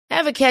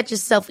Ever catch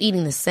yourself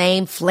eating the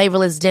same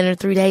flavorless dinner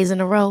 3 days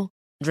in a row?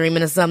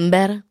 Dreaming of something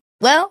better?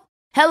 Well,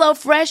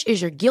 HelloFresh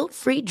is your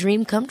guilt-free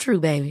dream come true,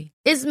 baby.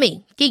 It's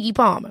me, Keke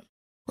Palmer.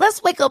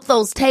 Let's wake up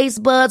those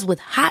taste buds with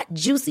hot,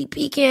 juicy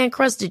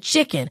pecan-crusted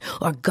chicken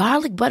or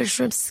garlic butter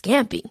shrimp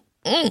scampi.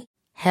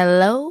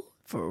 Hello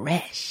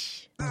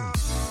Fresh.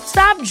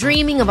 Stop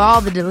dreaming of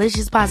all the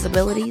delicious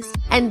possibilities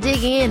and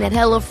dig in at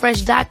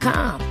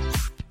HelloFresh.com.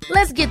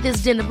 Let's get this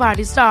dinner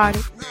party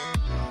started.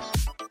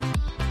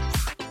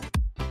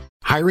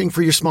 Hiring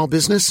for your small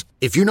business?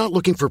 If you're not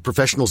looking for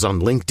professionals on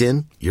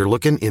LinkedIn, you're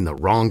looking in the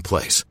wrong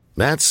place.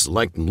 That's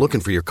like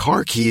looking for your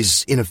car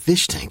keys in a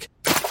fish tank.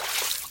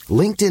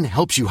 LinkedIn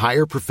helps you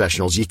hire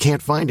professionals you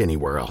can't find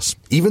anywhere else,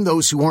 even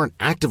those who aren't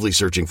actively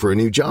searching for a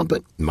new job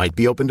but might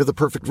be open to the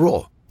perfect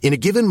role. In a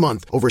given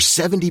month, over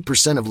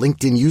 70% of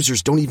LinkedIn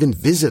users don't even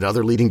visit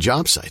other leading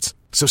job sites.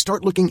 So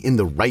start looking in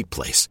the right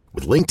place.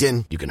 With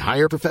LinkedIn, you can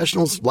hire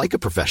professionals like a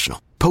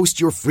professional.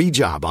 Post your free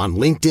job on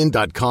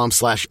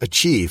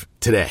linkedin.com/achieve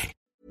today.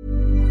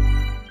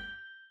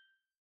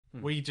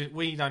 We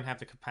don't have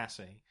the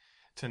capacity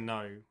to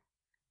know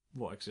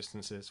what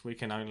existence is. We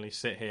can only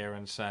sit here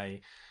and say,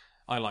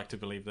 I like to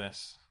believe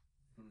this.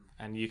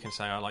 And you can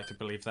say, I like to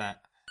believe that.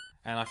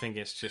 And I think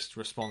it's just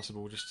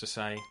responsible just to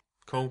say,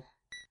 cool,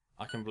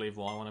 I can believe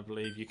what I want to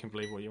believe, you can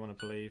believe what you want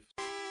to believe.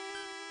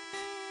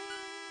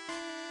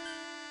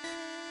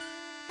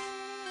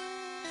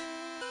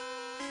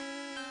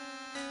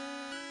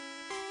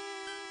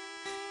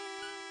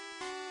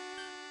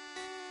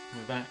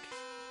 We're back.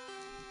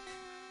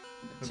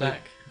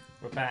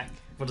 We're back.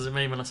 What does it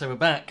mean when I say we're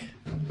back?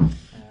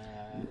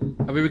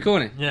 Are we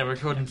recording? Yeah, we're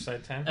recording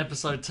Episode 10.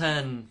 Episode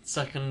 10,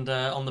 second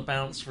On the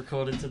Bounce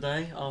recorded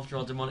today after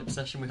our demonic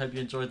session. We hope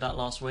you enjoyed that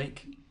last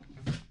week.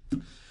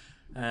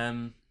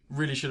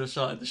 Really should have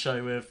started the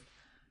show with,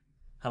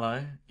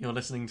 hello, you're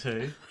listening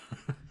to...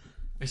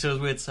 It feels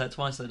weird to say it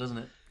twice though, doesn't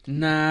it?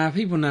 Nah,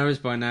 people know us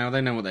by now.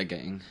 They know what they're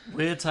getting.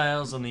 Weird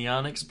Tales and the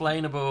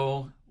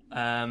Unexplainable.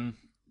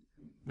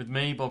 With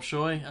me, Bob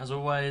Shoy, as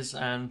always,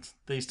 and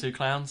these two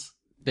clowns.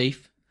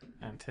 Beef.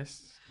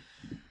 Antis.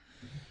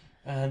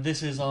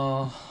 This is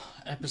our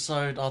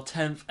episode, our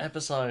 10th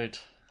episode.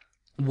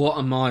 What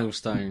a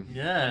milestone.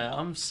 Yeah,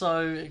 I'm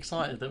so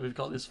excited that we've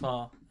got this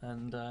far.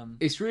 And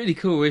It's really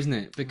cool, isn't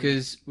it?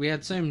 Because we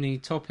had so many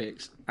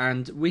topics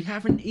and we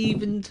haven't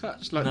even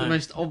touched the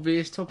most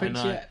obvious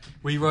topics yet.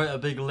 We wrote a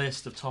big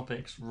list of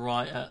topics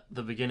right at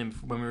the beginning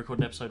when we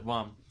recorded episode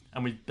 1.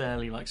 And we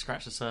barely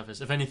scratched the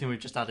surface. If anything, we've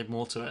just added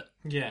more to it.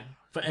 Yeah.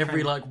 For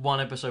every one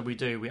episode we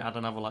do, we add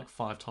another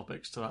 5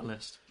 topics to that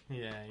list.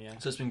 Yeah.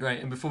 So it's been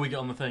great. And before we get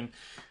on the thing,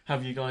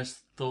 have you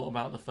guys thought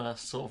about the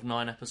first sort of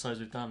 9 episodes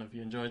we've done? Have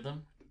you enjoyed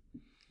them?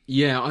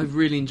 Yeah, I've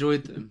really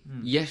enjoyed them.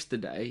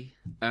 Yesterday,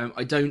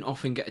 I don't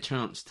often get a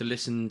chance to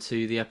listen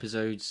to the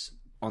episodes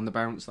on the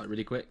bounce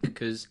really quick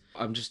because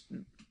I'm just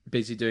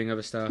busy doing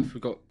other stuff.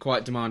 We've got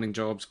quite demanding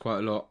jobs, quite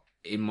a lot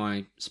in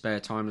my spare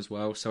time as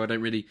well, so I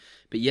don't really...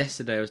 But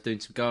yesterday I was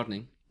doing some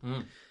gardening,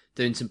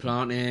 doing some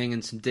planting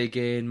and some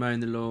digging,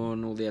 mowing the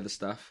lawn, all the other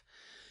stuff.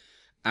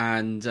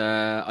 And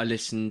I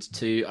listened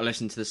to the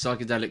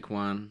psychedelic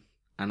one,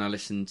 and I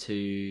listened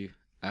to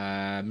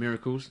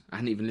Miracles. I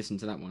hadn't even listened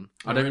to that one.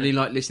 I don't really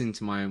like listening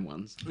to my own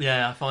ones.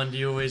 Yeah, I find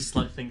you always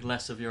think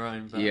less of your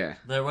own. But yeah.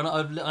 When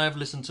I've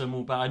listened to them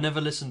all back. I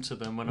never listened to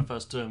them when I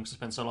first do them because I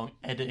spent so long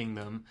editing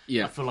them.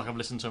 Yeah. I feel like I've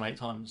listened to them 8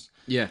 times.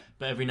 Yeah.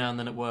 But every now and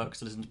then at work,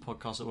 to listen to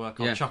podcasts at work,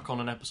 I'll chuck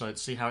on an episode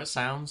to see how it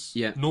sounds.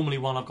 Yeah. Normally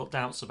one I've got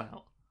doubts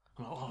about.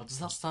 I'm like, does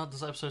that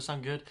episode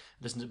sound good?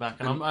 Listen to it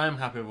back, and I am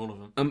happy with all of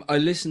them. I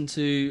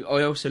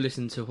also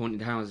listened to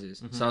Haunted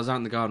Houses. So I was out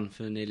in the garden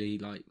for nearly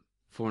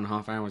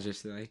 4.5 hours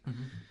yesterday.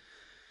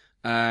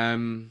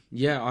 I'm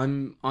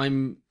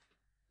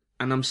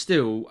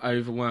still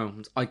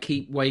overwhelmed. I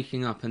keep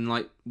waking up and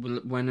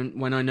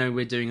when I know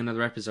we're doing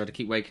another episode, I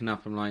keep waking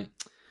up. I'm like,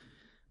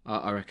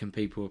 I reckon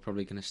people are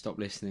probably going to stop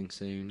listening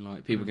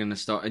soon. People are going to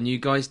stop, and you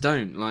guys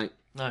don't. No,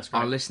 it's great.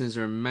 Our listeners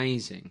are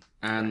amazing,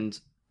 and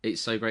it's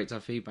so great to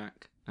have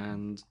feedback,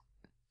 and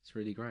it's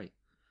really great.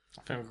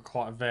 I think we've got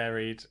quite a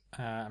varied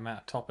amount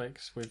of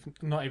topics. We've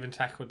not even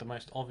tackled the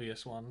most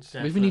obvious ones.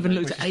 Definitely. We haven't even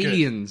looked at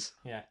aliens.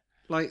 Good.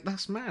 Yeah.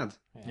 That's mad.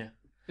 Yeah.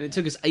 And it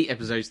took us 8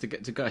 episodes to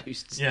get to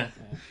ghosts. Yeah.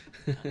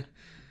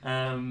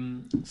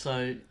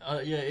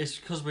 It's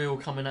because we're all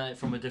coming at it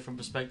from a different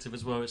perspective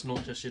as well. It's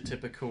not just your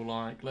typical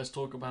let's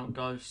talk about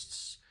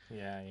ghosts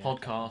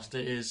podcast.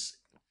 It is,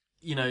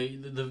 you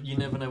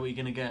never know what you're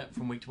going to get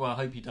from week to week. Well, I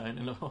hope you don't,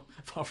 and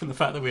apart from the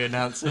fact that we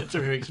announce it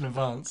 3 weeks in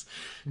advance.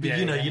 But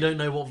you don't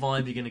know what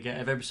vibe you're going to get.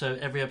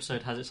 Every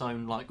episode has its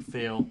own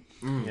feel,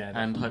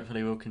 and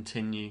hopefully we'll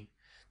continue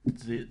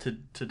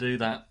to do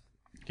that.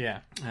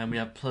 Yeah. And we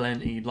have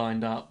plenty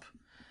lined up.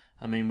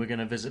 I mean, we're going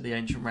to visit the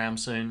Ancient Ram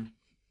soon.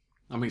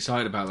 I'm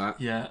excited about that.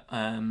 Yeah.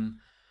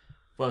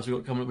 What else we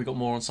got coming up? We got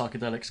more on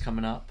psychedelics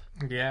coming up.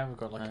 Yeah, we've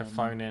got a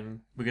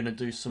phone-in. We're going to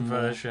do some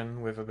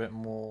version with a bit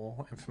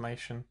more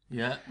information.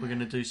 Yeah, we're going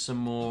to do some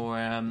more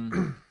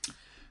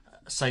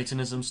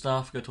Satanism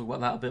stuff. We're going to talk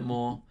about that a bit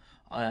more.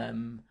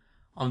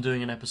 I'm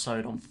doing an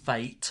episode on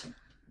fate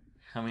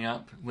coming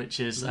up, which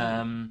is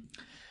I'm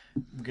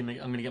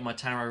gonna get my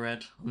tarot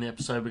read on the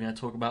episode. We're gonna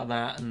talk about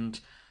that and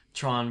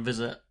try and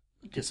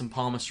get some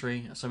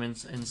palmistry, some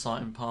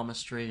insight in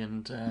palmistry,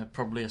 and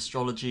probably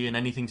astrology and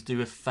anything to do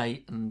with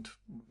fate and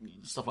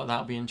stuff like that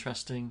will be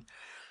interesting.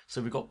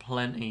 So we've got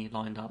plenty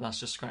lined up. That's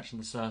just scratching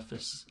the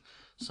surface.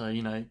 So,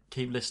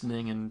 keep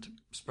listening and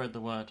spread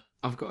the word.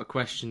 I've got a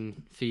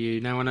question for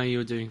you. Now I know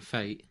you're doing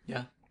fate.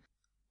 Yeah.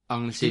 I'm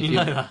going to see Did if you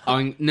know that?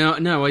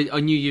 I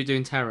knew you were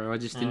doing tarot. I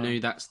just didn't know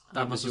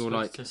that was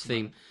your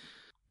theme.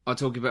 I'll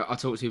talk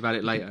to you about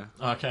it later.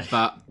 Okay.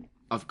 But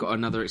I've got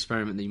another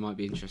experiment that you might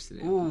be interested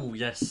in. Ooh,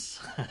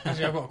 yes.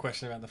 Actually, I've got a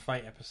question about the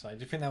fate episode. Do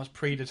you think that was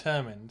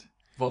predetermined?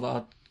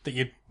 What that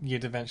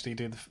you'd eventually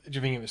do? Do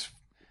you think it was?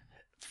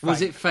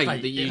 Was it fate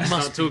that Fate. you It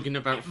start must talking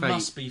about It fate?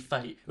 must be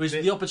fate. It was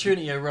the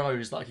opportunity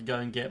arose that I could go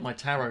and get my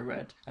tarot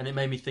read, and it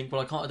made me think,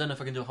 well, I don't know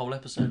if I can do a whole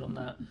episode on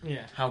that.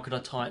 Yeah. How could I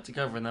tie it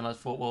together? And then I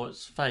thought, well,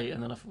 it's fate,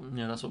 and then I thought,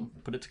 that's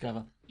what put it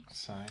together.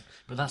 So,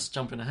 But that's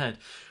jumping ahead.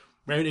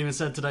 We haven't even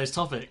said today's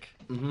topic.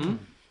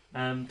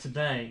 Mm-hmm.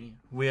 Today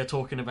we are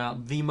talking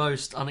about the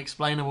most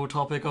unexplainable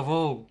topic of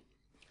all: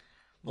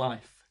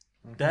 life,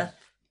 death,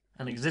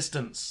 and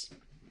existence.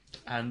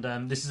 And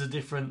this is a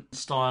different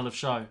style of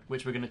show,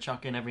 which we're going to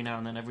chuck in every now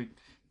and then, every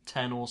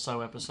 10 or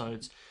so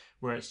episodes,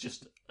 where it's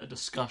just a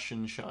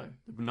discussion show.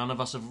 None of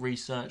us have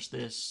researched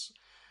this.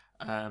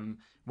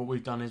 What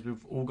we've done is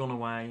we've all gone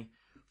away,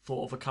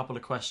 thought of a couple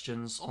of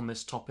questions on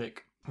this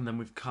topic, and then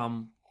we've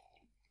come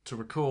to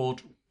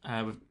record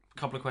with a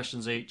couple of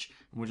questions each,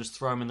 and we'll just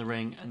throw them in the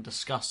ring and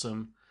discuss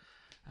them.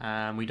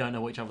 We don't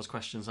know what each other's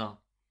questions are.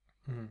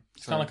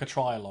 it's kind of like a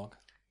trialogue.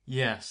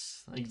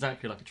 Yes,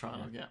 exactly like a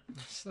trialogue, yeah.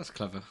 That's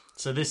clever.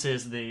 So this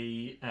is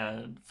the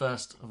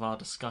first of our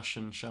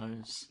discussion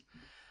shows.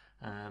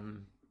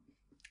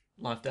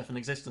 Life, death, and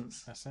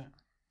existence. That's it. Is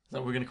that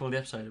what we're going to call the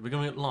episode? We're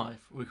calling it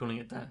life. We're calling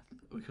it death.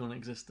 We're calling it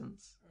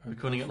existence. We're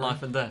calling it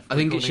life and death. I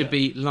think it should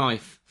be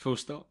life, full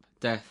stop.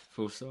 Death,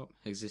 full stop.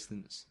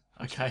 Existence.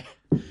 Okay.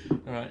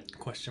 All right.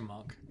 Question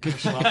mark.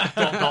 Question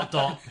mark.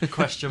 dot.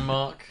 Question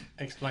mark.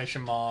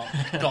 Exclamation mark.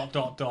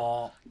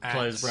 dot.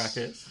 Close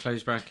brackets.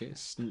 Close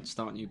brackets.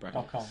 Start new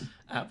bracket. .com.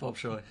 At Bob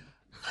Shoy.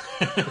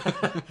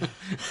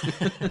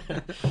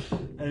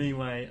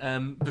 Anyway,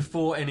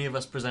 before any of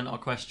us present our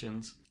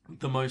questions,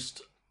 the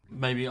most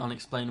maybe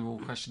unexplainable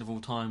question of all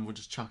time we'll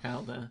just chuck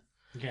out there.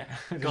 Yeah.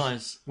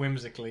 Guys,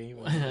 Whimsically.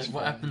 what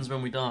happens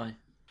when we die?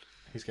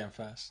 Who's going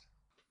first?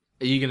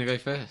 Are you going to go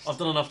first? I've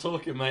done enough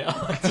talking, mate.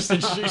 I just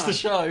introduced the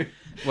show.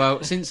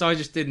 Well, since I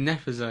just did an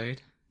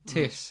episode,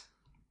 Tiss,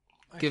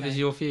 give us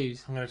your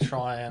views. I'm going to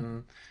try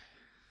and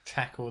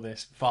tackle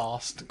this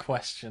vast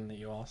question that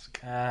you ask.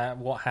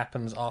 What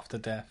happens after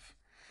death?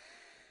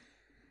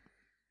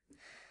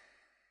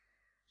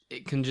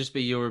 It can just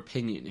be your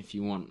opinion if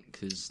you want,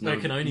 because No, it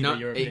can only be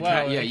your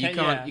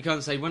opinion. You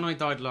can't say when I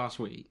died last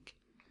week.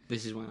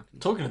 This is what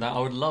happened. Talking of that, I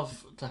would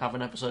love to have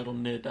an episode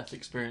on near-death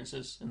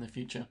experiences in the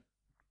future.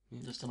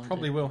 Just an idea.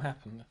 Probably will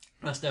happen.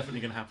 That's definitely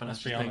going to happen. I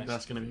Let's be think honest.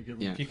 that's going to be a good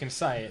one. Yeah. If you can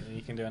say it, then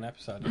you can do an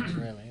episode on it,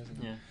 really,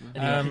 isn't it?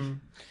 Yeah. Anyway,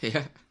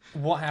 Yeah.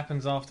 What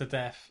happens after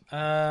death?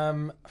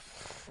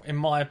 In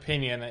my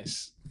opinion,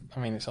 it's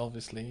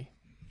obviously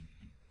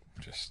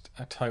just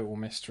a total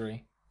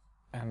mystery,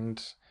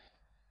 and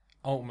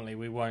ultimately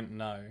we won't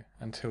know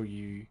until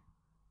you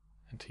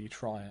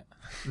try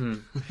it.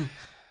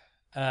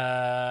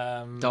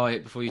 Die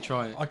it before you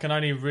try it. I can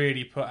only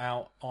really put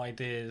out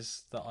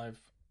ideas that I've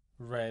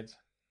read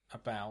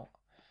about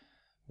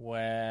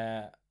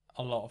where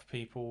a lot of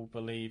people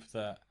believe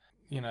that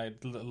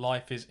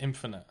life is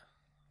infinite.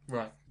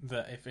 right.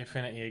 That if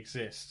infinity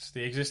exists,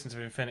 the existence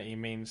of infinity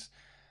means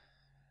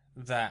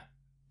that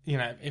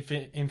if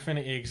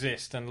infinity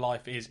exists, then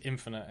life is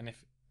infinite, and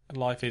if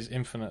life is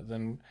infinite,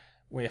 then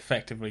we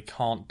effectively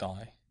can't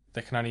die.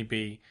 There can only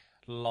be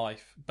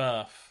life,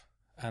 birth,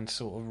 and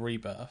sort of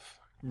rebirth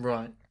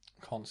Right.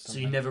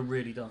 constantly. So you never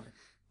really die.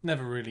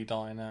 never really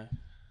die, no.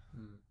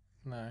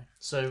 No.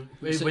 So,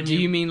 So when do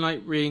you mean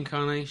like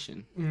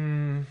reincarnation?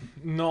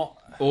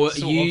 Not Or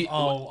sort you-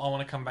 of, I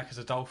want to come back as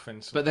a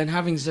dolphin. But then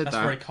having said That's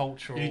that, very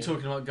cultural. Are you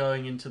talking about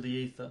going into the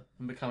ether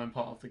and becoming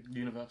part of the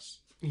universe?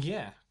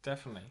 Yeah,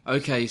 definitely.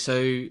 okay,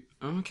 so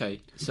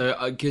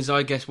because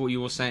I guess what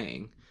you're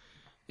saying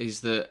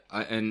is that,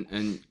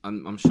 and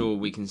I'm sure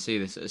we can see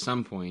this at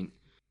some point.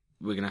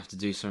 We're gonna have to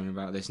do something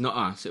about this. Not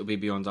us; it'll be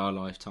beyond our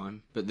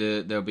lifetime. But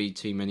there'll be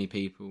too many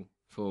people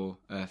for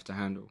Earth to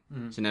handle.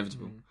 It's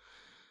inevitable.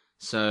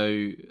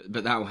 So,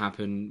 but that will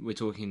happen. We're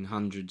talking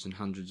hundreds and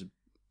hundreds of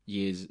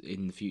years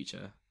in the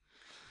future.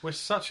 Well, it's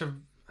such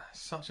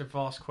a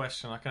vast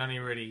question. I can only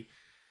really.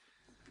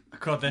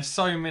 God, there's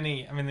so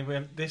many. I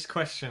mean, this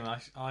question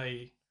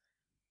I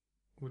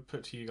would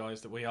put to you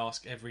guys that we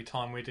ask every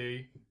time we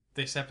do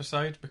this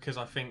episode, because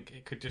I think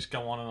it could just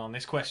go on and on.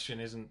 This question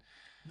isn't.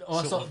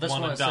 Oh, sort of that's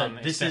one what I and said. done.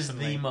 It's This is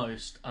definitely- the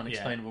most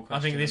unexplainable question. I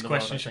think this in the world,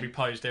 question I should be think.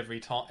 posed every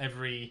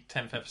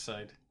 10th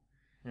episode.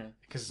 Yeah.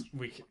 Because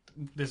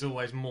there's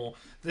always more.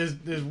 There's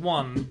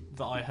one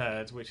that I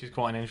heard, which is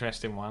quite an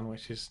interesting one,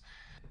 which is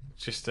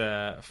just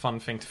a fun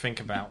thing to think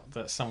about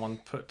that someone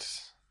put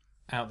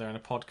out there in a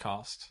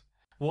podcast.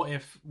 What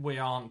if we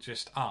aren't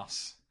just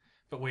us,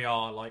 but we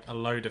are like a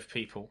load of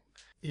people?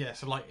 Yeah,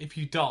 so like if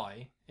you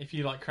die, if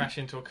you like crash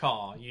into a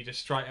car, you just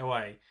straight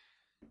away,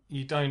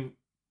 you don't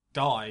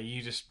die,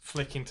 you just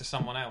flick into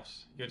someone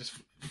else. You're just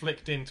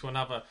flicked into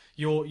another.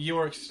 Your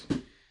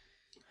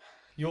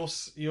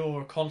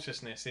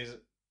consciousness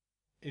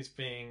is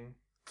being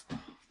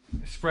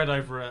spread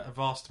over a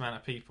vast amount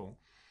of people.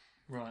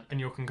 Right. And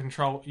you can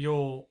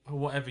control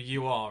whatever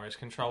you are is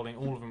controlling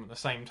all of them at the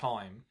same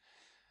time.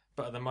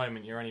 But at the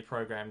moment, you're only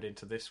programmed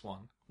into this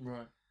one.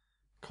 Right.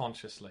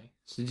 Consciously.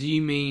 So do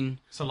you mean...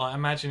 So, like,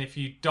 imagine if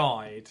you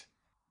died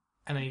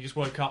and then you just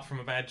woke up from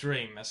a bad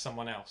dream as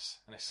someone else.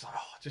 And it's like,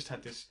 I just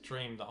had this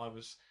dream that I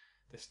was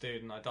this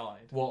dude and I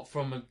died. What,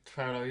 from a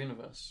parallel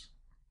universe?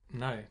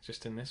 No,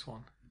 just in this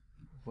one.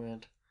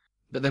 Weird.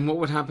 But then what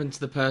would happen to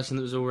the person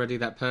that was already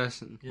that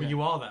person? Yeah. Well,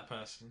 you are that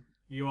person.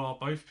 You are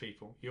both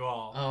people. You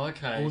are all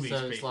these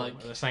people it's like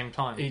at the same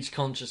time. Each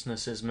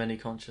consciousness is many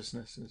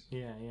consciousnesses.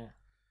 Yeah.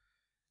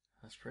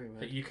 That's pretty weird.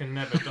 But you can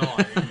never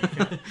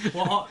die.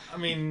 Well, I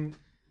mean,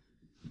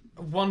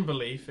 one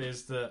belief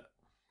is that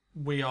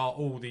we are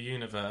all the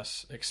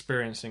universe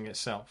experiencing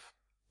itself.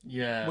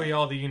 Yeah. We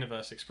are the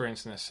universe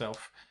experiencing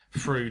itself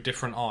through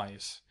different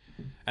eyes.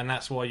 And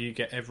that's why you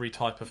get every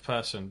type of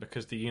person,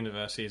 because the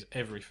universe is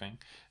everything.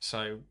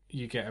 So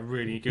you get a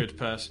really good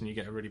person, you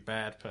get a really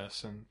bad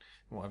person,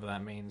 whatever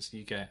that means.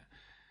 You get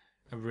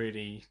a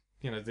really,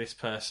 this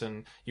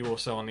person. You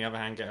also, on the other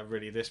hand, get a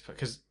really this person.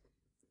 Because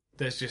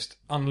there's just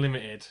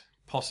unlimited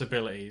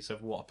possibilities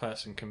of what a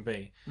person can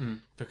be,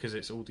 because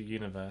it's all the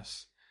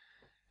universe.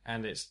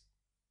 And it's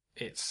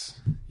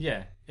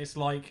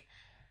like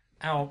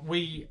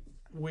we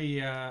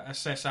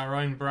assess our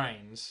own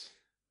brains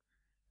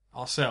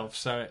ourselves,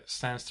 so it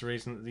stands to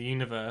reason that the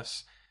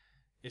universe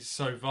is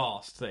so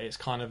vast that it's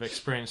kind of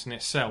experiencing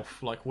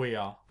itself like we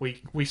are.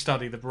 We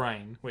study the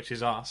brain, which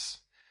is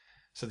us,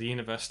 so the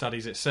universe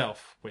studies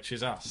itself, which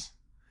is us.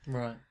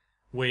 Right.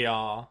 We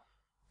are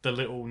the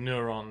little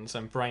neurons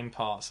and brain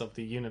parts of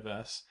the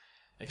universe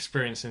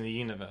experiencing the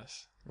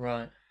universe.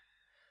 Right.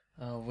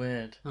 Oh,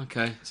 weird.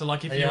 Okay. So,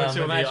 like, if you were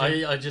to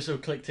imagine... I just sort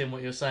of clicked in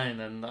what you're saying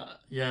then.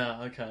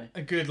 Okay.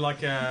 A good,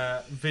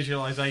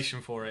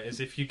 visualization for it is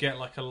if you get,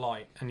 a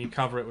light and you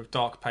cover it with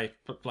dark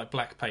paper, like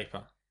black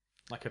paper,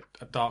 like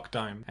a dark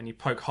dome, and you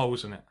poke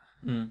holes in it.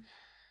 Mm.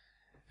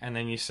 And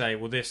then you say,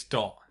 well, this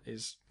dot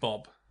is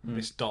Bob,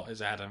 this dot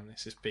is Adam,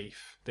 this is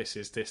Beef, this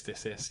is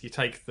this. You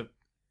take the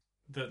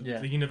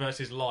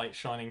universe's light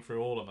shining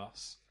through all of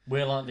us.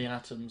 We're like the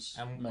atoms.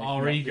 And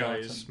our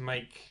egos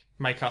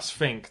make us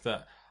think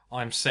that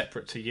I'm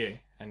separate to you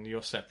and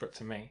you're separate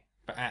to me.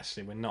 But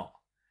actually we're not.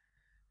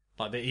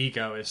 Like, the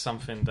ego is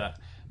something that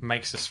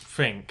makes us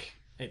think.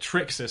 It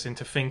tricks us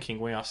into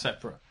thinking we are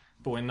separate.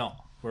 But we're not.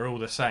 We're all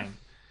the same.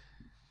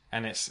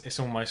 And it's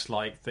almost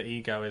like the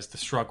ego is the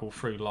struggle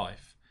through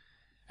life.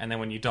 And then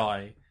when you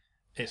die,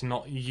 it's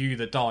not you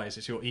that dies,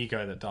 it's your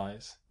ego that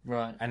dies.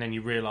 Right. And then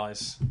you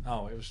realise, it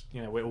was,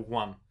 we're all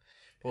one.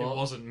 Well, it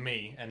wasn't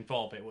me and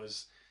Bob, it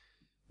was,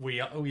 we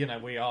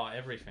are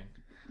everything.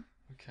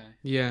 Okay.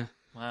 Yeah.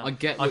 Wow. I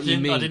get what you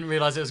mean. I didn't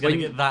realise it was going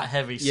to get that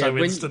heavy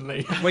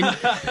instantly.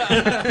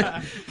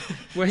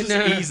 Just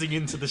easing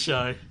into the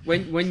show.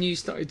 When you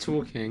started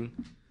talking,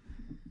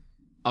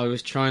 I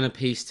was trying to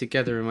piece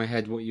together in my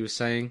head what you were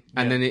saying.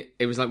 And then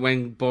it was like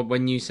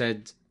when you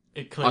said,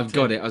 I've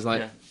got it, I was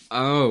like,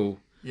 oh.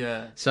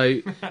 Yeah.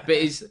 So, but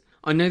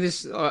I know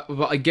this,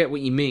 but I get what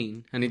you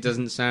mean. And it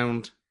doesn't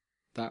sound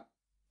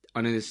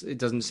it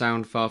doesn't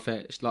sound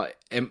far-fetched. Like,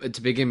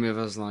 to begin with,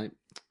 I was like,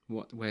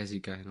 where's he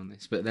going on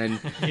this? But then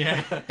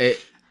I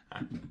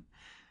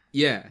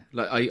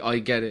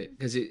get it,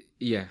 because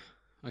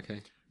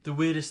okay. The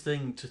weirdest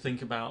thing to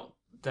think about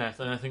death,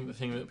 and I think the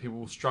thing that people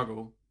will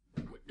struggle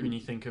when you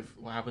think of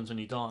what happens when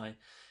you die,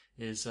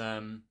 is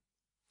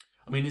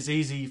it's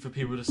easy for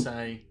people to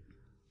say,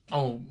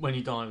 when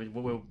you die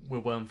we're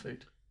worm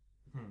food,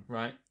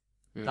 right?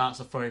 Yeah. That's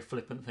a very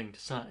flippant thing to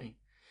say,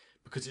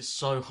 because it's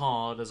so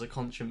hard as a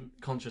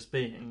conscious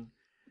being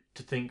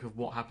to think of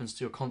what happens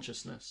to your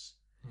consciousness.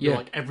 Yeah.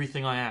 Like,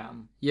 everything I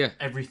am,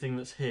 everything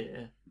that's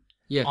here,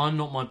 I'm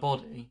not my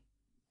body,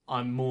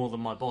 I'm more than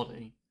my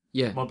body.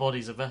 Yeah. My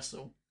body's a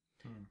vessel.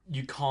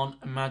 You can't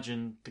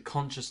imagine the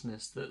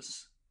consciousness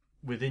that's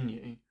within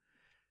you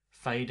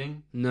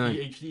fading. No.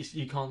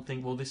 You can't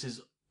think, well, this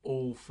is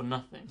all for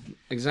nothing.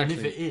 Exactly.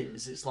 And if it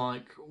is, it's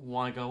like,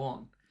 why go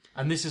on?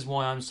 And this is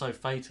why I'm so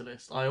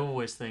fatalist. I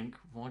always think,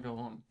 why go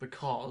on?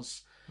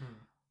 Because,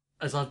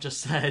 as I've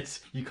just said,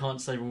 you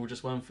can't say we're all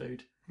just worm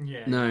food.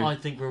 Yeah. No. I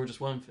think we're all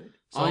just worm food.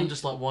 So I'm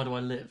just like, why do I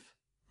live?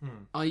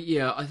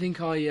 I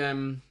think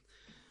I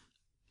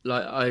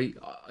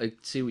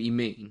see what you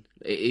mean.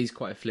 It is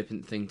quite a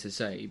flippant thing to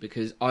say,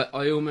 because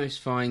I almost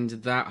find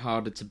that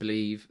harder to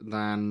believe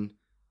than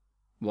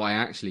what I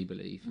actually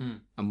believe.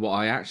 And what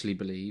I actually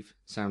believe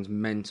sounds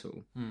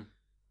mental.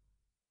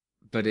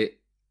 But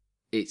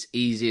it's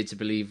easier to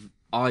believe.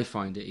 I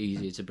find it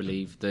easier to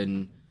believe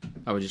than,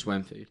 we're just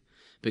worm food.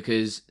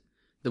 Because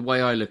the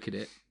way I look at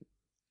it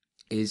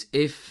is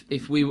if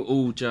we were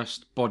all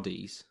just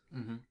bodies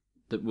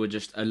that were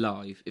just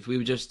alive, if we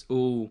were just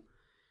all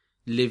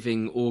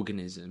living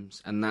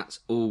organisms and that's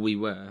all we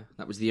were,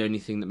 that was the only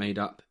thing that made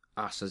up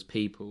us as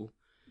people,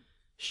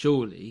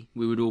 surely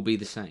we would all be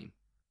the same.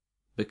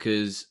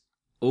 Because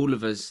all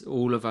of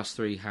us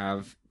three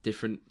have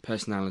different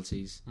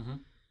personalities,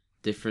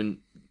 different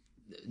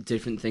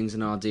things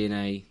in our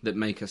DNA that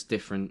make us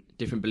different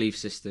belief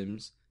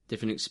systems,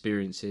 different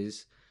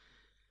experiences.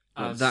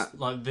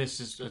 This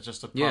is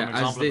just a prime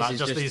example of that.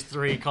 Just these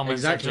three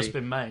comments have just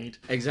been made.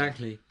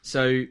 Exactly.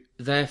 So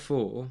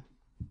therefore,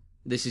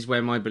 this is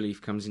where my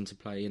belief comes into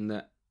play. In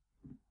that,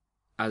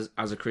 as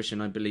a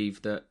Christian, I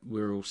believe that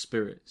we're all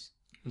spirits.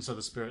 And so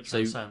the spirit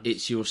transcends. So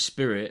it's your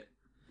spirit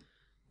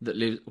that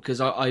lives.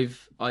 Because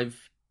I've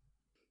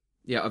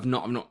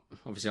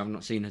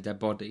not seen a dead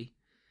body,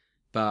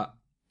 but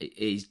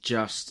it's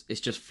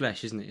just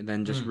flesh, isn't it? It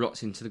then just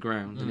rots into the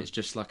ground, and it's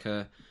just like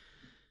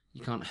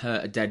you can't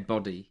hurt a dead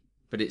body.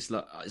 But it's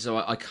like, so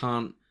I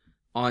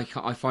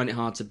find it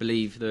hard to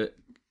believe that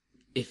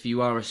if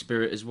you are a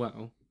spirit as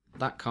well,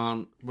 that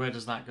can't. Where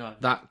does that go?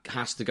 That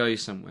has to go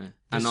somewhere.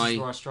 This is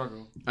where I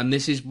struggle. And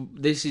this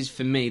is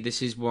for me.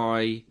 This is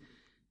why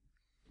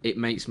it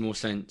makes more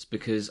sense,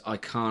 because I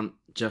can't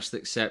just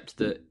accept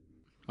that.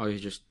 Oh, you're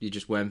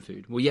just worm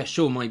food. Well, yeah,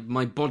 sure.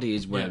 My body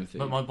is worm food,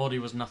 but my body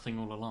was nothing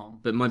all along.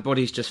 But my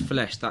body's just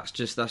flesh.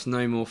 That's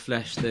no more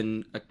flesh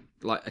than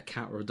a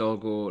cat or a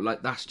dog, or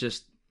like that's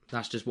just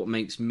what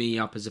makes me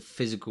up as a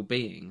physical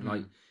being.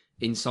 Like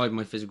inside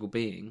my physical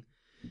being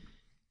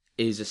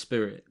is a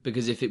spirit.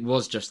 Because if it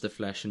was just the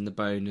flesh and the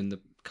bone and the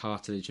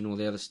cartilage and all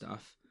the other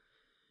stuff,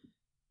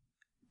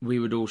 we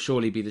would all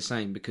surely be the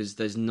same, because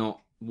there's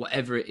not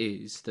whatever it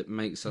is that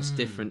makes us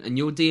different. And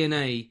your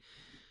DNA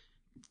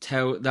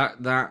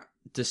that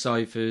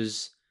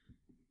deciphers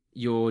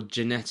your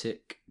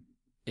genetic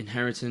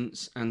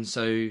inheritance, and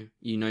so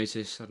you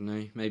notice, I don't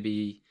know,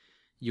 maybe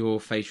your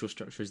facial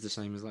structure is the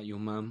same as like your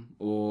mum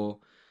or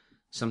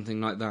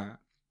something like that.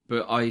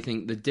 But I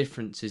think the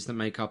differences that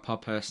make up our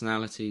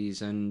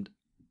personalities and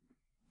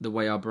the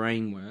way our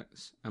brain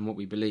works and what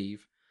we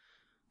believe,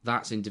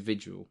 that's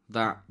individual.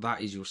 That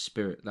is your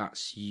spirit.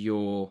 That's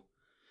your.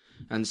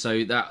 And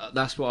so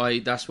that's what I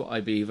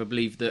believe. I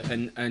believe that,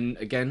 and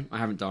again, I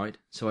haven't died,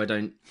 so I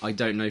don't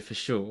know for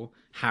sure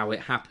how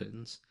it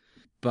happens.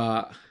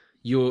 But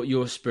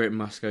your spirit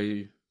must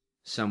go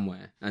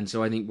somewhere, and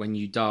so I think when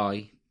you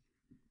die,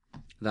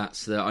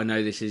 I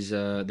know this is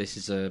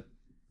a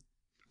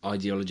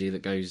ideology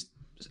that goes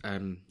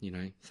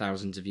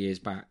thousands of years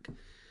back,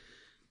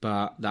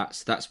 but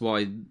that's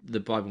why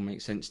the Bible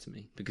makes sense to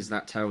me, because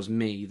that tells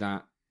me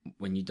that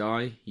when you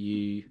die,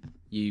 you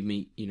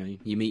meet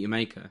your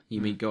maker, you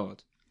meet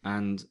God,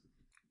 and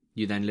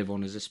you then live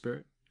on as a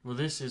spirit. Well,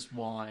 this is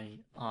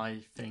why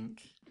I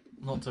think,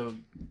 not to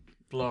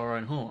blow our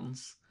own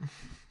horns,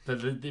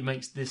 but it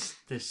makes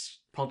this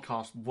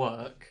podcast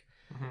work.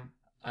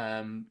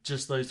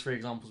 Just those three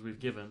examples we've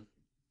given.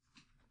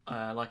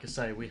 Like I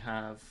say, we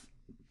have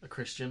a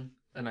Christian,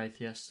 an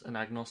atheist, an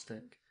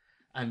agnostic.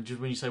 And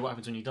just when you say what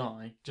happens when you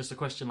die, just a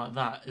question like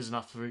that is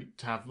enough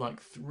to have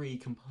like three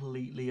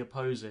completely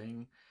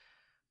opposing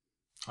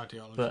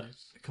ideologies, but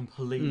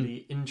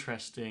completely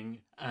interesting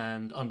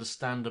and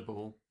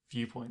understandable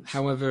viewpoints.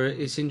 However,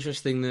 it's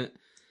interesting that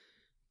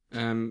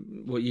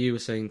what you were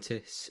saying,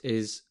 Tis,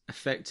 is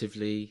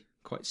effectively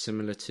quite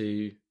similar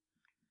to.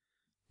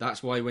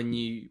 That's why when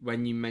you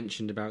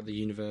mentioned about the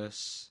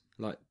universe,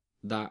 like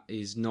that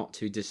is not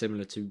too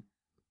dissimilar to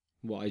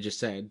what I just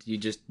said. You're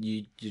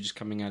just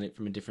coming at it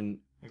from a different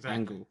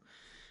angle,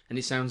 and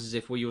it sounds as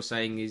if what you're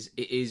saying is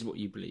it is what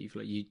you believe.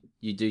 Like you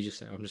do just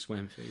say, "I'm just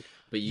worm food,"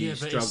 but you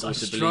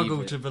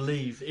struggle to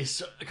believe.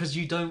 It's because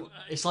you don't.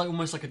 It's like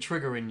almost like a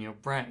trigger in your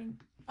brain.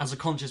 As a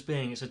conscious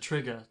being, it's a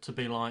trigger to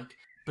be like,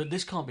 "But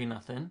this can't be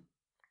nothing.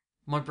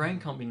 My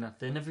brain can't be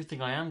nothing.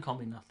 Everything I am can't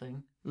be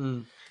nothing."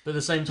 But at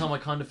the same time, I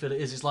kind of feel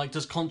it is. It's like,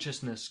 does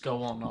consciousness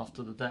go on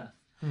after the death?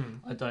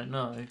 I don't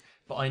know.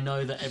 But I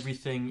know that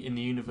everything in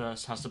the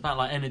universe has to balance.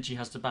 Like energy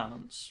has to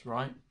balance,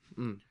 right?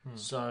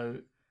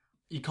 So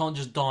you can't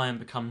just die and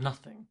become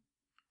nothing.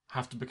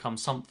 Have to become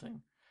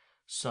something.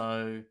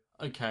 So,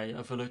 okay,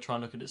 if I try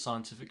and look at it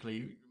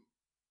scientifically,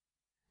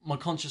 my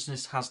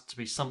consciousness has to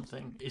be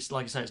something. It's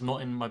like I say, it's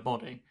not in my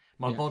body.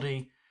 My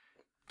body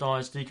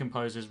dies,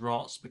 decomposes,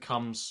 rots,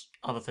 becomes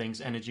other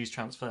things, energy is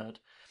transferred.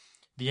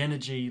 The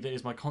energy that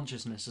is my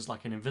consciousness is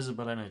like an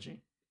invisible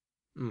energy,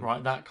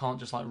 right? That can't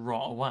just like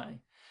rot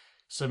away.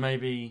 So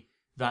maybe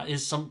that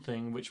is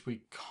something which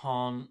we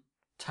can't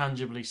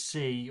tangibly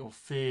see or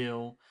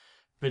feel,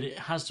 but it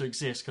has to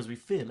exist because we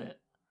feel it.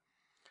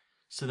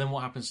 So then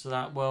what happens to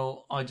that?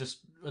 Well, I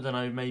don't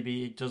know,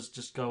 maybe it does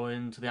just go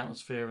into the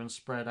atmosphere and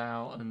spread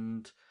out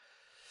and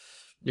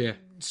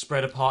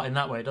spread apart in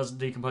that way. It doesn't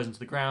decompose into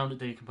the ground, it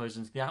decomposes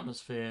into the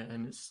atmosphere,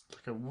 and it's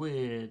like a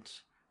weird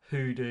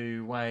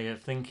hoodoo way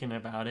of thinking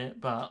about it,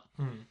 but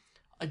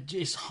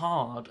it's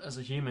hard as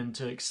a human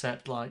to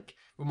accept, like,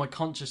 well, my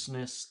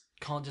consciousness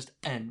can't just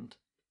end.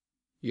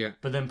 Yeah.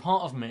 But then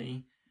part of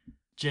me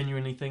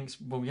genuinely thinks,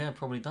 well, yeah, it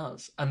probably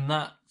does. And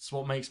that's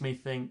what makes me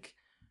think,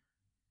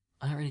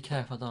 I don't really care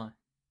if I die.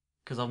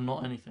 Because I'm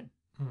not anything.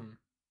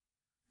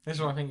 This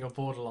is why I think you're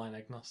borderline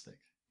agnostic.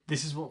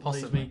 This is what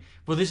Possibly. leads me...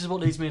 Well, this is what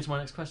leads me into my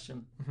next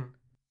question.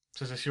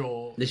 So is this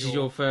your... This is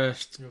your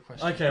first... Your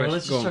question. Okay, well,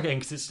 let's Go just on. chuck it in,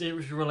 because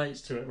it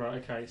relates to it,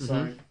 right? Okay,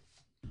 so...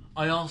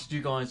 I asked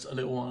you guys a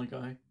little while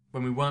ago,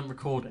 when we weren't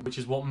recording, which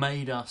is what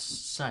made us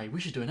say, we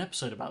should do an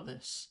episode about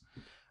this.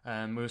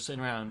 We were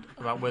sitting around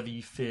about whether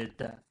you feared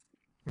death,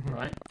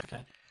 right?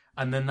 Okay.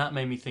 And then that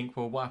made me think,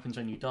 well, what happens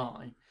when you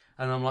die?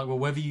 And I'm like, well,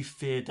 whether you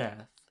fear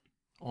death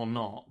or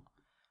not,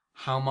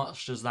 how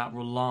much does that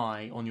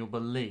rely on your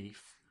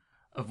belief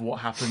of what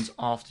happens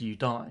after you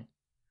die?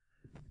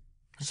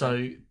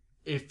 So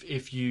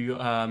if you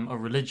are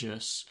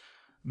religious,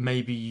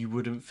 maybe you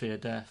wouldn't fear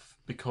death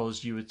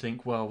because you would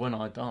think, well, when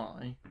I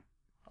die,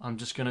 I'm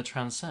just going to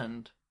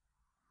transcend.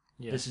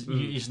 Yeah. This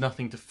is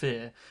nothing to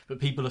fear. But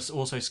people are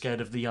also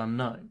scared of the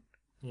unknown.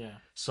 Yeah.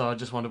 So I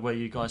just wondered where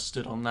you guys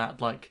stood on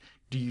that. Like,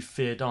 do you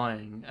fear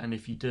dying? And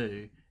if you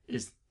do,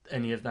 is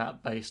any of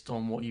that based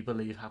on what you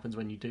believe happens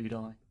when you do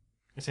die?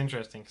 It's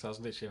interesting because I was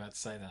literally about to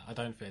say that. I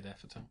don't fear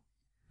death at all.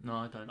 No,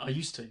 I don't. I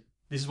used to.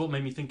 This is what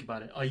made me think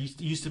about it. I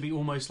used to be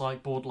almost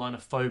like borderline a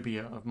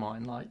phobia of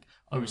mine. Like,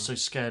 I was so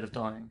scared of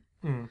dying.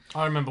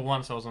 I remember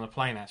once I was on a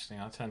plane, actually,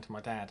 and I turned to my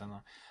dad and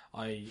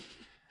I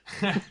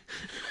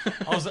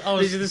was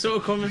This is the sort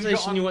of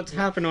conversation you want to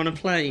happen on a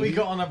plane. we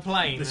got on a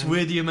plane. It's and-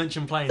 weird that you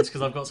mentioned planes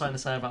because I've got something to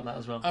say about that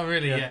as well. Oh,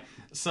 really? Yeah.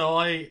 So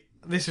I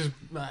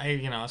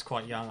was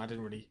quite young. I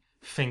didn't really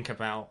think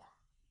about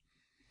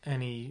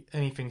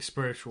anything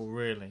spiritual,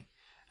 really.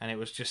 And it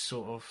was just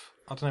sort of,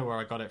 I don't know where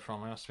I got it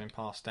from. It must have been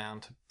passed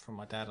down from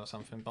my dad or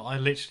something. But I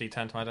literally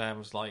turned to my dad and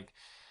was like,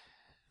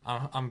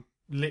 I'm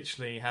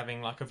literally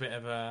having like a bit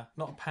of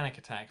not a panic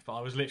attack, but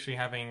I was literally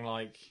having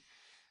like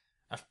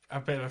a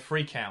bit of a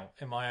freak out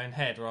in my own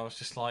head where I was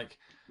just like,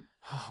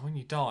 oh, when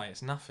you die,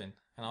 it's nothing.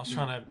 And I was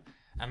trying to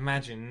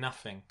imagine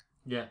nothing.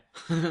 Yeah.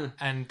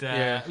 And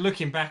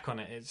looking back on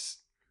it, it's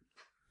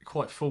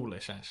quite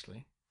foolish,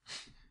 actually,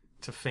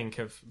 to think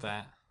of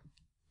that.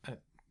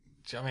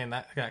 Do you know what I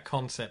mean, that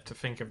concept to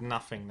think of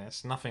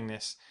nothingness?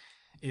 Nothingness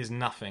is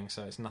nothing,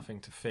 so it's nothing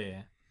to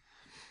fear.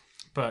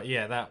 But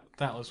yeah,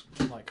 that was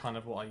like kind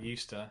of what I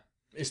used to.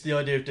 It's the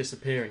idea of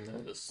disappearing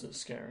though that's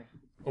scary.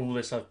 All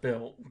this I've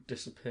built will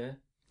disappear.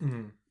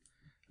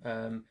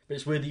 But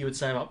it's weird that you would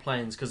say about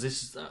planes because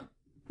this is.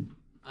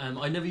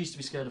 I never used to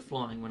be scared of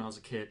flying when I was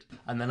a kid,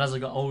 and then as I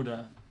got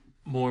older,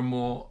 more and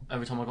more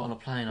every time I got on a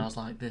plane, I was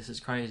like, "This is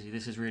crazy.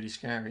 This is really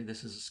scary.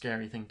 This is a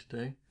scary thing to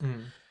do."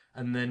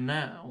 And then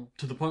now,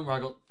 to the point where I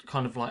got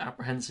kind of like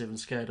apprehensive and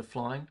scared of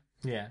flying.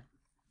 Yeah.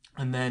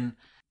 And then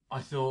I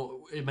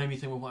thought, it made me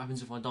think, well, what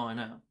happens if I die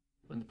now?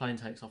 When the plane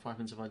takes off, what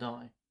happens if I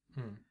die?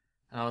 And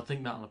I would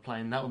think that on a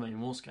plane, that would make me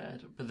more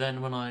scared. But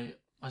then when I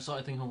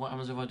started thinking, what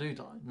happens if I do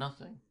die?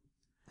 Nothing.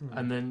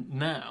 And then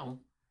now,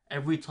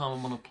 every time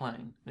I'm on a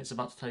plane, and it's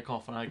about to take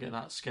off and I get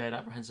that scared,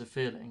 apprehensive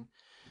feeling,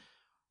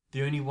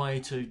 the only way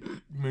to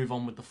move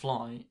on with the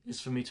flight is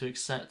for me to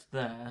accept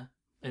there,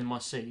 in my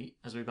seat,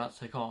 as we're about to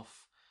take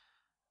off,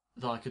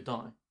 that I could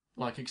die.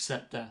 Like,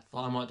 accept death.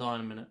 Like, I might die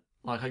in a minute.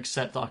 Like,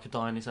 accept that I could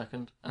die any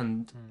second.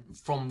 And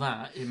from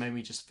that, it made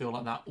me just feel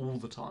like that all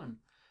the time.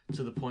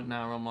 To the point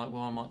now where I'm like,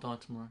 well, I might die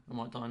tomorrow. I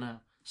might die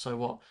now. So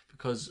what?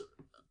 Because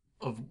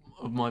of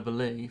my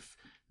belief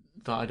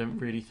that I don't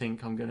really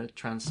think I'm going to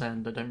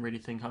transcend. I don't really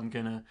think I'm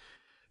going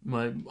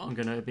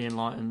to be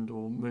enlightened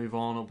or move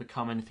on or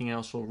become anything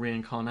else or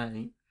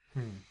reincarnate.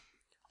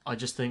 I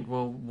just think,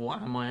 well,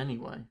 what am I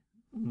anyway?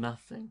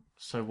 Nothing.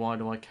 So why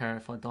do I care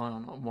if I die or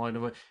not? Why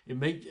do I?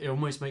 It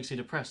almost makes you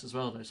depressed as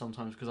well, though,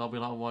 sometimes, because I'll be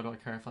like, well, why do I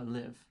care if I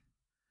live?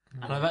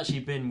 And I've actually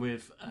been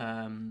with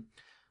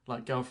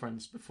like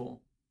girlfriends before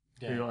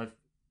who I've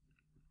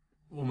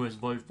almost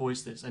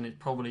voiced this, and it's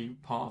probably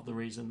part of the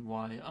reason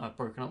why I've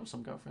broken up with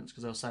some girlfriends,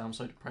 because they'll say I'm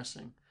so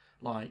depressing.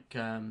 Like,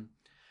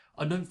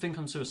 I don't think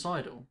I'm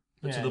suicidal,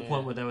 but to the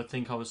point where they would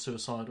think I was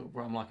suicidal,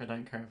 where I'm like, I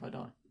don't care if I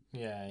die.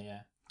 Yeah.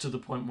 To the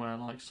point where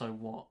I'm like, so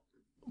what?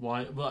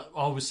 Why? But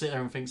I would sit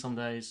there and think some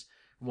days,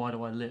 why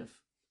do I live?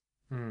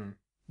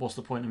 What's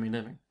the point of me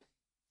living?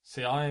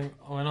 See,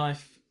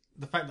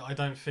 the fact that I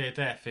don't fear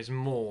death is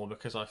more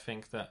because I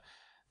think that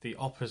the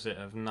opposite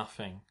of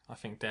nothing, I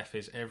think death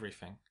is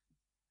everything.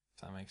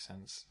 If that makes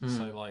sense.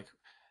 So, like,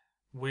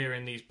 we're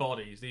in these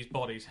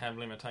bodies have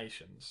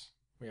limitations.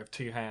 We have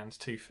 2 hands,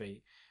 2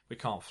 feet. We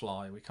can't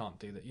fly. We can't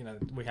do that. You know,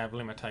 we have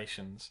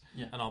limitations.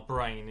 Yeah. And our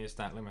brain is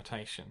that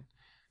limitation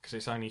because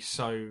it's only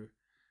so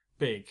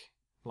big.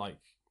 Like,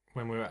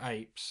 when we were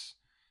apes,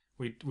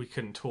 we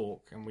couldn't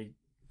talk, and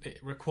it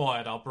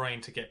required our brain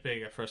to get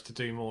bigger for us to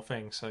do more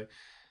things. So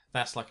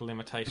that's like a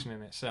limitation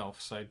in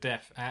itself. So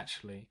death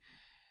actually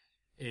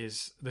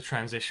is the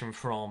transition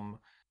from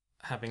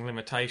having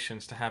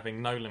limitations to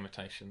having no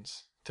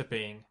limitations, to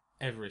being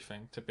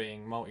everything, to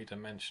being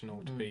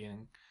multidimensional, to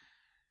being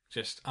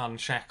just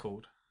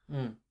unshackled.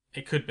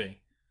 It could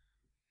be.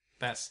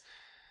 That's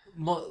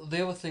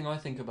the other thing I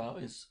think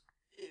about is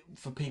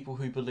for people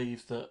who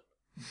believe that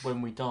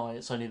when we die,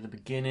 it's only the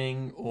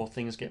beginning or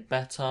things get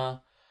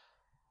better.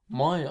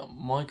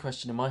 My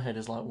question in my head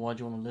is like, why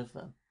do you want to live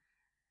then?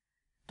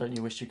 Don't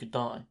you wish you could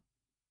die?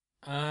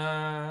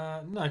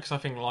 No, because I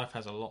think life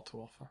has a lot to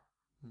offer.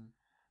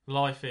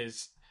 Life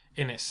is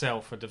in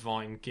itself a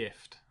divine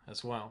gift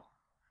as well,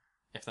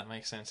 if that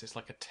makes sense. It's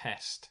like a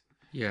test.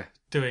 Yeah.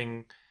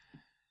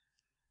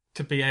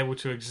 To be able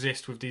to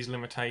exist with these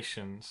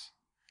limitations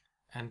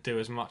and do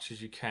as much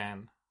as you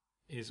can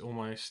is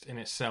almost in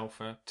itself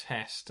a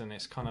test, and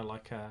it's kind of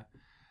like a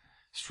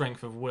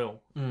strength of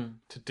will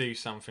to do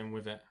something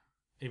with it,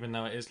 even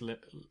though it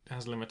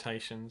has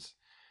limitations,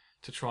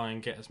 to try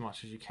and get as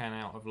much as you can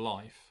out of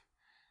life.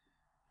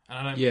 And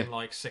I don't mean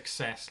like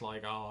success,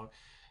 like, oh,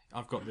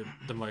 I've got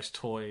the most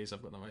toys,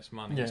 I've got the most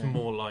money. Yeah. It's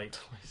more like,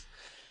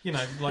 you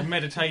know, like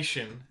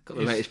meditation. Got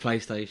the latest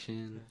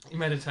PlayStation.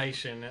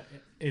 Meditation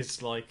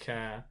is like,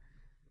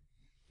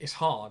 it's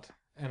hard,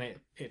 and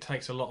it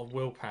takes a lot of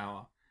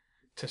willpower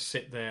to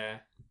sit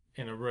there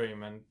in a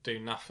room and do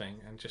nothing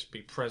and just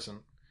be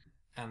present.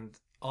 And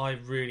I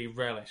really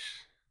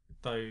relish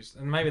those,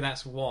 and maybe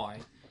that's why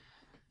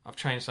I've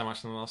changed so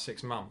much in the last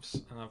 6 months,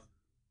 and I've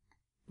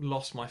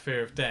lost my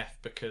fear of death,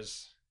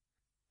 because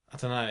I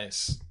don't know,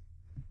 it's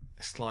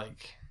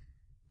like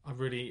I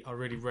really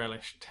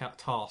relish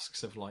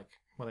tasks of like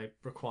where they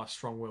require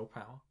strong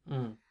willpower,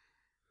 and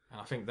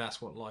I think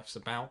that's what life's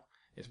about.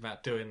 It's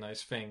about doing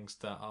those things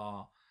that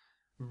are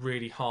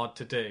really hard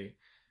to do,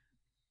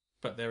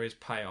 but there is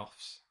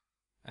payoffs,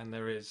 and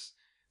there is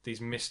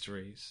these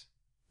mysteries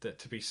that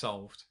to be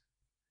solved.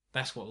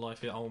 That's what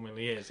life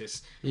ultimately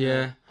is.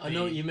 I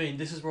know what you mean.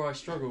 This is where I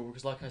struggle,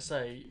 because like I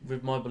say,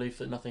 with my belief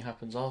that nothing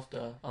happens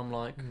after, I'm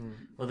like,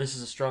 well, this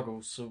is a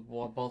struggle, so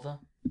why bother?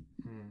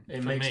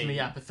 It makes me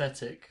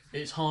apathetic.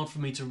 It's hard for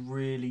me to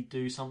really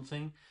do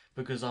something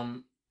because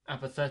I'm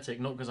apathetic,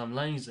 not because I'm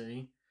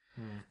lazy,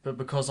 but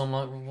because I'm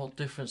like, well, what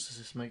difference does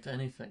this make to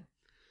anything?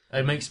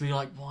 It makes me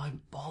like, why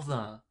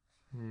bother?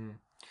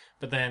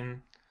 But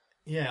then,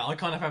 yeah, I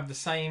kind of have the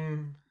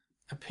same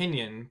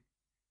opinion,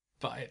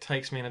 but it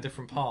takes me in a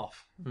different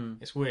path.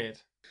 It's weird.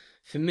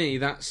 For me,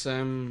 that's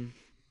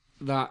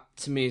that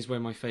to me is where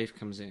my faith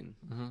comes in.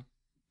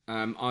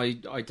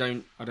 I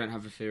don't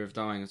have a fear of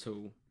dying at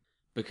all,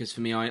 because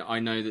for me, I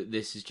know that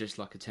this is just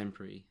like a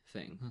temporary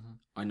thing.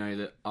 I know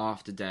that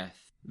after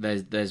death,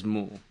 there's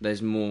more.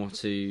 There's more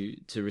to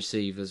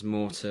receive. There's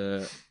more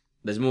to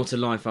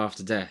life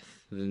after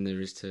death than there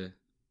is to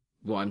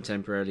what I'm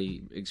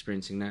temporarily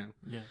experiencing now.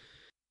 Yeah.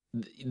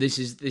 This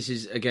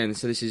is again.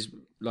 So this is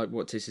like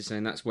what Tis is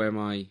saying. That's where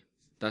my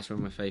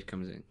faith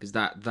comes in, because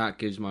that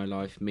gives my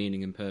life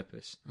meaning and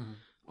purpose.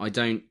 I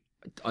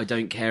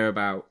don't care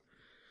about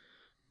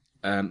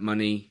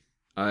money.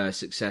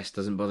 Success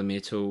doesn't bother me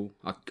at all.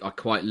 I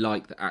quite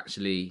like that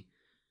actually.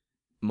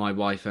 My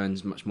wife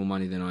earns much more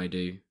money than I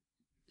do.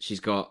 She's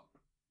got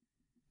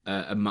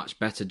a much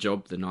better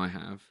job than I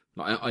have.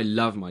 Like, I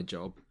love my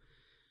job.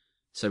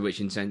 So,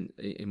 which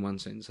in one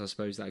sense, I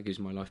suppose that gives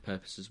my life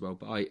purpose as well.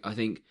 But I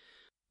think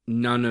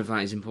none of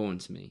that is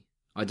important to me.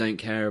 I don't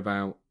care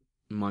about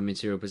my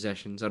material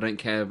possessions. I don't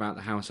care about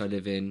the house I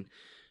live in.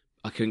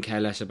 I couldn't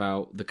care less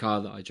about the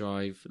car that I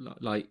drive.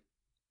 Like,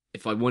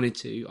 if I wanted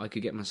to, I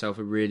could get myself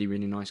a really,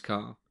 really nice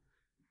car.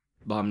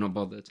 But I'm not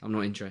bothered. I'm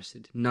not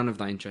interested. None of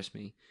that interests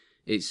me.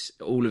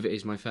 All of it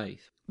is my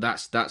faith.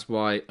 That's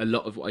why a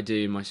lot of what I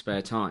do in my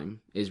spare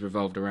time is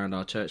revolved around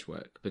our church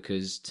work.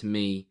 Because to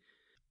me,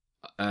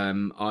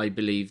 I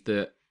believe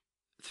that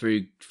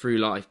through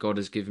life, God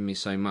has given me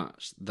so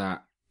much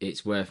that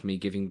it's worth me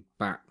giving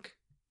back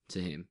to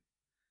Him,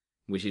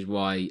 which is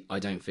why I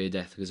don't fear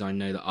death, because I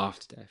know that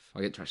after death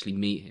I get to actually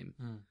meet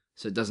Him.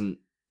 So it doesn't,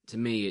 to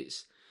me,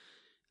 it's,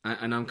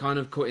 and I'm kind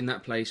of caught in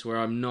that place where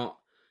I'm not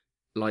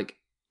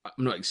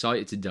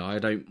excited to die. I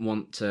don't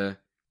want to.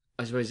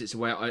 I suppose it's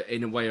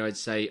in a way I'd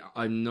say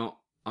I'm not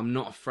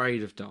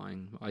afraid of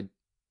dying. I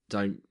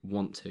don't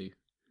want to.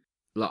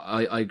 Like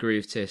I agree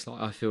with Tis.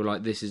 Like I feel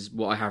like this is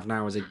what I have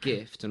now as a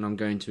gift, and I'm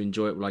going to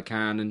enjoy it while I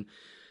can. And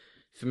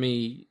for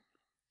me,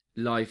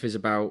 life is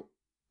about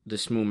the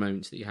small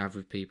moments that you have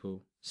with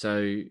people.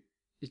 So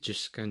it's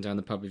just going down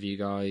the pub with you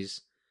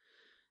guys,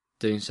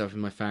 doing stuff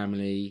with my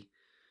family,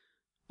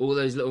 all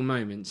those little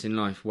moments in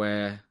life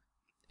where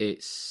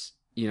it's,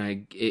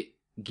 it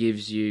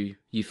gives you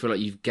feel like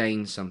you've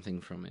gained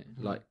something from it.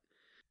 Like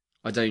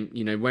I don't,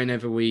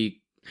 whenever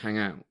we hang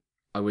out,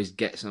 I always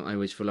get something. I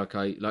always feel like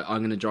I'm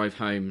going to drive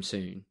home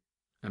soon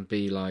and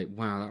be like,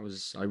 wow,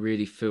 I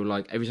really feel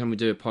like every time we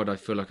do a pod, I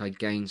feel like I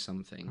gain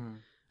something.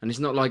 And it's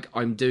not like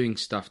I'm doing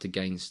stuff to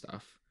gain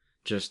stuff,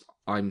 just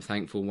I'm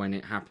thankful when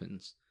it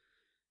happens,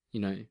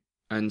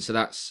 And so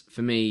that's,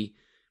 for me,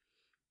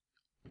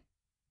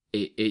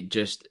 it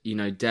just,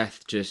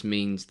 death just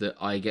means that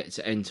I get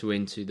to enter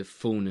into the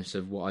fullness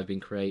of what I've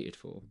been created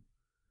for,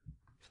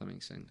 if that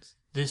makes sense.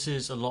 This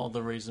is a lot of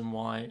the reason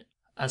why,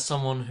 as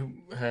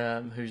someone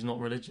who's not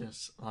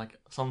religious, like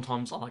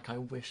sometimes I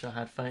wish I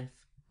had faith.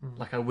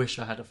 Like I wish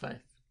I had a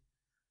faith.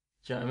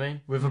 Do you know what I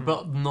mean? With a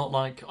but not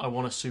like I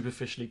want to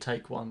superficially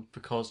take one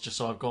because just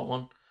so I've got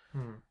one. Do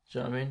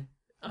you know what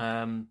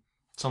I mean?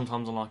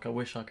 Sometimes I'm like, I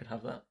wish I could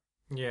have that.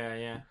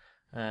 Yeah.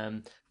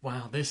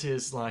 Wow, this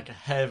is like a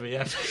heavy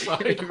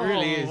episode. It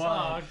really is.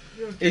 Wow.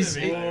 It's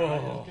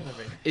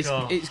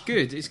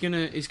good. It's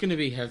gonna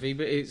be heavy,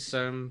 but it's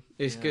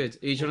good.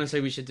 Are you trying to say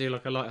we should do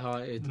like a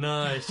light-hearted?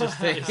 No, it's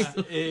just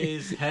it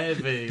is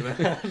heavy,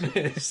 man.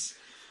 It's...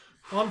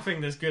 One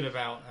thing that's good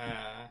about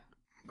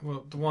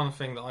the one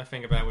thing that I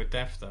think about with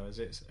death though is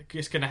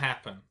it's going to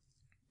happen,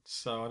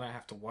 so I don't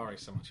have to worry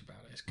so much about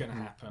it. It's going to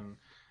happen.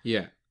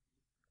 Yeah,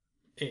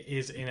 it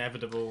is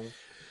inevitable.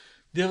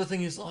 The other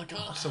thing is like,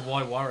 so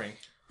why worry?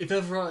 If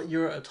ever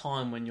you're at a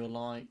time when you're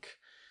like,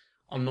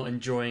 I'm not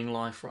enjoying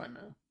life right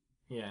now.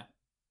 Yeah.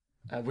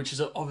 Which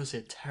is obviously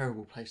a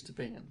terrible place to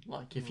be in.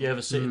 Like, if you're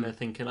ever sitting there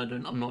thinking,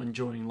 I'm not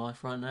enjoying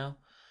life right now,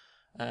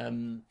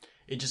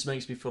 it just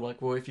makes me feel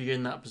like, well, if you're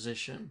in that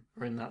position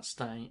or in that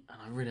state,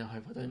 and I really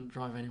hope I don't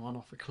drive anyone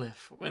off a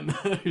cliff when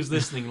who's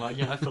listening, like,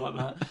 yeah, I feel like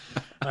that.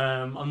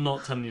 I'm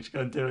not telling you to go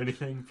and do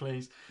anything,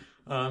 please.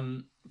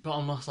 But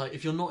I'm just like,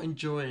 if you're not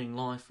enjoying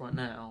life right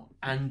now,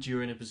 and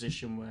you're in a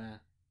position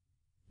where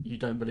you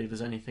don't believe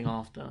there's anything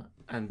after,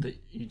 and that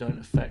you don't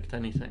affect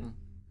anything,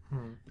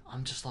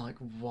 I'm just like,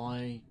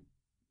 why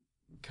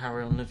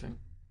carry on living?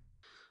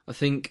 I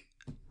think,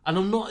 and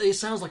I'm not. It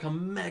sounds like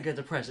I'm mega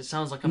depressed. It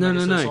sounds like I'm mega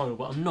suicidal,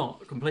 but I'm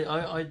not.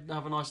 I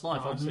have a nice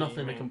life. I have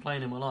nothing to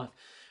complain in my life.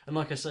 And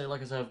like I say,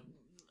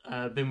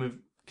 I've been with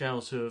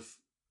girls who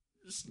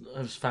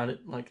have found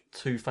it like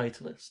too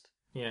fatalist.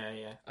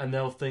 Yeah. And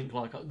they'll think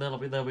like they'll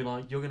be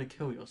like, you're going to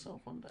kill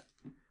yourself one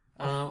day.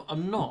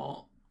 I'm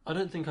not. I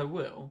don't think I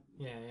will.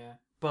 Yeah.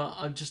 But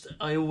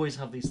I always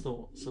have these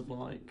thoughts of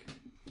like,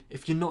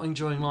 if you're not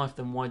enjoying life,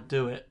 then why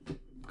do it?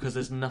 Because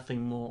there's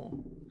nothing more.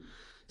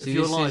 If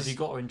you're alive, you've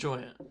got to enjoy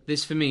it.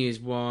 This for me is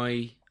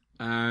why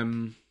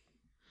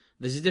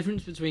there's a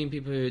difference between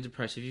people who are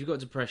depressed. If you've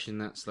got depression,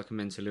 that's like a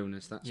mental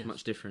illness. That's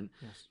much different.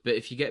 Yes. But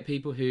if you get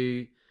people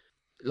who,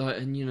 like,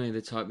 and you know the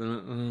type, they're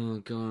like, oh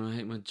god, I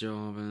hate my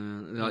job,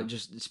 and like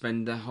just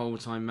spend their whole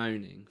time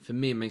moaning. For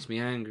me, it makes me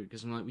angry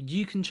because I'm like, well,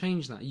 you can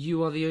change that.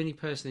 You are the only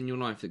person in your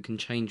life that can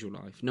change your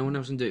life. No one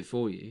else can do it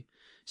for you.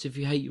 So if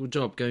you hate your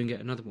job, go and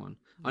get another one.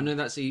 I know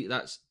that's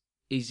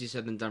easier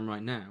said than done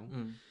right now.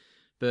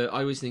 But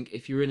I always think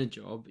if you're in a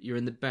job, you're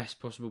in the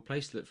best possible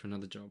place to look for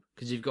another job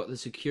because you've got the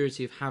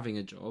security of having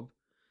a job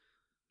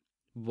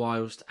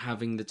whilst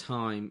having the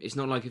time. It's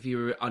not like if you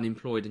were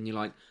unemployed and you're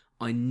like,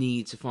 I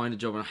need to find a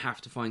job and I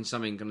have to find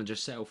something and I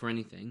just settle for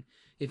anything.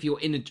 If you're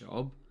in a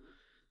job,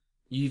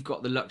 you've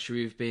got the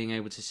luxury of being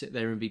able to sit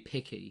there and be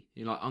picky.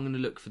 You're like, I'm going to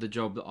look for the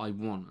job that I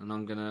want,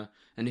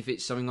 and if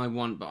it's something I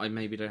want but I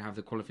maybe don't have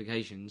the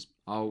qualifications,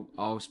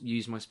 I'll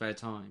use my spare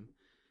time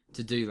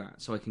to do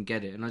that so I can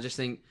get it. And I just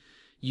think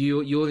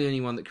you're the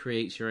only one that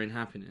creates your own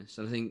happiness.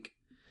 And I think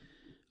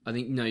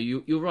no,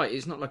 you're right.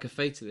 It's not like a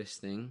fatalist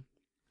thing,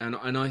 and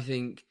I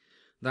think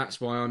that's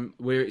why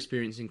we're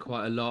experiencing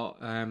quite a lot.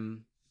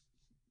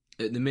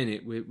 At the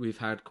minute, we've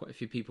had quite a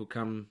few people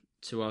come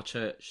to our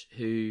church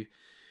who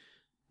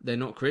they're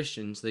not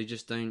Christians. They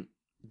just don't.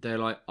 They're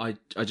like, I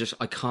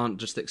can't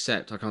just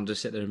accept. I can't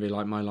just sit there and be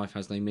like, my life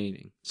has no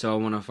meaning. So I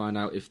want to find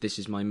out if this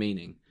is my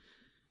meaning.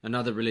 And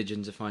other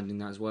religions are finding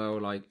that as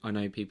well. Like I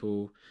know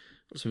people,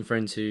 some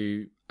friends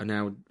who are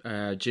now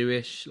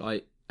Jewish,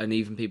 like, and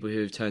even people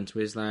who have turned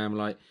to Islam,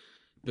 like,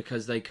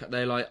 because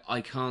they're like,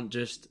 I can't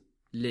just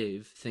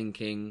live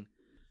thinking,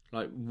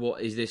 like,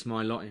 what is this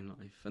my lot in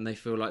life? And they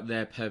feel like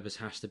their purpose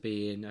has to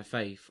be in a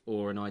faith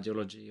or an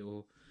ideology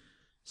or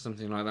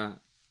something like that.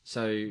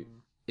 So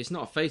it's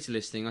not a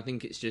fatalist thing. I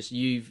think it's just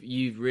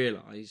you've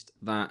realised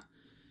that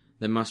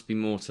there must be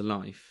more to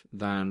life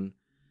than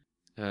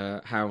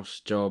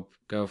house, job,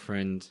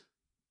 girlfriend,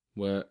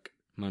 work,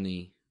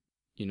 money,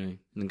 you know, and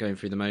then going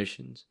through the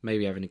motions.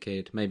 Maybe having a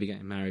kid, maybe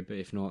getting married, but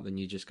if not, then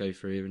you just go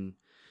through and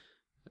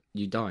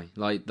you die.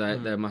 Like,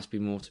 there must be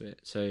more to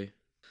it. So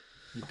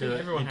you do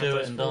it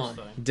and die.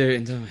 Do it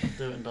and die.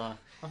 Do it and die.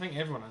 I think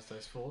everyone has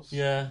those thoughts.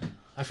 Yeah.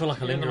 I feel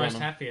like I linger the on most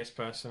them. happiest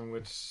person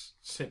would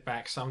sit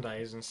back some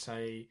days and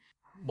say,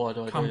 why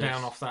do I come do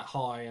down this? off that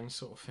high and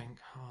sort of think,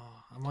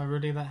 oh, am I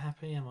really that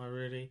happy? Am I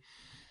really?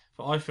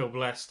 But I feel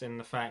blessed in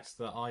the fact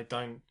that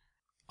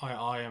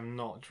I am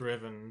not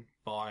driven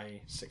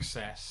by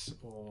success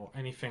or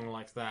anything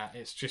like that.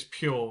 It's just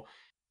pure.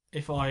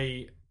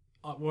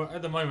 Well,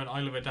 at the moment,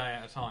 I live a day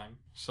at a time,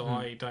 so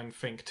I don't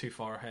think too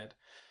far ahead.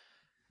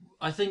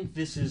 I think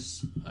this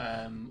is,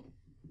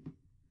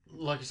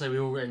 like I say, we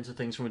all get into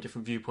things from a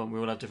different viewpoint. We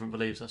all have different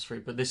beliefs, that's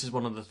true. But this is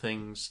one of the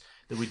things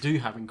that we do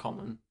have in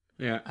common.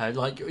 Yeah.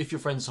 Like, if you're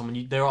friends with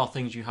someone, there are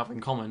things you have in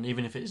common,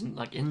 even if it isn't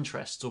like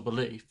interests or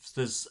beliefs.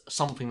 There's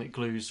something that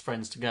glues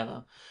friends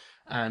together.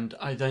 And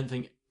I don't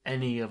think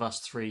any of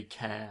us three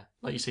care.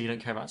 Like you say, you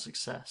don't care about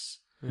success.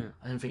 Yeah.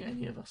 I don't think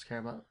any of us care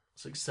about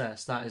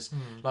success. That is,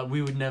 like,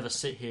 we would never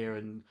sit here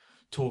and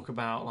talk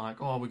about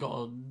like, oh, we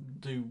got to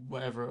do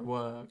whatever at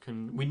work,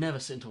 and we never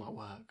sit and talk about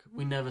work.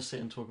 We never sit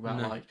and talk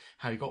about like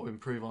how you got to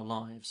improve our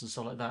lives and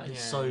stuff like that.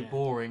 It's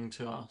boring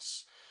to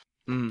us.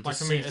 Like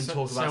for me, and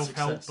talk about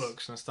self-help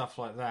books and stuff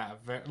like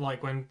that.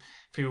 Like when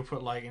people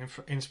put like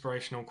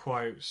inspirational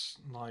quotes,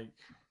 like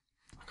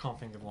I can't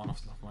think of one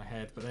off the top of my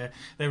head, but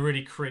they're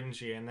really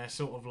cringy, and they're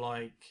sort of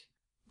like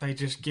they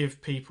just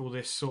give people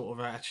this sort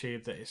of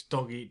attitude that it's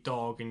dog eat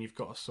dog, and you've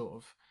got to sort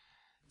of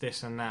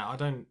this and that. I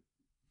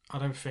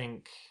don't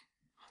think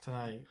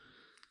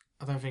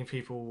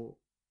people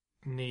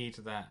need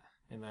that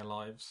in their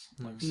lives,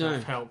 like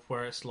self-help,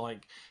 where it's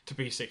like to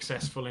be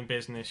successful in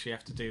business you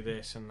have to do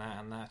this and that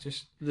and that.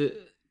 Just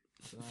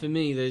for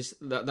me,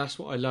 that's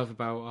what I love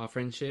about our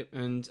friendship,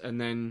 and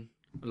then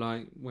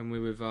like when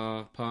we're with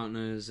our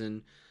partners,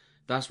 and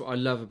that's what I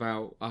love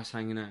about us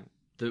hanging out.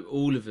 That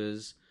all of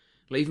us,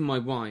 like even my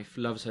wife,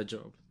 loves her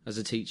job as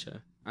a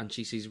teacher, and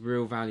she sees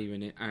real value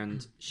in it.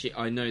 And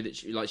I know that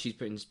she's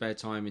putting spare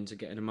time into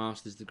getting a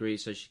master's degree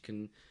so she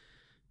can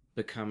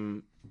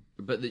become.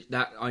 But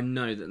I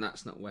know that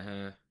that's not where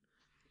her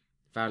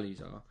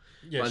values are.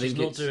 Yeah, she's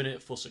not doing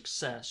it for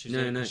success. She's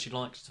doing it because she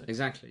likes to.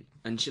 Exactly.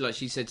 And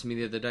she said to me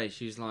the other day,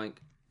 she was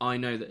like, I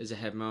know that as a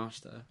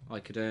headmaster,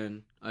 I could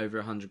earn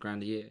over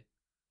 $100,000 a year,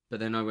 but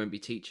then I won't be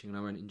teaching and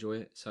I won't enjoy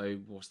it. So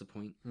what's the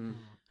point? And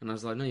I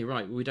was like, no, you're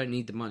right. We don't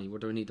need the money.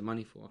 What do I need the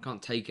money for? I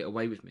can't take it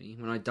away with me.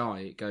 When I die,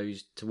 it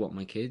goes to what,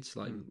 my kids?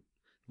 Like,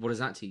 what does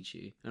that teach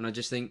you? And I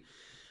just think,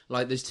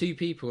 like, there's two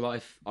people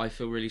that I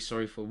feel really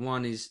sorry for.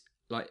 One is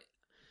like,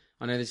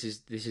 I know this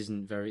is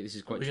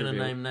quite. We're going to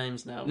name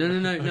names now. No.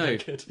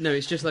 Okay, no,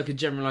 it's just like a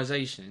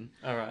generalisation.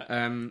 All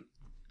right.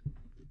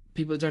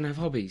 People that don't have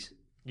hobbies.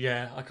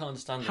 Yeah, I can't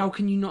understand. How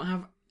can you not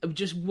have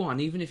just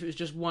one, even if it was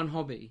just one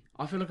hobby?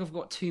 I feel like I've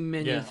got too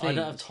many things. I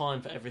don't have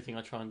time for everything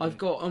I try and do. I've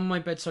got on my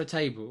bedside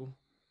table,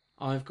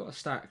 I've got a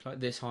stack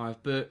like this high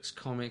of books,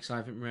 comics I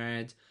haven't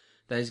read.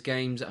 There's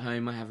games at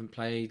home I haven't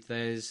played.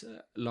 There's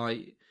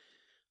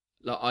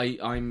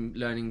I'm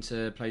learning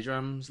to play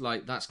drums.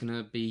 Like, that's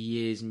gonna be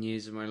years and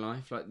years of my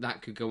life. Like,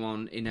 that could go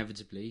on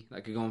inevitably.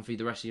 That could go on for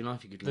the rest of your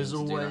life. You could. There's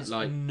always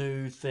a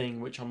new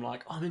thing which I'm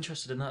like, I'm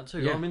interested in that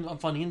too. Yeah. I'm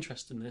finding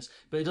interest in this,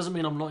 but it doesn't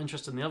mean I'm not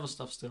interested in the other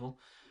stuff still.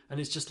 And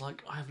it's just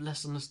like I have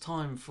less and less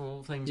time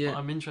for things, but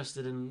I'm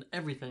interested in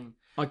everything.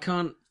 I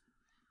can't.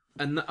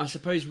 And I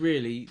suppose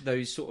really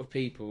those sort of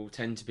people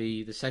tend to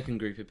be the second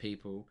group of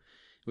people,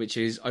 which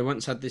is, I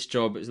once had this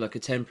job. It was like a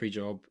temporary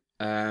job.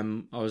 I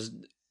was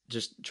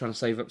just trying to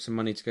save up some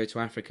money to go to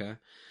Africa,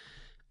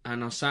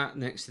 and I sat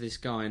next to this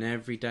guy, and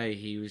every day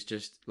he was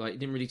just like, he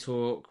didn't really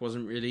talk,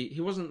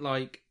 he wasn't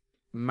like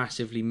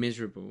massively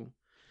miserable,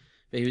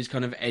 but he was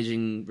kind of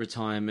edging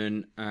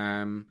retirement,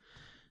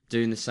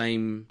 doing the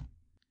same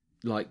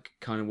like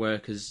kind of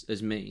work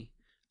as me.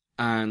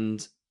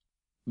 And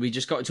we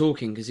just got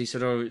talking because he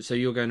said, oh, so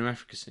you're going to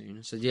Africa soon?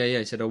 I said, yeah.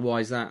 He said, oh,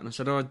 why is that? And I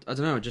said, oh, I don't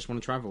know, I just want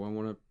to travel. I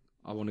want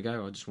to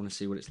go. I just want to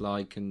see what it's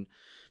like, and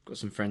got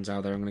some friends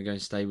out there. I'm going to go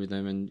and stay with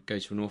them and go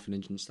to an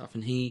orphanage and stuff.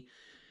 And he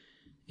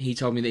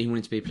told me that he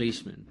wanted to be a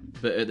policeman,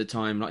 but at the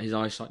time, like, his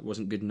eyesight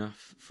wasn't good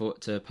enough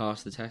to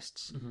pass the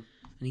tests. Mm-hmm.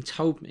 And he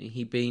told me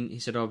he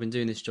said, oh, I've been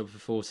doing this job for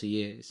 40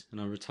 years,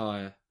 and I'll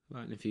retire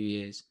like in a few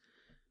years.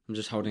 I'm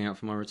just holding out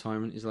for my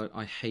retirement. He's like,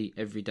 I hate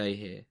every day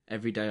here.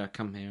 Every day I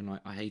come here and like,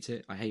 I hate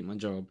it. I hate my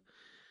job.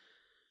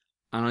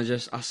 And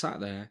I sat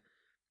there.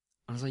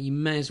 I was like, you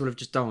may as well have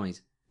just died.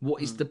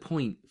 What is the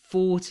point?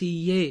 40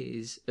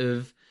 years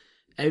of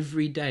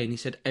every day. And he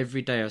said,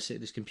 every day I sit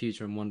at this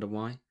computer and wonder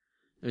why.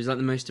 It was like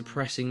the most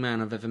depressing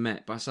man I've ever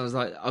met. But I was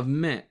like, I've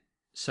met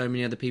so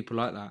many other people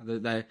like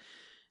that they're,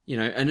 you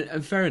know,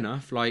 and fair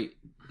enough, like,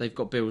 they've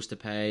got bills to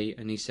pay.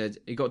 And he said,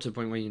 it got to a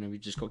point where, you know,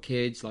 we've just got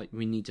kids, like,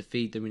 we need to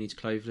feed them, we need to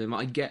clothe them.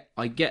 I get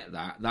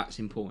that. That's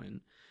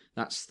important.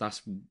 That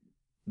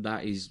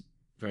is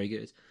very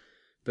good.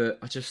 But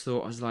I just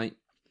thought, I was like,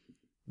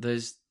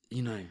 there's,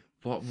 you know,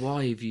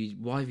 why have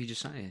you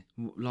just sat here?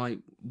 Like,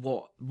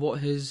 what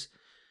has,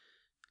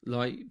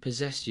 like,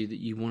 possessed you that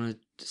you want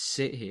to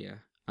sit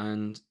here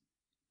and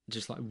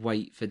just, like,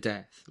 wait for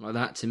death? Like,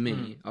 that to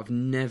me, I've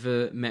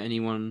never met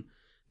anyone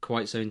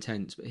quite so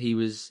intense. But I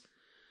was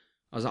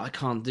like, I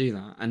can't do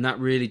that. And that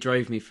really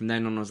drove me from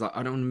then on. I was like,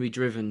 I don't want to be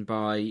driven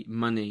by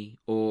money,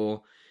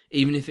 or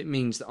even if it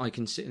means that I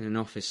can sit in an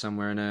office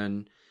somewhere and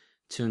earn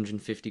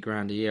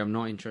 $250,000 a year, I'm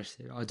not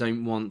interested. I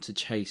don't want to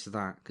chase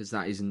that, because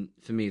that isn't,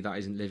 for me, that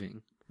isn't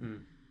living.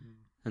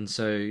 And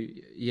so,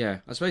 yeah,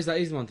 I suppose that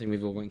is one thing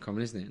we've all got in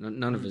common, isn't it?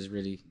 None of us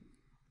really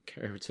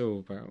care at all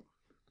about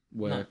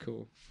work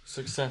or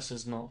success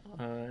is not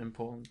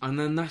important. And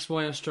then that's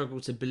why I struggle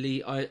to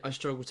believe. I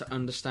struggle to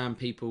understand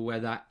people where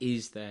that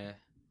is their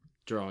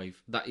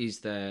drive. That is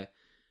their,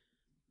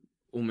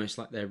 almost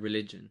like their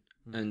religion.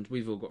 And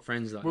we've all got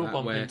friends like that. We'll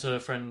bump into a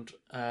friend,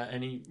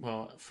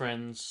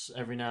 friends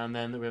every now and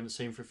then that we haven't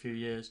seen for a few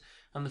years,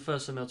 and the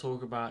first thing they'll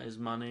talk about is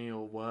money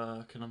or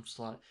work, and I'm just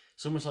like,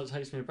 it's almost like it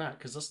takes me back,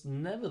 because that's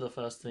never the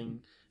first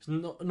thing. It's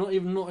not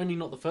only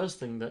not the first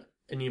thing that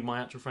any of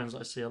my actual friends that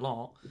I see a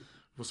lot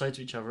will say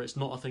to each other. It's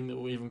not a thing that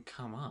will even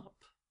come up.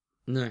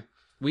 No.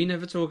 We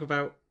never talk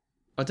about...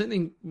 I don't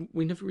think...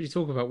 We never really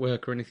talk about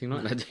work or anything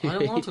like that, do we? I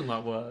don't want to talk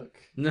about work.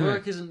 No.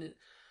 Work isn't...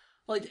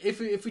 Like, if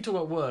we talk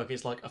about work,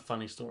 it's like a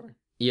funny story.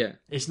 Yeah.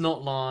 It's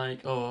not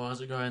like, oh,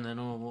 how's it going then?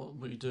 Or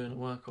what are you doing at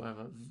work or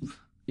whatever.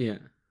 Yeah.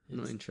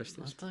 Not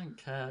interested. I don't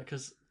care,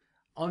 because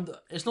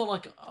it's not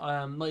like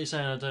you're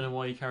saying, I don't know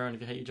why you carry on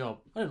if you hate your job.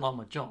 I don't like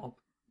my job.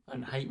 I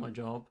don't hate my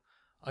job.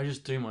 I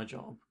just do my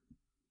job.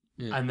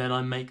 Yeah. And then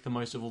I make the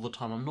most of all the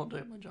time I'm not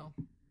doing my job.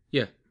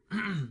 Yeah.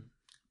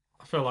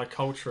 I feel like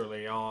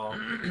culturally,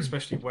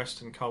 especially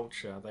Western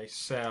culture, they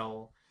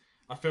sell...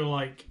 I feel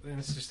like, and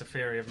this is just a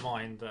theory of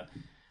mine, that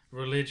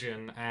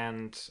religion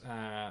and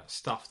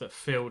stuff that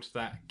filled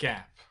that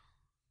gap,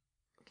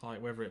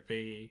 like whether it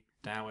be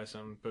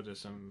Taoism,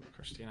 Buddhism,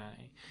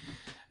 Christianity,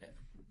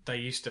 they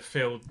used to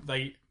fill...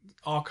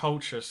 Our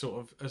culture sort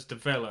of has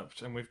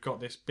developed, and we've got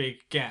this big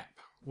gap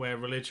where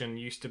religion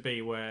used to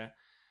be, where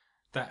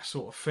that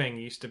sort of thing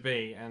used to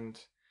be, and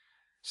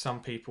some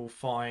people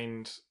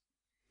find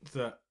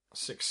that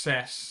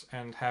success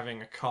and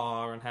having a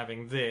car and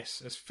having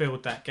this has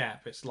filled that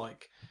gap. It's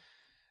like,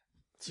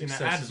 you know,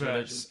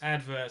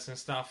 adverts and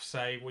stuff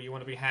say, well, you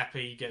want to be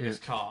happy, get this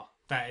car.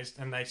 That is,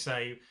 and they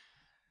say,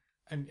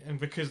 and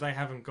because they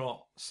haven't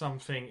got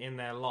something in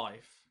their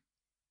life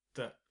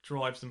that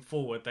drives them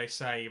forward, they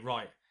say,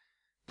 right,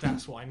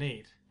 that's what I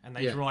need, and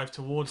they drive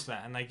towards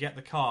that, and they get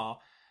the car,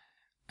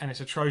 and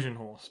it's a Trojan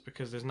horse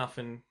because there's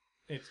nothing.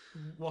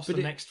 What's the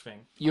next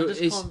thing? I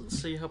just can't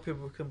see how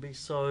people can be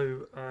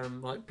so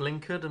like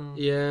blinkered and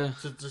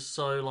just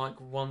so like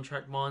one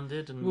track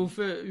minded. And well,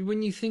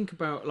 when you think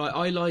about, like,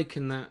 I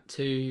liken that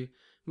to,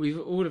 we've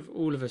all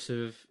of us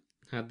have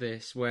had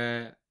this,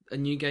 where a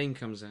new game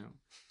comes out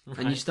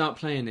and you start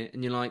playing it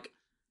and you're like,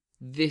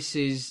 this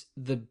is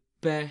the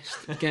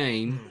best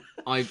game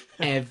I've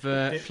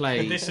ever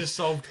played. This has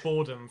solved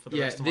boredom for the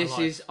rest of my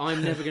life.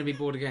 I'm never going to be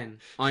bored again.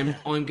 I'm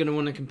going to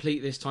want to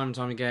complete this time and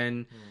time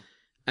again.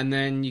 And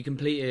then you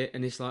complete it,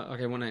 and it's like,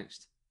 okay, what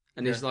next?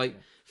 And it's like,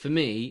 for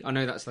me, I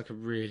know that's like a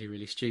really,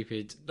 really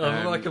stupid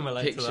I can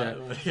relate picture. to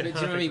that. But do you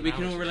know what I mean? We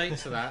can all relate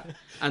to that.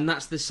 And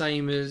that's the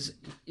same as,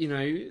 you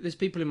know, there's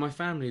people in my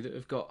family that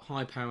have got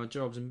high-powered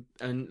jobs,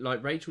 and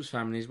like Rachel's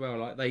family as well.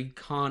 Like, they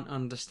can't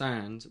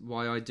understand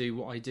why I do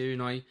what I do,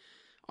 and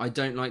I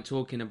don't like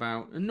talking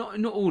about, and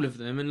not all of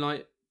them, and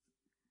like,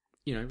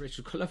 you know,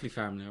 Rachel's got a lovely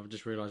family. I've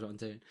just realised what I'm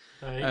doing.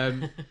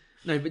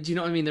 No, but do you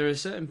know what I mean? There are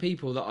certain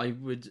people that I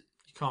would...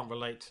 can't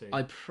relate to.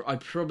 I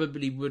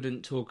probably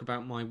wouldn't talk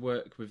about my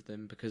work with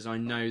them because I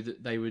know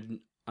that they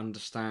wouldn't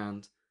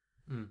understand.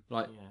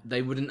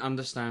 They wouldn't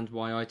understand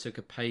why I took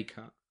a pay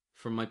cut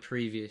from my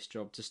previous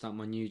job to start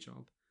my new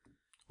job.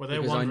 Well,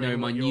 because I know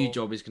my new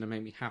job is going to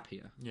make me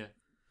happier. Yeah.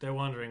 They're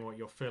wondering what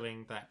you're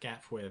filling that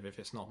gap with, if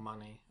it's not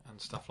money and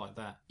stuff like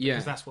that. Yeah.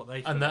 Because that's what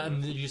they feel.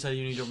 And you say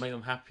you need to make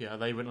them happier.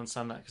 They wouldn't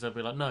understand that because they'd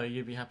be like, no,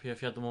 you'd be happier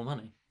if you had the more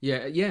money.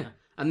 Yeah.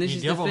 And this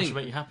is the other one thing. should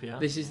make you happier.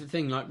 This is the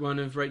thing. Like, one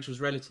of Rachel's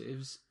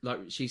relatives,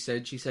 like she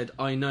said,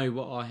 I know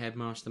what our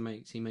headmaster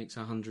makes. He makes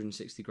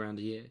 160 grand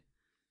a year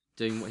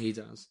doing what he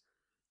does.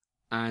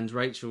 And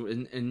Rachel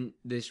and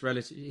this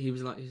relative,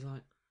 he's like,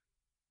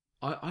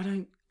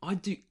 I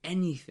do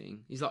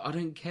anything. He's like, I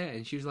don't care.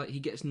 And she was like, he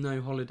gets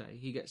no holiday.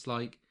 He gets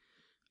like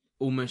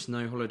almost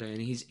no holiday,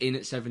 and he's in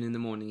at 7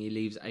 a.m. He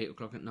leaves at 8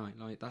 o'clock at night.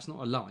 Like, that's not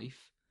a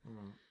life.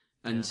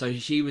 And so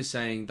she was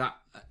saying that,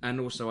 and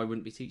also I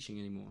wouldn't be teaching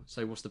anymore.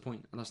 So what's the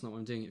point? And that's not what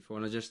I'm doing it for.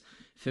 And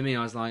for me,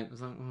 I was like,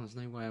 oh, there's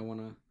no way I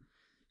want to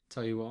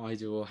tell you what I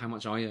do or how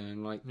much I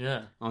earn. Like,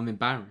 I'm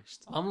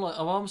embarrassed.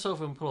 I'm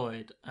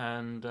self-employed,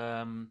 and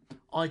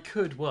I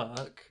could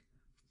work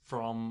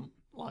from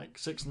like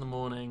 6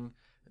 a.m.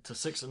 to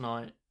 6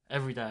 p.m.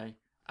 every day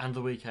and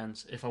the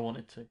weekends if I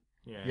wanted to.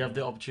 Yeah, you have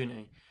the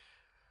opportunity.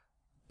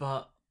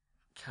 But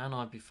can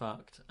I be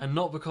fucked? And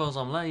not because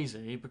I'm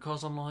lazy,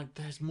 because I'm like,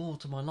 there's more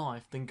to my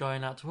life than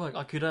going out to work.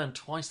 I could earn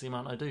twice the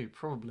amount I do,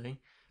 probably.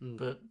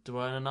 But do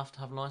I earn enough to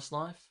have a nice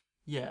life?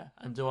 Yeah.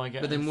 And do I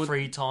get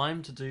free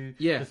time to do the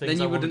things I want to do? then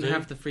you wouldn't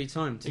have the free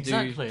time to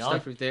do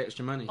stuff with the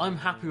extra money. I'm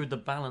happy with the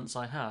balance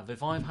I have.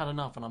 If I've had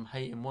enough and I'm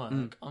hating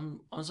work,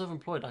 I'm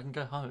self-employed. I can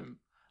go home.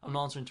 I'm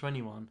not answering to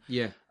anyone.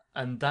 Yeah.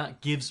 And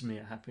that gives me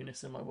a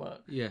happiness in my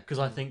work. Yeah. Because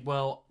I think,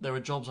 well, there are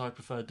jobs I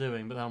prefer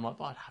doing, but then I'm like,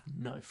 but I'd have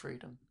no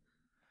freedom.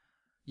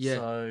 Yeah.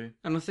 So...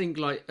 And I think,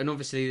 like, and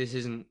obviously this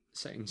isn't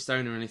set in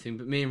stone or anything,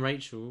 but me and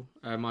Rachel,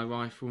 my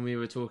wife, when we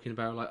were talking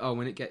about, like,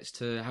 when it gets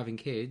to having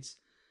kids,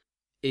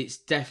 it's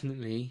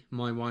definitely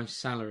my wife's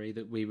salary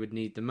that we would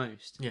need the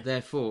most. Yeah.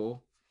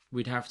 Therefore,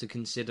 we'd have to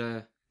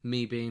consider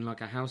me being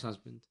like a house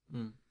husband,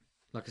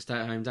 like a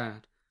stay-at-home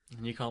dad.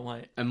 And you can't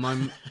wait. And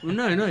my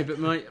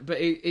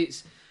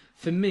it's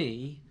for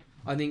me.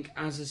 I think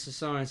as a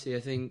society, I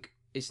think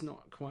it's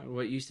not quite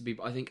what it used to be,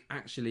 but I think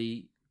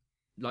actually,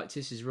 like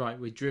Tiss is right,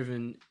 we're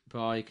driven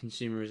by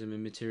consumerism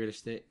and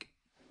materialistic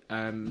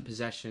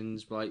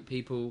possessions. Like,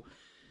 people,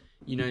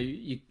 you know,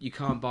 you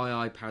can't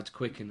buy iPads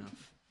quick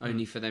enough,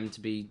 only for them to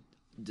be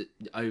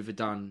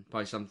overdone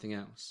by something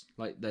else.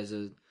 Like, there's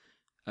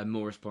a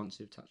more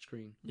responsive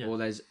touchscreen, or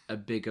there's a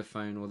bigger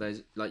phone, or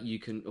there's like you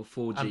can or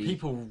 4G. And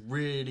people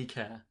really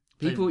care.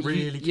 People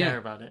really care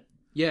about it.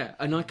 Yeah,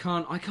 and I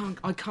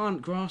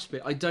can't grasp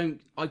it.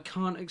 I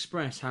can't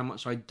express how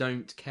much I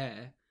don't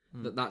care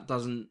that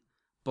doesn't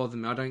bother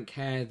me. I don't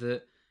care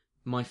that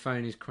my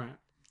phone is crap.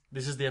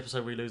 This is the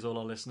episode we lose all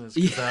our listeners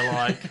because they're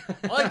like,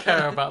 I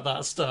care about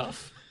that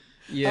stuff.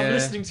 Yeah. I'm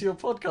listening to your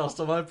podcast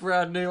on my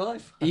brand new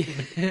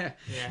iPhone. Yeah.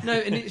 No,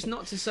 and it's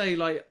not to say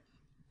like,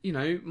 you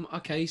know,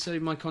 okay, so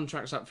my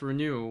contract's up for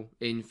renewal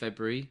in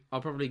February.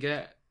 I'll probably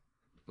get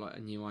like a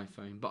new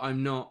iPhone, but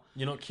I'm not.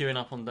 You're not queuing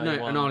up on day one.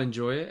 No, and I'll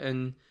enjoy it,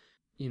 and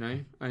you know,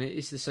 and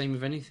it's the same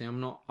with anything. I'm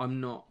not.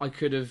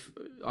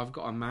 I've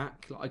got a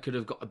Mac. I could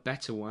have got a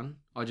better one.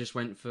 I just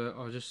went for.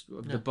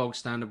 The bog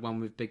standard one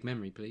with big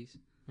memory, please.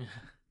 Yeah.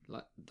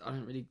 Like I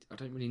don't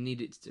really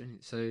need it to do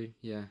it. So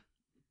yeah.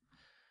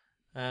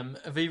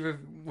 Aviva,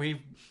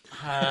 we've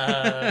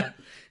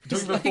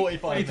talking for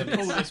 45 minutes.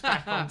 Pull this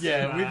back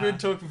onto, we've been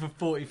talking for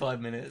 45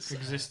 minutes.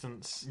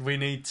 Existence. We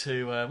need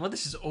to. Well,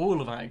 this is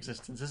all about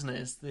existence, isn't it?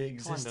 It's the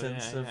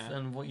existence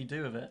and what you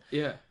do with it.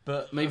 Yeah,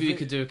 but maybe we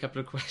could do a couple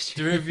of questions.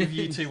 Do either of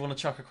you two want to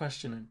chuck a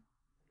question in?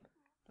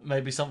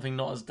 Maybe something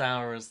not as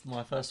dour as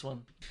my first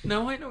one.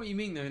 No, I know what you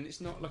mean though, and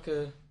it's not like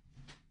a.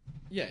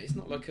 Yeah, it's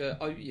not like a.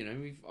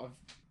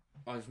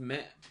 I've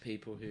met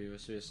people who are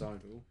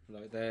suicidal.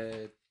 Like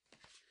they're.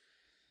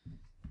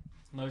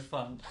 No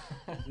fun.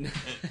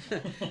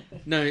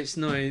 No, it's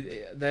no.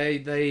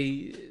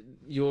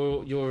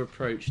 Your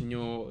approach and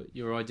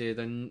your idea.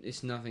 Then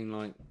it's nothing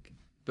like.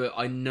 But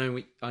I know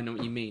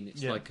what you mean.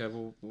 It's like,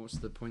 well, what's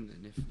the point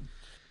then?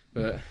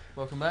 But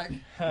welcome back.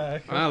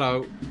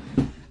 Hello.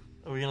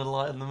 Are we gonna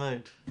lighten the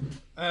mood?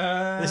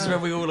 This is when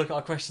we all look at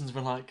our questions.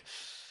 We're like,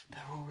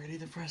 they're all really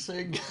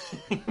depressing.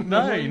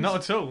 No, not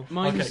at all.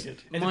 Mine's, okay,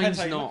 good. Mine's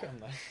not.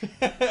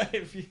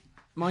 If you...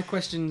 My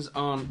questions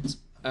aren't.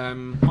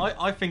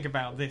 I think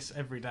about this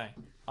every day.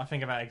 I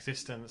think about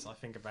existence. I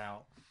think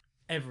about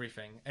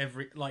everything.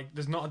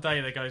 There's not a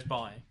day that goes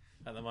by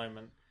at the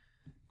moment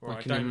where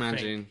I don't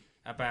think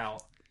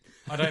about.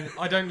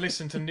 I don't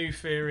listen to new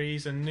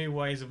theories and new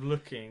ways of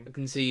looking. I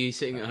can see you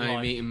sitting at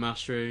home eating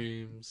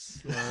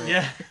mushrooms.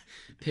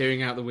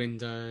 Peering out the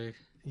window.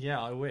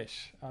 Yeah, I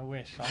wish. I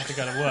have to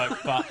go to work,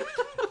 but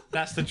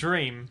that's the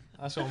dream.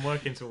 That's what I'm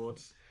working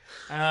towards.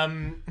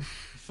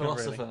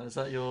 Philosopher, is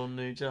that your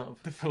new job?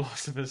 The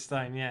Philosopher's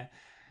Stone, yeah.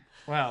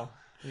 Well,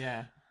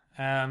 yeah.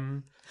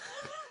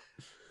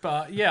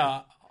 But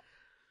yeah,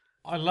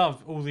 I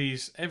love all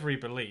every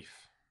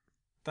belief.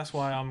 That's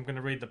why I'm going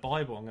to read the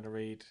Bible. I'm going to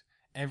read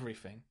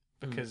everything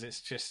because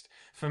it's just,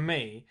 for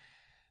me,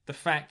 the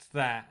fact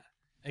that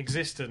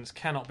existence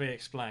cannot be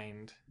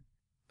explained.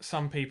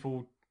 Some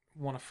people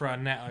want to throw a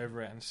net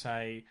over it and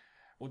say,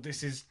 well,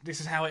 this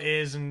is how it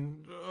is,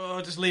 and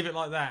just leave it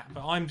like that.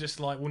 But I'm just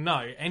like, well,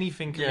 no,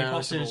 anything can be possible.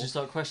 As soon as you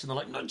start questioning,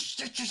 they're like, no,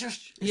 just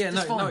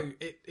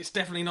it's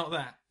definitely not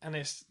that. And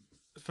it's,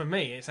 for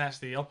me, it's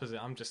actually the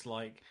opposite. I'm just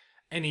like,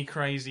 any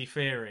crazy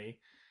theory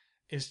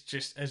is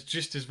just as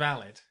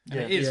valid. And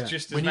it is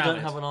just as valid. When you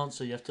don't have an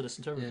answer, you have to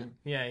listen to everything.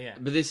 Yeah.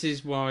 But this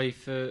is why,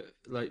 for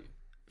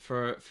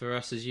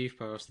us as youth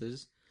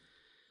pastors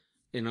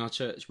in our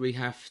church, we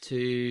have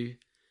to.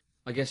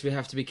 I guess we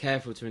have to be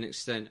careful to an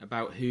extent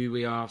about who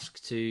we ask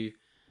to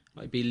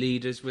be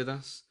leaders with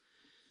us,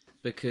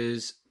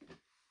 because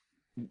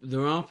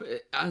there are,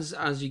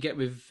 as you get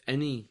with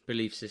any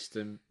belief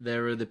system,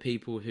 there are the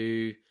people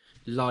who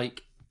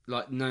like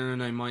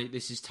no,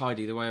 this is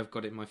tidy. The way I've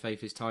got it, my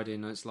faith is tidy,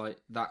 and it's like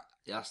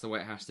that's the way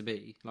it has to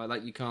be.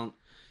 Like you can't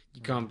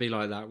be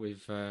like that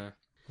with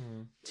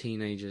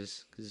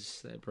teenagers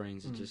because their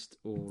brains are just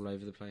all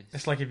over the place.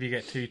 It's like if you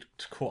get too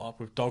caught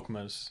up with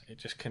dogmas,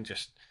 it can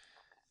just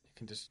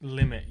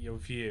limit your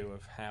view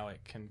of how it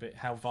can be,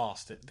 how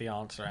vast the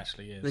answer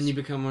actually is. Then you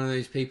become one of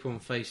those people on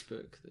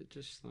Facebook that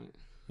just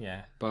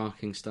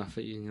barking stuff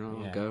at you and you're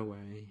like, go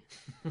away.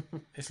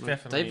 It's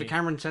definitely... David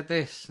Cameron said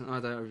this. I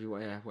don't know,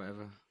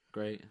 whatever.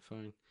 Great,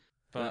 fine.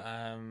 But,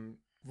 are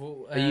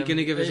you going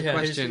to give us a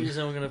question? I'm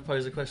going to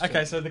pose a question.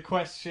 Okay, so the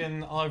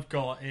question I've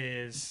got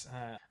is,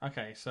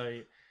 so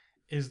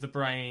is the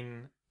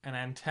brain an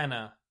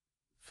antenna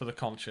for the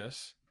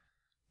conscious,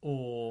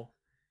 or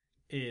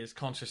is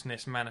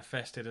consciousness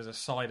manifested as a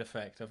side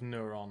effect of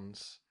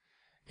neurons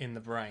in the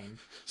brain?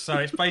 So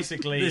it's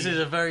basically... This is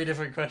a very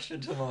different question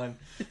to mine.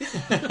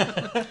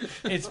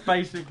 It's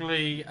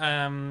basically... bit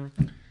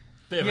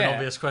of an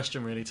obvious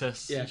question, really,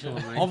 Tess. Yeah, come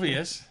on, mate.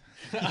 Obvious.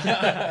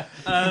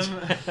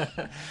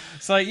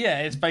 So yeah,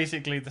 it's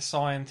basically the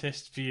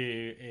scientist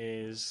view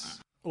is,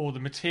 or the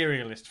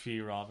materialist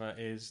view rather,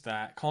 is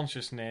that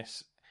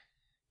consciousness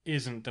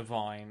isn't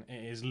divine.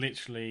 It is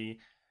literally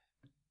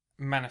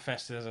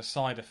manifested as a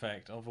side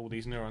effect of all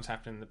these neurons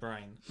happening in the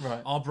brain.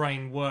 Right. Our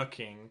brain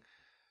working,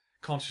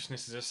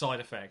 consciousness is a side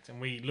effect, and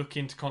we look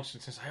into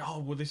consciousness and say, oh,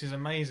 well, this is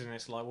amazing.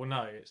 It's like, well,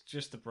 no, it's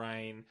just the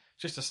brain,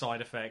 just a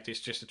side effect. It's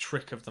just a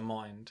trick of the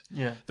mind.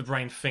 Yeah. The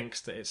brain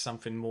thinks that it's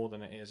something more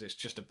than it is. It's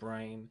just a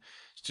brain.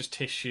 It's just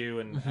tissue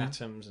and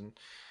atoms. And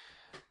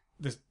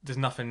there's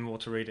nothing more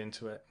to read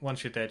into it.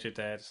 Once you're dead, you're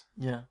dead.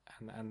 Yeah.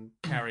 And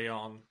carry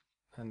on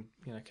and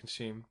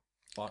consume,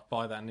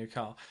 buy that new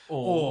car.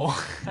 Or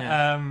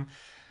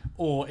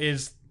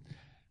is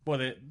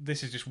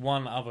this is just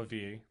one other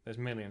view. There's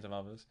millions of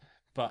others,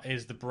 but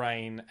is the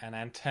brain an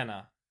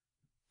antenna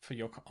for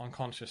your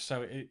unconscious?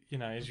 So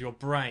is your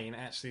brain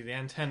actually the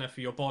antenna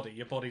for your body?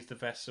 Your body's the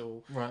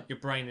vessel. Right. Your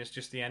brain is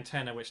just the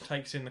antenna which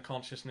takes in the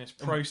consciousness,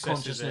 processes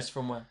consciousness it.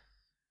 From where?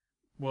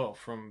 Well,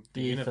 from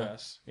the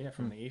universe. Yeah,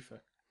 from the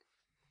ether.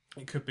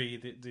 It could be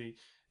the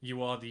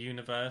you are the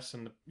universe,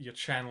 and you're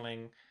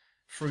channeling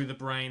through the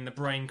brain. The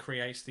brain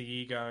creates the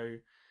ego,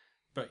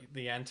 but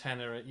the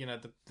antenna,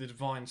 the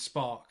divine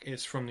spark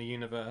is from the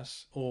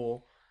universe.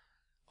 Or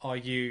are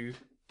you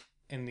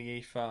in the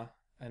ether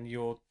and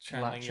you're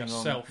channeling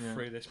yourself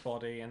through this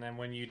body, and then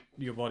when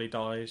your body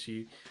dies,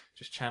 you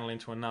just channel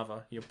into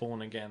another. You're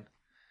born again.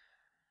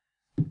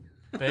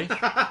 B? So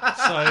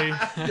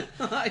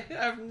I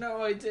have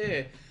no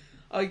idea.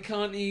 I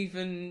can't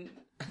even.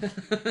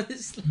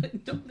 It's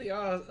like not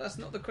the. That's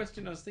not the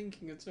question I was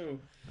thinking at all.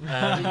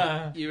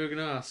 You were going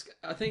to ask.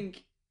 I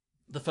think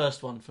the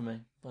first one for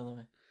me, by the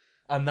way,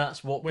 and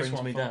that's what brings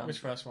me down. Which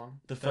first one?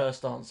 The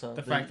first answer.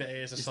 The fact that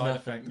it is a side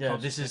effect. Yeah,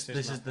 this is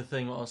the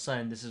thing. What I was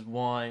saying. This is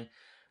why,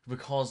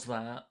 because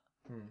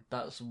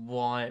that's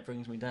why it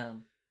brings me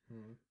down.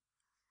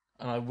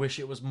 And I wish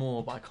it was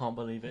more, but I can't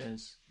believe it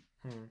is.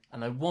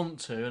 And I want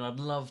to, and I'd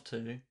love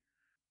to,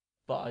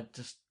 but I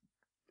just,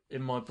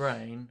 in my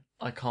brain,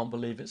 I can't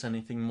believe it's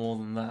anything more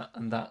than that,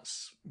 and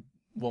that's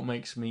what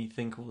makes me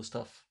think all the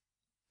stuff.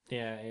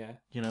 Yeah.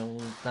 All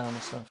the downer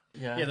stuff.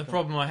 Yeah. Yeah, the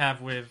problem I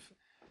have with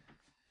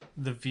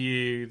the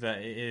view that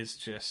it is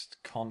just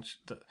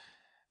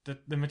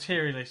the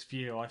materialist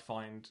view, I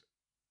find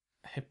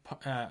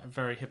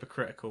very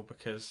hypocritical,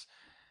 because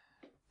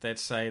they'd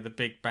say the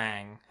Big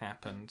Bang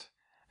happened,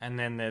 and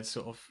then they'd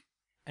sort of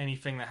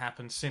anything that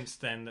happened since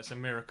then that's a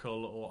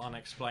miracle or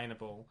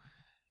unexplainable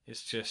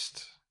is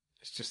just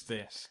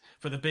this.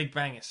 But the Big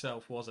Bang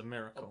itself was a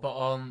miracle. But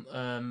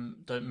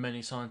don't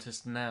many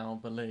scientists now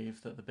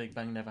believe that the Big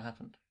Bang never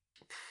happened?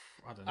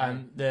 I don't know.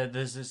 And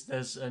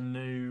there's a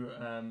new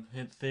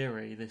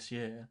theory this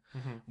year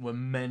where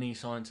many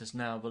scientists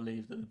now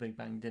believe that the Big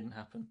Bang didn't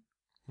happen,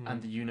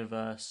 and the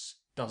universe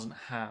doesn't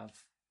have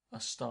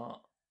a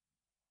start.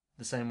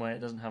 The same way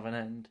it doesn't have an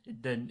end.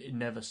 It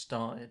never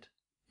started.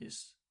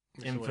 It's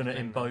infinite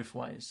in both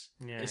ways.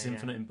 It's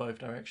infinite in both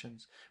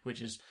directions,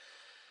 which is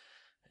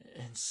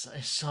it's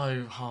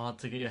so hard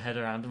to get your head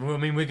around. I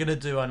mean, we're going to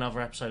do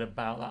another episode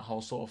about that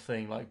whole sort of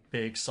thing, like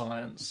big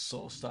science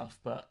sort of stuff,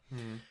 but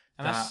and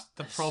that's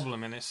the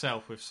problem in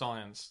itself with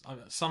science.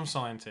 Some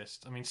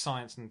scientists,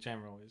 science in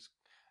general is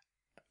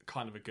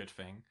kind of a good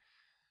thing,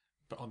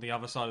 but on the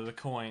other side of the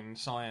coin,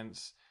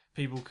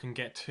 people can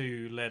get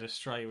too led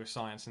astray with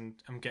science and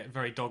get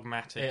very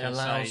dogmatic. It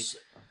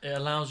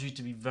allows you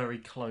to be very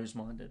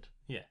close-minded.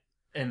 Yeah.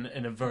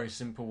 In a very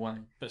simple way.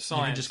 But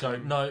science, you can just go,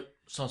 no,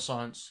 it's not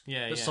science.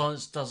 Yeah, but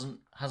science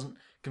hasn't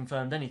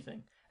confirmed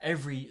anything.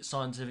 Every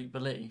scientific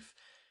belief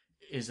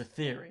is a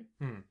theory.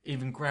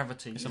 Even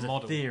gravity is a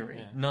model.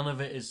 Theory.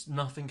 Yeah.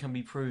 Nothing can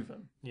be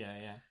proven.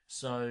 Yeah.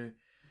 So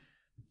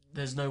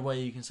there's no way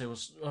you can say, well,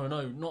 oh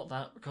no, not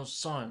that, because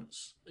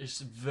science is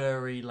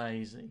very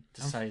lazy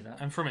to say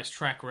that. And from its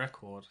track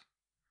record,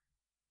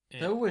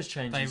 they're always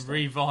changing. They stuff.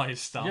 revise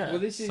stuff. Yeah. Well,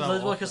 this is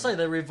like I say,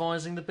 they're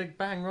revising the Big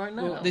Bang right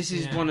now. Well,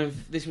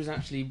 this was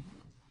actually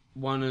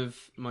one of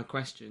my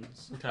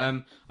questions.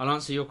 Okay. I'll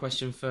answer your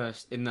question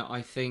first, in that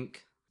I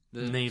think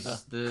neither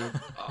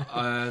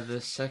the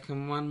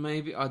second one,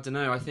 maybe, I don't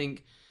know. I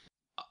think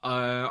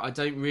I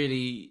don't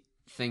really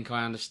think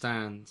I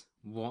understand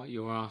what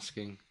you're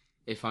asking,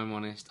 if I'm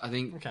honest. I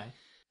think okay.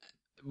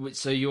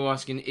 So you're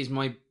asking,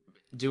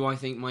 do I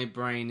think my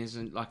brain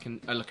isn't like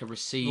a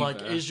receiver?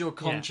 Like, is your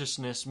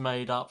consciousness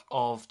made up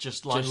of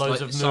just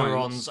loads of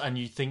neurons, and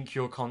you think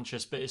you're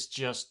conscious, but it's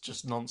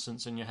just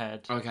nonsense in your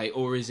head? Okay,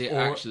 or is it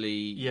actually?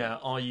 Yeah,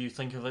 or you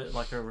think of it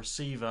like a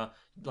receiver,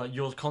 like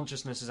your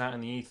consciousness is out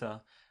in the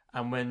ether,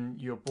 and when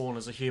you're born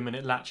as a human,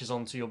 it latches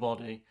onto your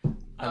body, and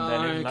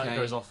then it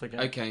goes off again.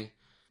 Okay,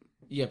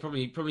 yeah,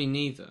 probably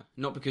neither.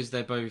 Not because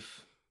they're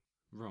both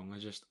wrong.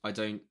 I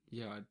don't.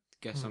 Yeah, I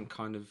guess I'm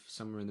kind of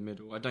somewhere in the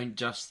middle. I don't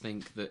just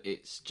think that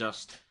it's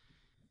just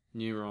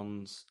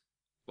neurons.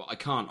 Well, I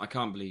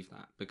can't believe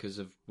that because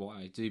of what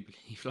I do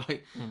believe.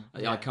 Like,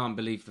 I can't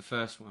believe the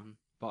first one,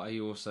 but I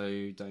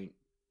also don't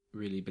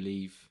really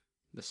believe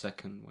the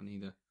second one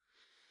either.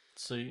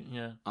 So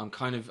yeah, I'm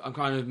kind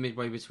of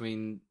midway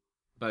between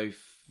both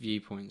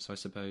viewpoints, I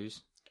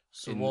suppose.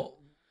 So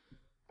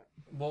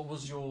what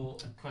was your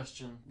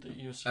question that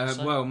you were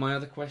saying? Well, my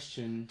other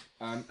question,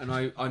 and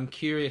I'm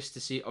curious to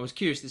see. I was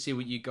curious to see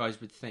what you guys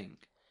would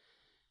think.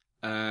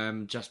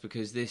 Just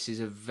because this is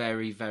a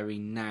very, very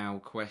now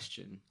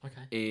question.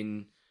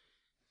 Okay.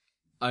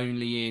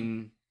 Only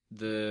in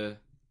the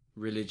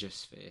religious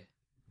sphere,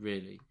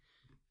 really.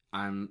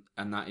 And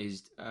that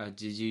is,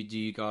 do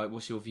you guys?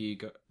 What's your view?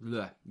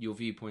 Your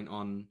viewpoint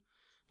on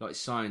like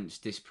science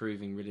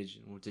disproving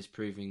religion or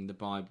disproving the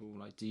Bible?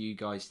 Like, do you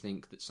guys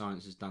think that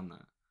science has done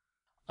that?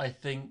 I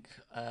think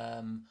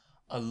a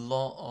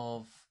lot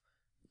of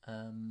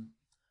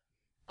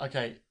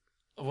okay,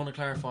 I want to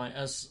clarify.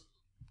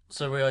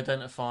 So we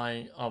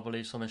identify our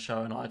beliefs on the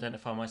show, and I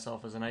identify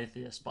myself as an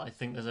atheist. But I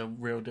think there's a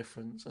real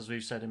difference, as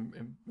we've said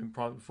in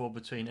private before,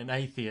 between an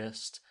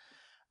atheist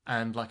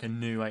and like a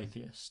new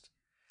atheist.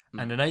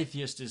 And an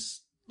atheist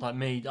is like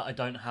me. I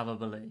don't have a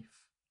belief.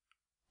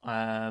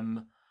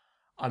 I'm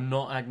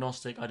not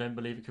agnostic. I don't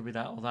believe it could be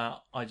that or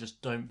that. I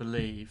just don't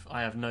believe.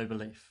 I have no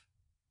belief,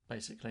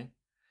 basically.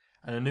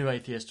 And a new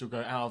atheist will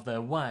go out of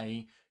their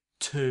way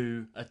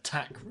to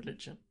attack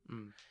religion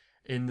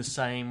in the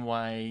same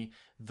way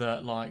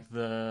that, like,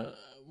 the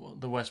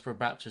Westboro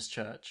Baptist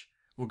Church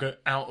will go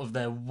out of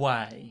their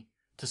way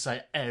to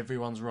say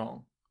everyone's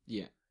wrong.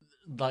 Yeah.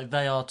 Like,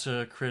 they are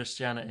to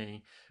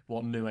Christianity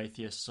what new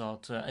atheists are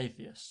to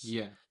atheists.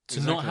 Yeah.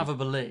 To not have a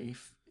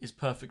belief is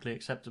perfectly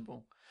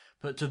acceptable.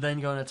 But to then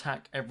go and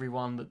attack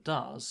everyone that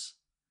does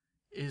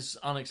is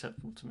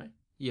unacceptable to me.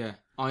 Yeah.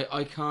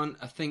 I can't,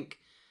 I think...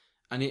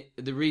 And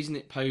the reason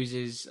it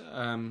poses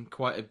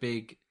quite a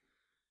big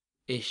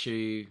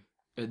issue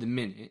at the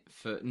minute,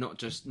 for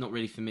not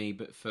really for me,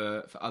 but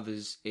for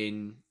others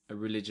with a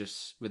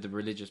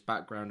religious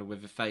background or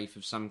with a faith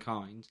of some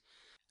kind,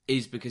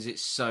 is because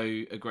it's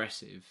so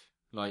aggressive.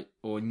 Like,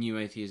 or new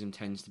atheism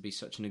tends to be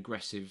such an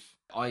aggressive.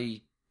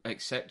 I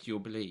accept your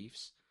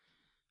beliefs,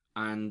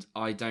 and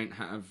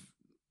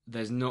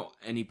there's not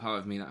any part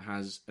of me that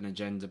has an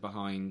agenda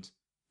behind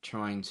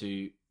trying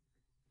to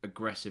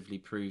aggressively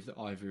prove that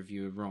either of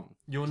you are wrong.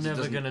 You're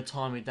never going to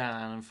tie me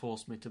down and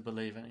force me to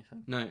believe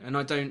anything. No, and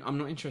I'm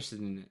not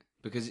interested in it,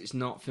 because it's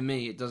not, for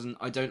me,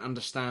 I don't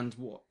understand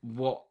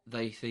what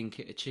they think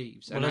it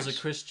achieves. Well, as a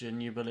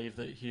Christian, you believe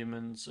that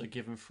humans are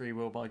given free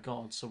will by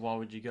God, so why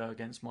would you go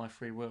against my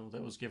free will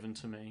that was given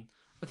to me?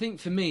 I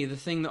think for me, the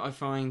thing that I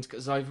find,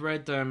 because I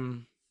read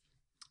the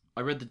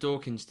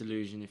Dawkins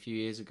Delusion a few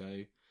years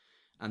ago,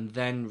 and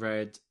then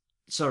read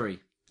the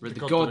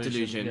God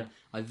Delusion. Yeah.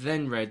 I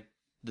then read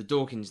the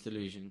Dawkins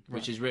Delusion,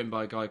 which is written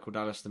by a guy called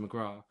Alistair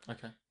McGrath,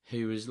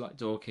 who was like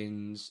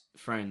Dawkins'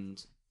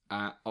 friend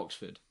at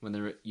Oxford when they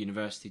were at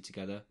university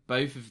together.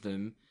 Both of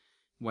them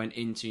went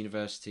into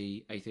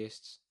university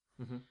atheists,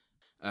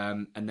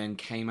 and then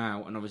came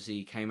out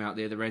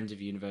the other end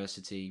of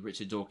university.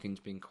 Richard Dawkins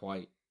being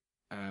quite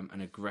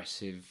an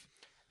aggressive.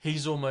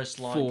 He's almost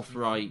like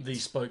forthright, the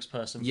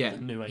spokesperson for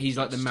the new atheist. He's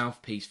like the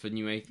mouthpiece for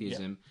new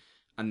atheism,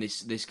 and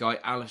this guy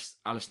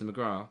Alistair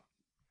McGrath,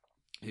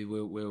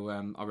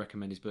 who I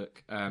recommend his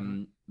book.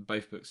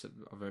 Both books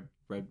I've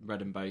read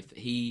them both.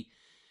 He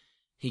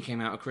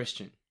came out a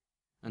Christian,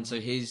 and so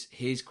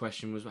his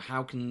question was, well,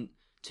 how can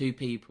two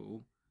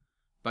people,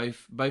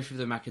 both of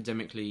them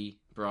academically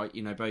bright,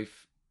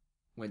 both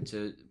went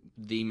to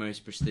the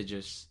most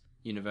prestigious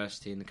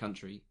university in the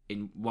country,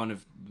 in one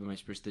of the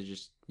most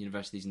prestigious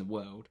universities in the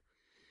world,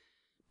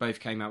 both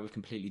came out with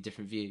completely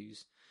different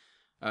views.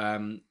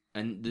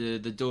 And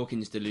the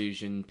Dawkins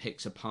Delusion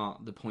picks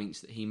apart the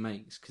points that he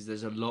makes, because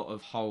there's a lot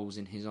of holes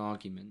in his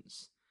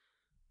arguments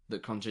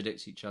that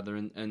contradict each other,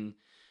 and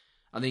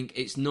I think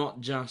it's not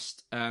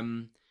just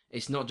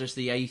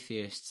the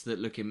atheists that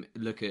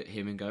look at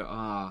him and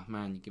go,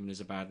 man, you're giving us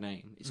a bad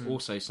name. It's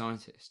also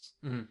scientists.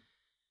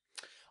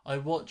 I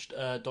watched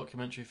a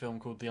documentary film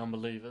called The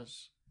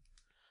Unbelievers,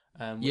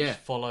 which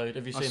followed.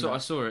 Have you seen that? I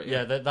saw it.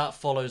 Yeah, that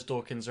follows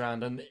Dawkins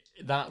around, and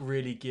that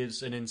really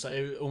gives an insight.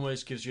 It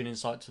almost gives you an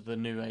insight to the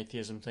new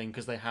atheism thing,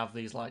 because they have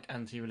these like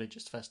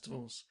anti-religious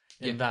festivals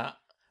in that,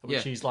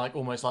 which he's like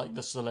almost like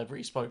the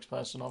celebrity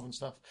spokesperson of and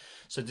stuff.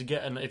 So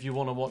if you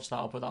want to watch that,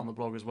 I'll put that on the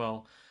blog as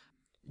well.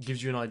 It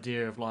gives you an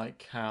idea of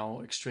like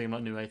how extreme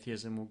like new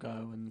atheism will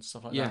go and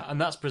stuff like that, and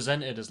that's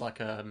presented as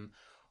like a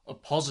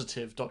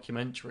positive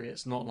documentary.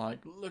 It's not like,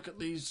 look at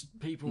these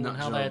people and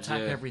how they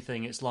attack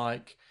everything. It's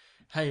like,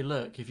 hey,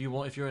 look, if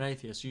you're an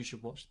atheist, you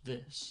should watch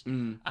this.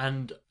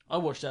 And I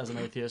watched it as an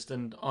atheist,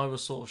 and I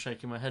was sort of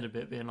shaking my head a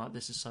bit, being like,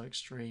 this is so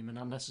extreme and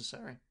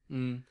unnecessary.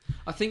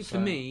 I think for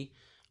me,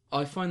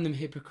 I find them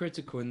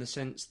hypocritical in the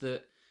sense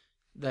that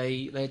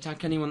they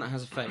attack anyone that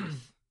has a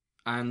faith,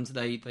 and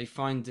they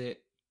find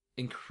it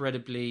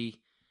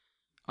incredibly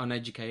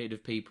uneducated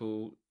of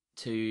people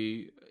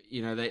to,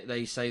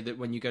 they say that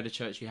when you go to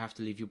church, you have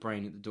to leave your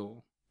brain at the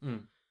door.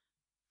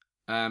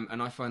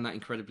 And I find that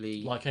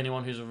incredibly... Like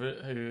anyone who's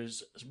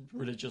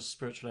religious,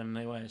 spiritual in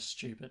any way is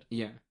stupid.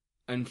 Yeah.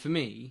 And for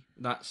me,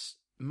 that's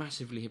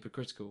massively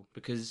hypocritical,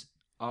 because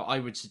I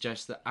would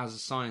suggest that as a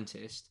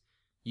scientist,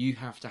 you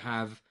have to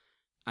have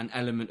an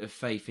element of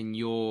faith in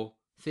your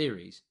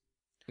theories.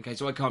 Okay,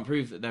 so I can't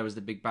prove that there was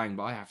the Big Bang,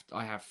 but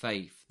I have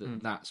faith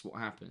that that's what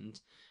happened.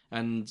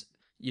 And,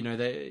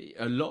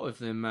 a lot of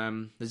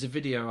them... there's a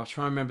video, I'll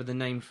try and remember the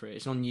name for it.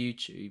 It's on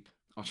YouTube.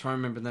 I'll try and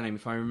remember the name.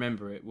 If I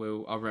remember it,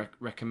 I'll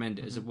recommend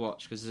it as a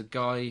watch, because there's a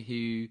guy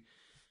who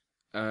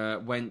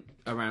went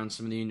around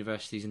some of the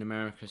universities in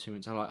America. So he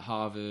went to like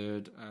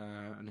Harvard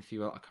and a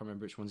few. I can't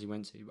remember which ones he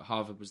went to, but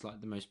Harvard was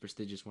like the most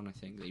prestigious one I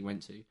think that he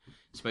went to.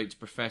 Spoke to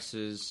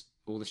professors,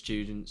 all the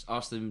students,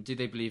 asked them, did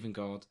they believe in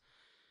God?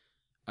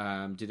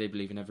 Do they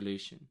believe in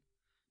evolution?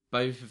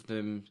 Both of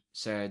them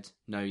said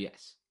no,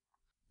 yes.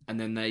 And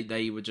then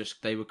they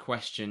were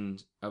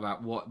questioned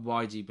about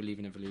why do you believe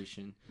in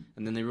evolution?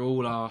 And then they were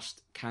all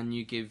asked, can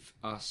you give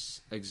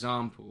us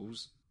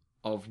examples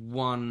of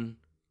one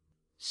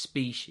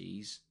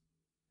species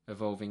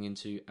evolving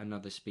into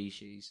another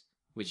species,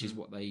 which is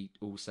what they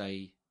all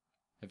say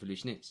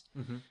evolution is.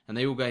 Mm-hmm. And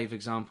they all gave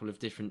example of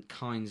different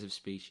kinds of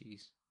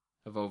species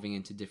evolving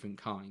into different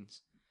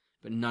kinds,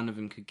 but none of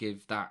them could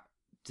give that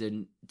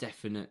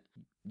definite,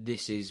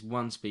 this is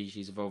one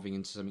species evolving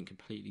into something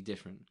completely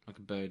different, like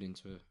a bird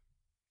into a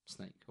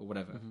snake or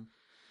whatever.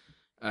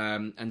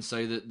 Mm-hmm. And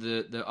so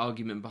the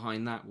argument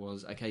behind that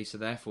was, okay, so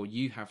therefore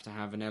you have to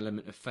have an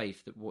element of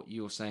faith that what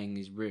you're saying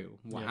is real.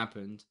 What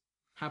happened.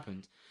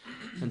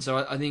 And so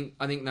I think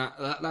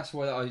that's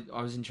why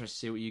I was interested to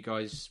see what you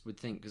guys would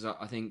think, because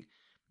I think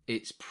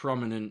it's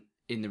prominent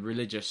in the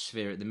religious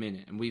sphere at the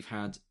minute. And we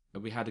had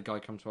a guy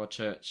come to our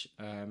church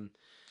a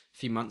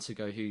few months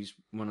ago who's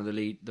one of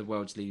the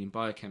world's leading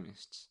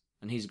biochemists,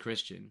 and he's a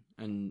Christian,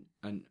 and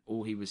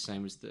all he was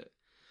saying was that,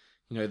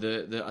 you know,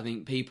 I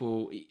think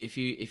people, if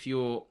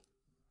you're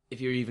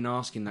even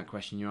asking that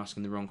question, you're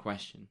asking the wrong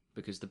question,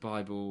 because the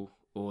Bible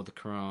or the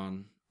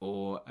Quran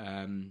or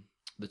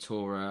the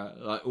Torah,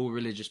 like all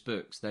religious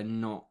books, they're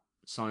not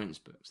science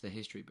books, they're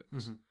history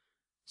books. Mm-hmm.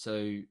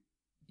 So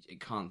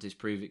it can't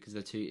disprove it, because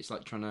it's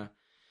like trying to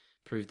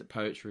prove that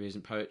poetry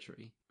isn't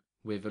poetry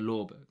with a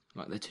law book.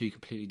 Like, they're two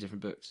completely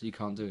different books, so you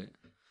can't do it.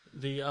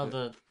 The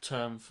other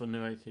term for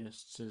new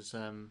atheists is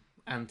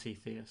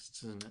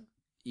anti-theists, isn't it?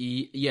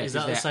 Yes. Is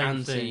that the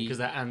same thing? Because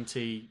they're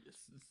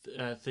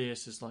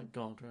anti-theist is like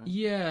God, right?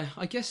 Yeah,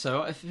 I guess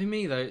so. For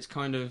me, though, it's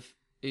kind of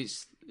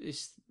it's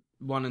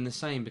one and the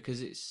same,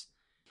 because it's,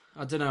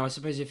 I don't know, I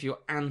suppose if you're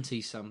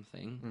anti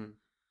something,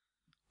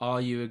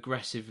 are you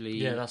aggressively...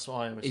 Yeah, that's what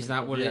I was thinking. Is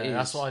that what it is?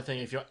 That's what I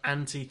think. If you're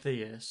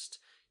anti-theist,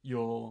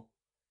 you're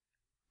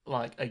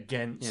like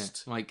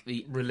against like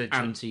the religion.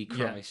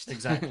 Anti-Christ. Yeah,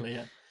 exactly,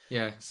 yeah.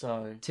 Yeah.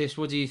 So, Tish,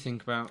 what do you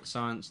think about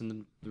science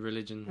and the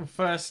religion? Well,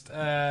 first,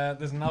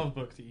 there's another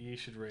book that you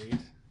should read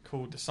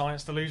called The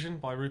Science Delusion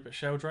by Rupert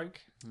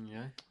Sheldrake.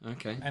 Yeah.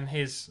 Okay. And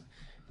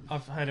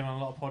I've heard him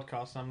on a lot of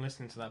podcasts, and I'm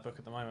listening to that book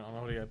at the moment on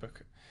an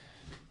audiobook.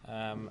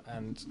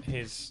 And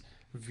his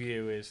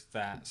view is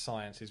that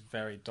science is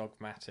very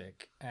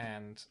dogmatic,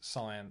 and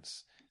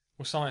science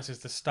is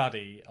the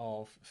study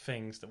of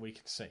things that we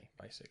can see,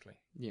 basically.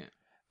 Yeah.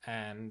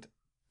 And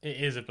it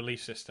is a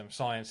belief system.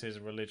 Science is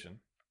a religion,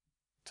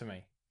 to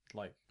me.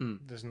 Like,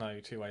 there's no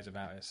two ways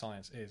about it.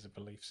 Science is a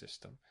belief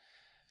system,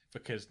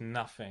 because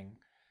nothing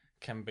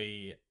can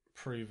be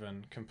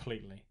proven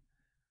completely.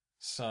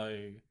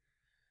 So,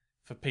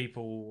 for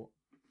people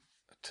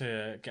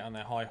to get on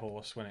their high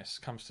horse when it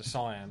comes to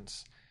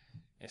science,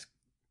 it's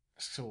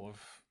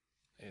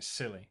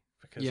silly,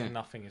 because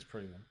nothing is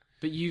proven.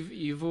 But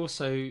you've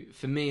also,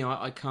 for me,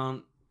 I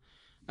can't,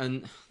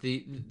 and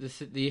the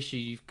issue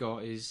you've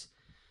got is,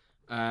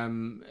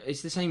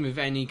 it's the same with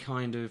any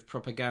kind of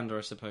propaganda,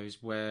 I suppose,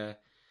 where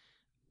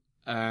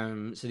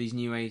so these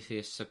new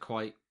atheists are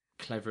quite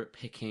clever at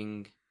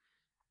picking,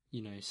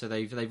 you know, so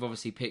they've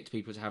obviously picked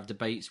people to have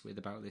debates with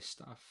about this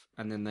stuff,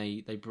 and then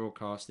they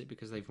broadcast it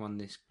because they've won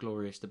this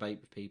glorious debate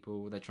with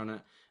people. They're trying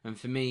to, and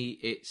for me,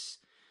 it's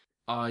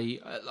I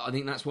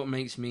think that's what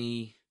makes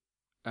me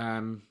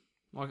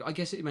I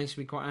guess it makes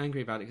me quite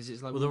angry about it, because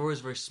it's like, well, they're always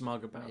very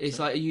smug about it. It's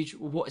like,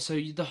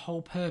 the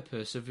whole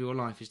purpose of your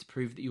life is to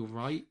prove that you're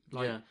right,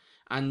 like, yeah.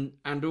 and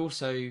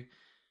also,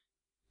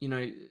 you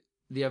know,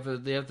 the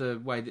other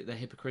way that they're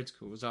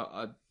hypocritical is,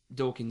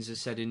 Dawkins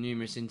has said in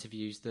numerous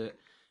interviews that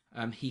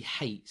he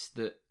hates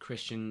that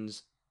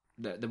Christians,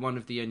 that they're one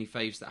of the only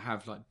faiths that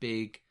have like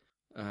big,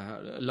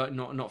 like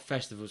not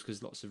festivals,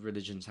 because lots of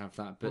religions have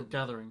that, but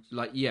gatherings,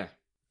 like, yeah.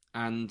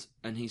 And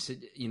he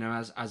said, you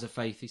know, as a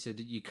faith, he said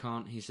that you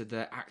can't. He said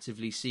they're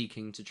actively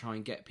seeking to try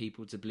and get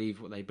people to believe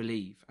what they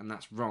believe, and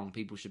that's wrong.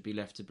 People should be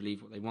left to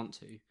believe what they want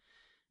to.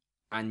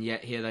 And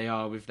yet here they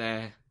are with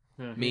their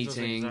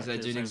meetings. They're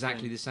doing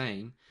exactly the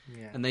same.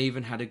 Yeah. And they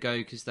even had a go,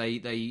 because I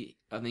think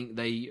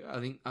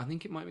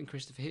it might have been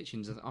Christopher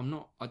Hitchens.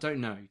 I don't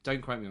know.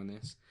 Don't quote me on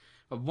this.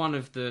 But one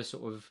of the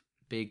sort of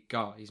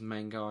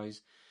main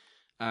guys,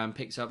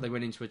 picks up. They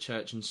went into a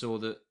church and saw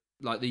that,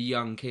 like, the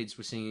young kids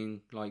were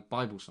singing like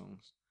Bible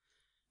songs,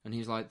 and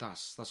he was like,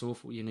 "That's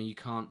awful. You know, you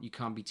can't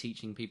be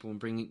teaching people and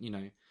bringing, you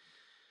know."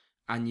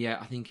 And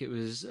yet, I think it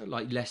was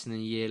like less than a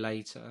year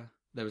later,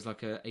 there was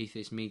like a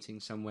atheist meeting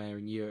somewhere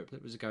in Europe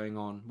that was going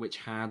on, which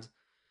had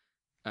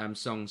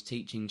songs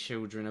teaching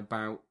children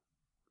about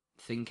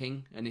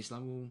thinking, and it's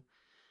like, well,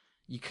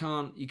 you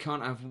can't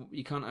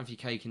have your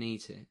cake and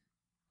eat it.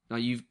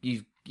 Like, you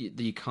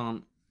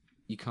can't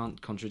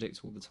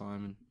contradict all the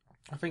time, and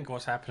I think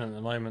what's happening at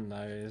the moment,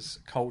 though, is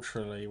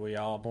culturally we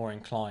are more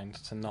inclined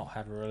to not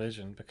have a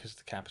religion because of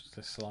the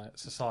capitalist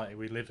society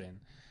we live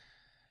in.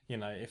 You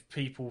know, if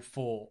people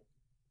thought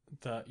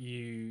that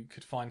you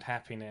could find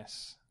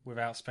happiness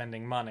without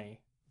spending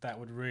money, that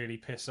would really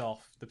piss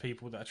off the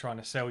people that are trying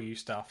to sell you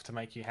stuff to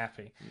make you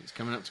happy. It's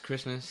coming up to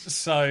Christmas.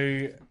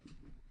 So,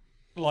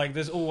 like,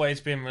 there's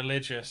always been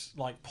religious,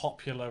 like,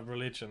 popular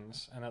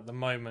religions, and at the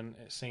moment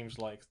it seems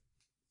like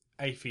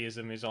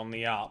atheism is on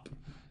the up.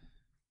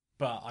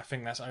 But I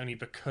think that's only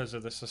because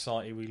of the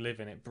society we live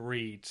in. It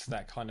breeds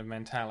that kind of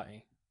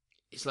mentality.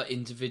 It's like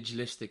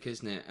individualistic,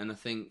 isn't it? And I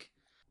think,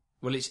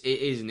 well, it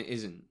is and it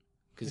isn't,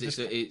 because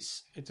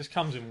it just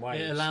comes in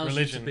waves. It allows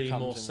Religion you to be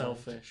more waves.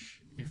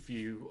 selfish if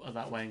you are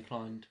that way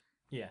inclined.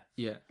 Yeah.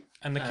 Yeah.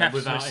 And the Without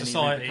capitalist any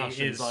society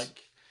repercussions, is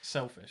like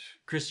selfish.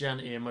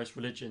 Christianity and most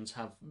religions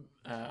have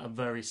are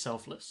very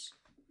selfless.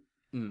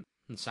 And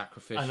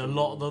sacrificial. And a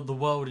lot of the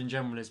world in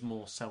general is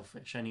more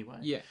selfish anyway.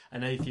 Yeah.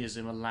 And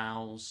atheism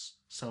allows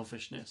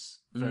selfishness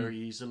very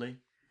easily.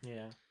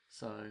 Yeah.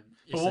 So,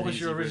 but what was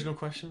your original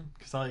question?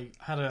 Because I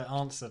had an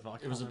answer, but I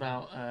can't It was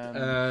remember.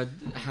 about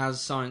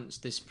has science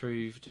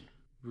disproved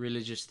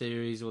religious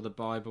theories or the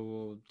Bible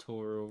or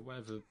Torah or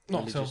whatever?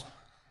 Not at all.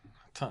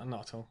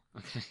 Not at all.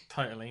 Okay.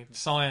 Totally.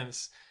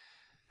 Science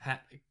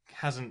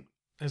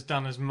has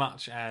done as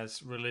much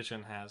as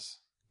religion has.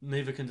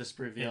 neither can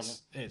disprove the other.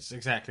 It's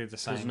exactly the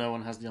same. Because no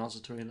one has the answer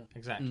to either.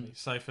 Exactly.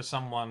 So for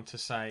someone to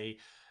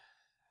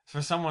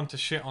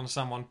shit on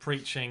someone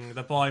preaching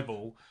the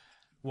Bible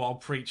while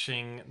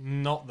preaching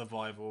not the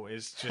Bible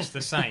is just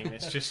the same.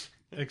 It's just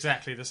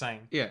exactly the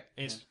same. Yeah.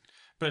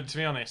 But to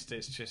be honest,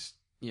 it's just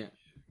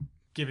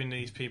giving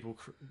these people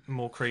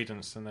more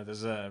credence than they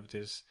deserved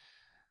is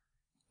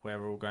where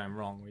we're all going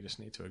wrong. We just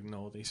need to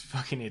ignore these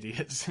fucking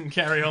idiots and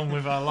carry on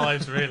with our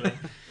lives, really.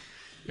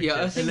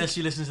 Yeah, unless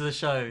you listen to the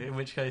show, in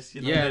which case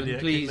you're not an idiot.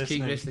 Please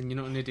keep listening.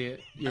 You're not an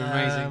idiot. You're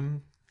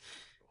amazing.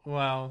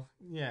 Well,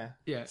 yeah.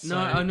 Yeah. So, no,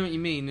 I know what you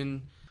mean,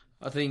 and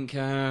I think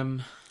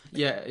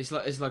it's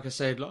like I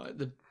said, like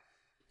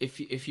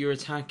if you're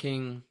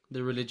attacking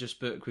the religious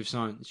book with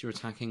science, you're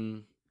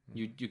attacking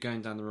you're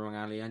going down the wrong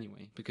alley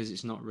anyway, because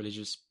it's not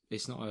religious.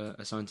 It's not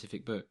a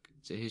scientific book.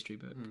 It's a history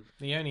book.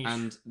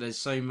 And there's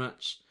so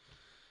much.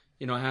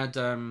 You know, I had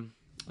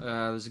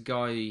there's a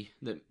guy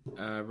that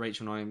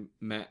Rachel and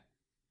I met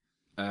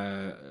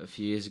a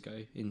few years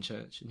ago in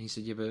church, and he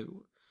said, "Yeah, but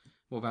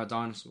what about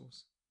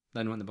dinosaurs?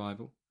 They know in the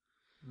Bible."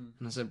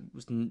 And I said,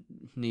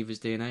 "Neither's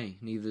DNA,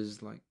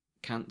 neither's like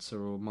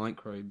cancer or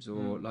microbes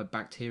or like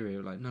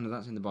bacteria. Like none of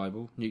that's in the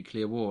Bible.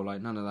 Nuclear war,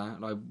 like none of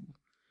that. Like,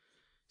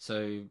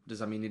 so does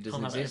that mean it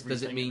doesn't exist?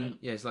 Does it mean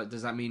it's like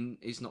does that mean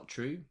it's not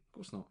true? Of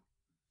course not.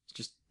 It's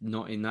just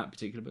not in that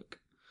particular book."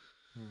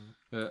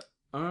 But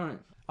all right.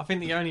 I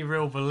think the only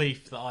real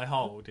belief that I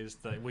hold is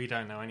that we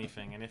don't know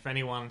anything, and if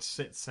anyone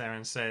sits there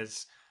and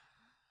says,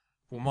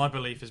 "Well, my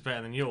belief is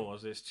better than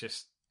yours," it's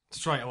just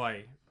straight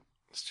away.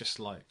 It's just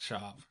like,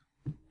 shut up.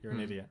 You're an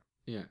idiot.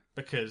 Yeah.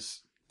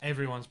 Because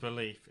everyone's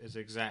belief is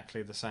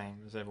exactly the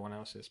same as everyone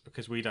else's,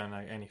 because we don't know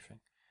anything.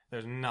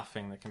 There's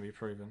nothing that can be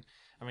proven.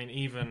 I mean,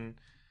 even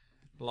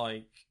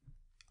like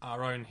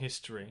our own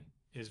history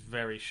is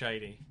very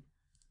shady.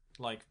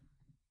 Like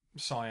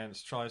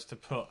science tries to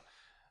put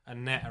a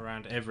net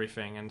around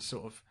everything and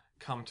sort of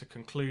come to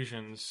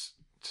conclusions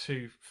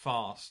too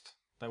fast.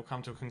 They'll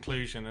come to a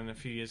conclusion and a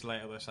few years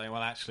later they'll say,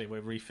 well, actually,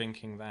 we're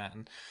rethinking that.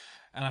 And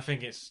I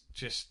think it's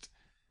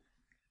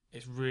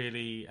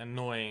really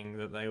annoying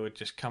that they would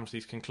just come to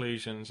these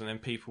conclusions and then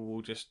people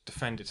will just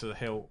defend it to the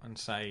hilt and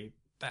say,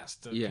 that's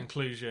the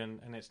conclusion,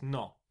 and it's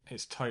not.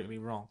 It's totally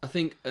wrong. I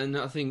think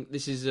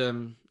this is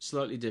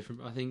slightly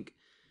different, but I think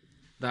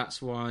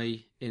that's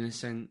why, in a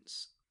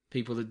sense,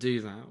 people that do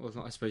that, or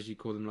I suppose you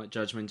call them like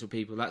judgmental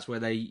people, that's where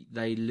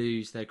they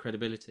lose their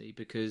credibility,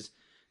 because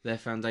their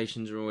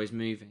foundations are always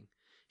moving.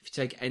 If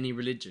you take any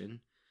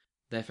religion,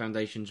 their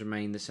foundations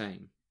remain the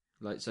same.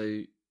 Like,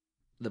 so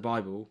the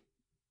Bible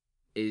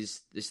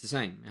it's the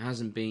same. It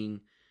hasn't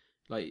been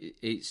like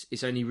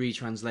it's only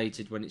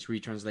retranslated when it's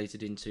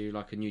retranslated into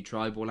like a new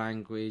tribal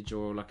language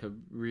or like a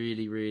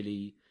really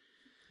really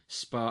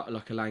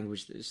like a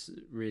language that's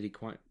really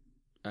quite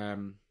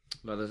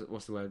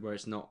what's the word, where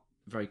it's not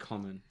very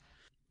common.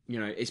 You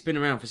know, it's been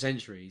around for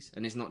centuries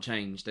and it's not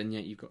changed, and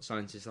yet you've got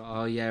scientists like,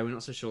 oh yeah, we're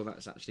not so sure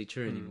that's actually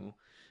true anymore.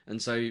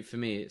 And so for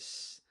me,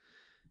 it's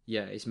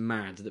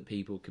mad that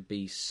people could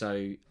be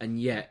so, and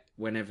yet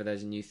whenever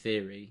there's a new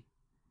theory,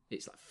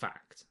 it's like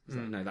fact. It's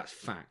like, no, that's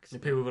fact.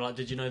 And people were like,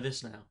 "Did you know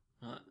this now?"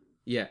 Like,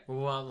 yeah.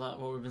 Well,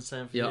 what we've been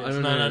saying for years.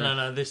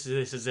 No. This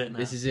is it now.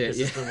 This is it. This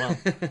is the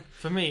one.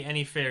 For me,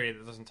 any theory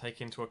that doesn't take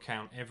into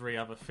account every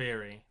other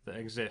theory that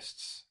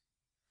exists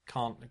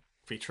can't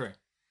be true.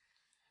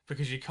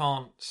 Because you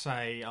can't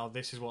say, "Oh,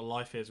 this is what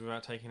life is,"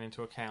 without taking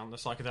into account the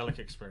psychedelic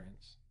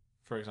experience,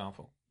 for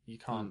example. You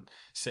can't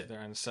sit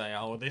there and say,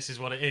 "Oh, well, this is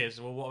what it is."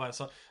 Well, what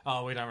about?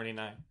 Oh, we don't really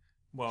know.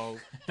 Well,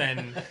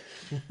 then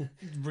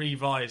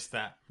revise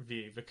that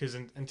view, because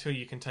until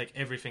you can take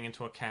everything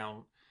into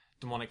account,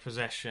 demonic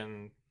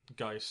possession,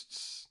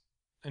 ghosts,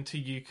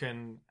 until you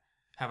can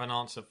have an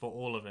answer for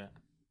all of it.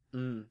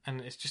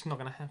 And it's just not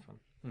going to happen.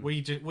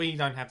 We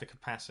don't have the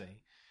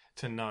capacity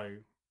to know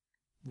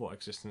what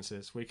existence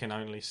is. We can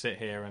only sit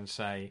here and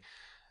say,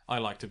 I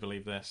like to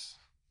believe this,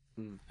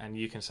 and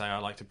you can say, I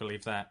like to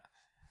believe that.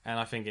 And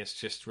I think it's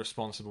just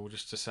responsible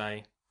just to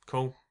say,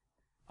 cool,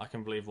 I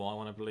can believe what I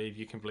want to believe,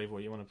 you can believe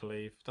what you want to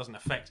believe. It doesn't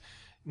affect,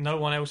 no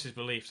one else's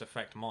beliefs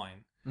affect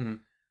mine.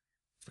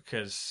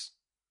 Because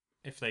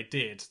if they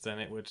did, then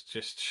it would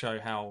just show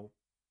how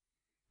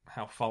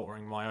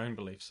faltering my own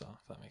beliefs are,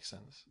 if that makes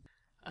sense.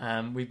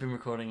 We've been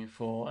recording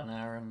for an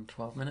hour and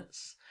 12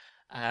 minutes,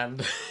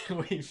 and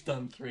we've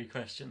done 3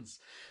 questions.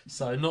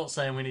 So not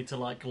saying we need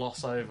to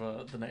gloss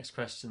over the next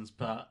questions,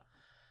 but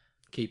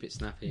keep it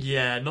snappy.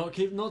 Yeah, not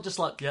just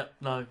yep,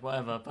 no,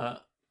 whatever.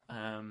 But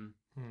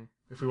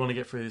if we want to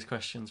get through these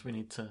questions, we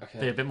need to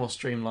be a bit more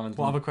streamlined.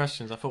 What other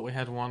questions? I thought we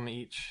had 1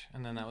 each,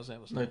 and then that was it.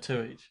 No,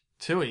 2 each.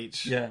 2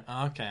 each. Yeah.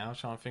 Okay, I'll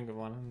try and think of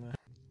one.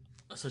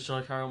 So shall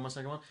I carry on my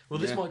second one? Well,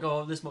 this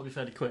might be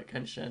fairly quick,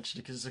 actually,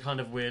 because it's a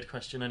kind of weird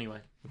question anyway.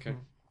 Okay.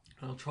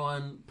 I'll try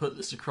and put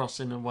this across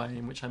in a way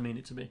in which I mean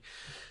it to be.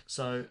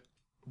 So,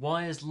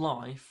 why is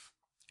life,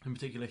 in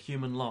particular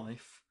human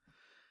life,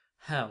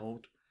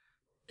 held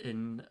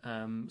in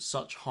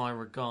such high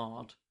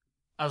regard?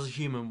 As a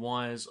human,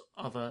 why is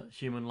other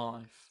human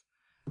life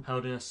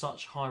held in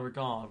such high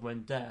regard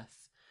when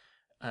death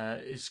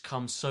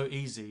comes so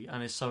easy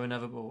and is so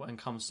inevitable and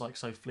comes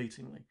so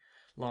fleetingly?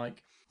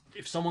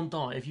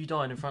 If you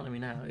died in front of me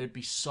now, it'd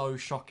be so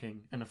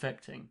shocking and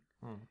affecting.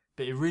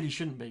 But it really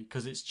shouldn't be,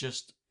 because it's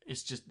just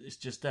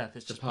death.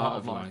 It's just part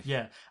of life.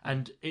 Yeah,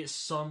 and it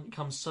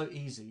comes so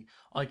easy.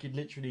 I could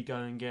literally go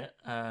and get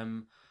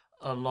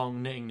a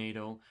long knitting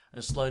needle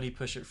and slowly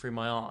push it through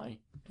my eye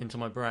into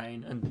my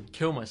brain and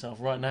kill myself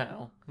right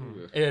now.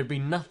 It would be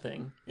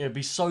nothing. It would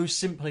be so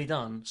simply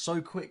done, so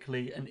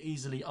quickly and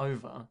easily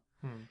over.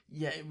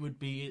 Yet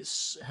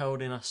it's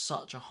held in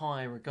such a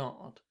high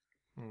regard.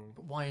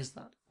 But why is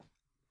that?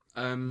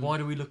 Why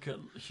do we look at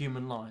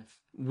human life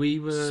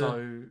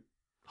so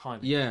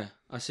highly? Yeah,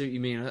 I see what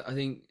you mean. I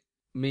think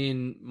me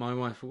and my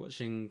wife were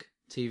watching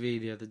TV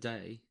the other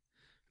day,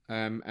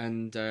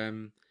 and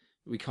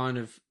we kind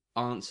of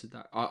answered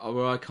that.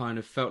 I kind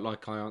of felt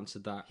like I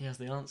answered that. He has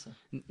the answer.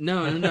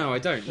 No, I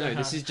don't. No,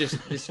 this is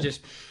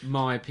just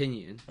my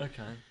opinion.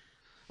 Okay.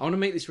 I want to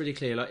make this really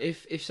clear.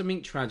 If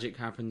something tragic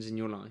happens in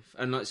your life,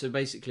 and so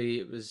basically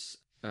it was.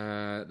 We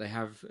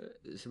have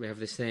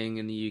this thing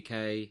in the UK.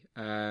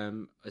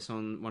 It's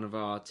on one of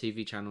our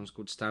TV channels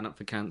called Stand Up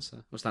for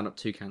Cancer, or Stand Up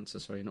to Cancer.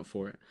 Sorry, not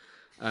for it.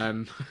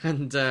 And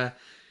I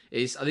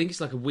think it's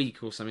a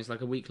week or something.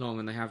 It's a week long,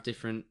 and they have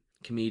different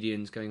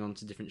comedians going on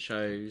to different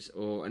shows,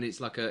 and it's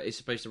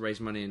supposed to raise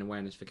money and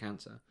awareness for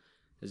cancer,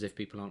 as if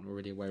people aren't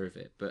already aware of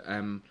it. But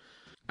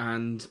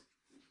and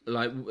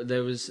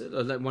there was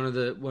one of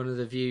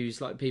the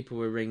views, people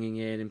were ringing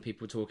in and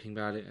people talking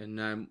about it,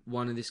 and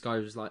one of this guy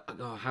was like,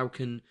 oh, how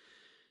can,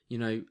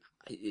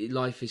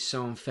 life is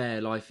so unfair,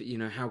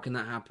 how can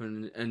that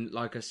happen? And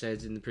like I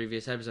said in the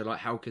previous episode,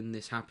 how can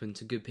this happen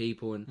to good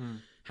people, and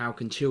how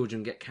can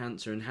children get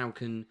cancer, and how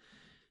can,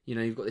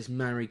 you've got this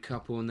married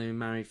couple and they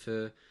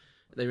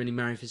were only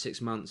married for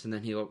 6 months, and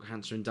then he got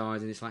cancer and died,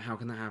 and it's how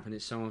can that happen?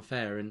 It's so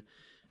unfair. And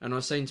I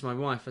was saying to my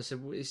wife, I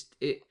said, well,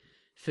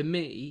 for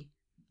me,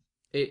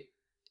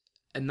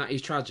 and that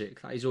is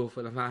tragic, that is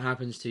awful. If that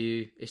happens to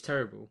you, it's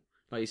terrible.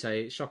 Like you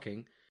say, it's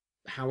shocking.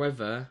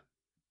 However,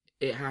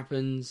 it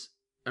happens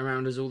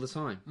around us all the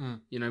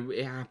time.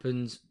 It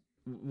happens.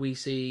 We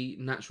see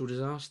natural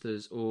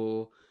disasters,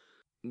 or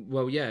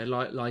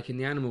like in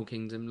the animal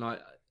kingdom.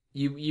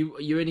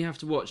 You only have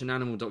to watch an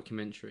animal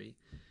documentary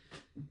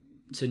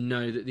to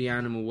know that the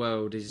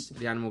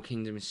animal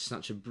kingdom is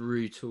such a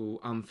brutal,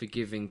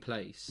 unforgiving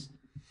place.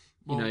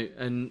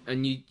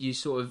 And you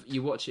sort of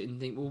watch it and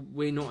think, well,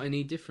 we're not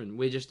any different.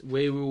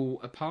 We're all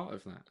a part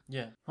of that.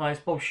 Yeah. Hi, it's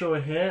Bob Shaw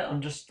here.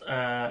 I'm just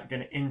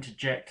going to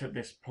interject at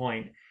this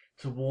point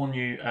to warn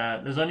you.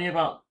 There's only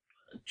about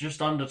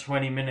just under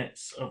 20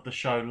 minutes of the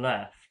show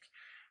left,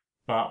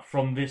 but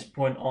from this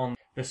point on,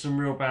 there's some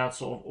real bad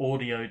sort of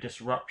audio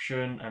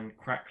disruption and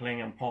crackling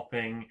and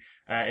popping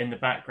in the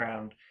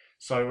background.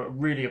 So I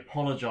really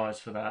apologise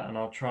for that, and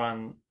I'll try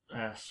and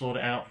sort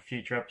it out for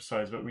future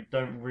episodes, but we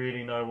don't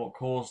really know what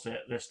caused it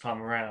this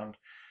time around.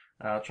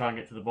 I'll try and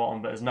get to the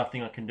bottom, but there's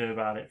nothing I can do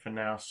about it for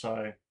now.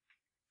 So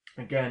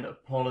again,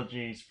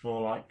 apologies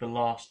for the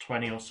last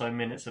 20 or so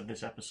minutes of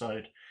this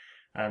episode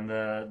and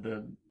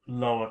the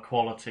lower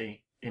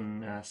quality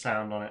in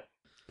sound on it.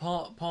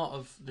 Part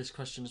of this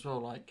question as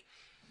well,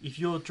 if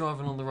you're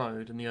driving on the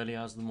road in the early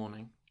hours of the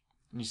morning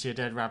and you see a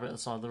dead rabbit at the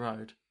side of the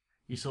road,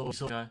 you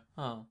sort of go,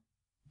 oh,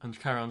 and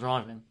carry on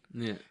driving.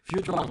 Yeah. If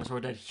you're driving for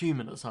a dead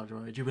human at the side of the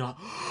road, you'll be like,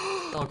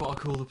 oh, I've got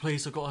to call the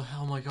police,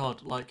 oh my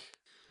god,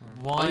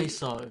 why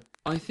so?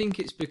 I think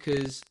it's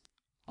because...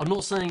 I'm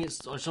not saying it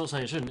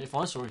shouldn't. If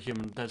I saw a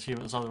dead human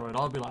at the side of the road,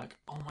 I'd be like,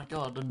 oh my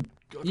god, and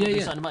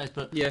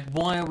but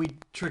why are we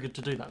triggered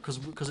to do that?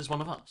 Because it's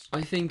one of us.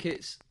 I think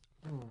it's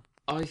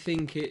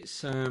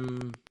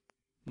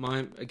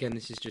Again,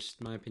 this is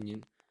just my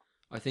opinion.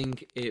 I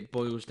think it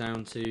boils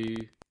down to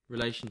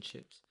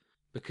relationships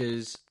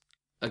because,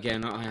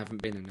 again, I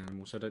haven't been an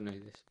animal, so I don't know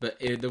this. But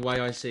the way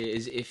I see it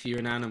is, if you're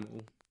an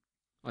animal,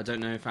 I don't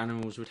know if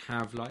animals would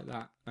have like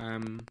that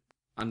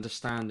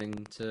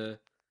understanding to,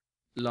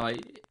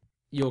 like,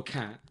 your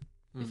cat,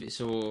 if it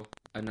saw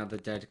another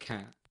dead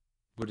cat,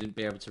 wouldn't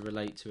be able to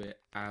relate to it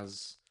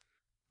as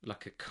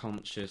like a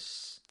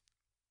conscious.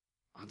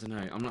 I don't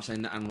know. I'm not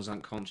saying that animals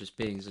aren't conscious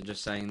beings. I'm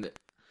just saying that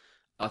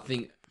I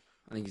think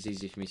it's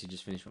easier for me to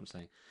just finish what I'm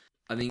saying.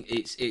 I think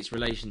it's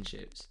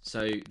relationships.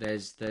 So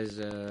there's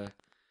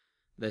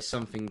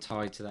something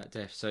tied to that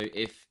death. So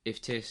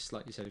if Tiss,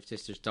 like you said, if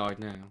Tiss just died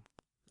now,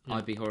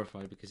 I'd be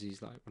horrified because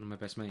he's like one of my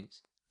best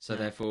mates. So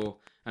therefore,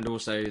 and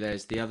also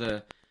there's the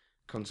other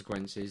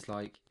consequences,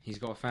 like he's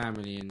got a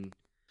family and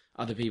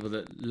other people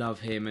that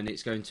love him, and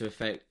it's going to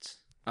affect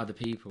other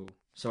people.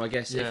 So I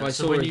guess if I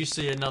saw... So when you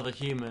see another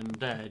human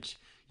dead,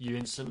 you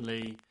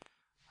instantly,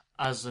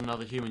 as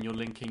another human, you're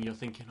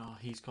thinking, oh,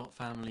 he's got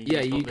family,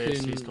 he's got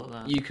this, he's got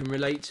that. You can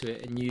relate to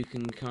it, and you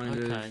can kind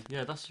of... Okay,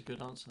 yeah, that's a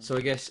good answer. So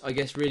I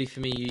guess really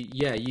for me,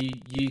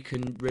 you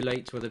can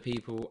relate to other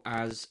people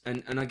as...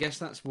 And I guess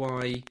that's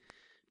why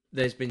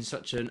there's been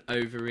such an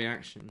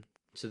overreaction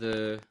to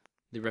the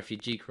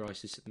refugee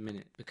crisis at the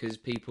minute, because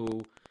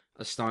people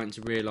are starting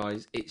to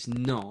realise it's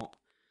not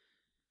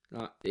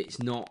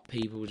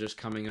people just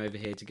coming over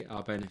here to get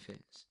our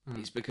benefits.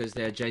 It's because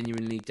they're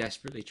genuinely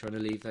desperately trying to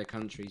leave their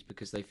countries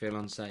because they feel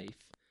unsafe,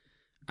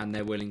 and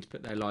they're willing to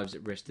put their lives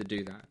at risk to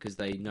do that because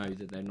they know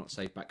that they're not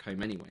safe back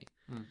home anyway.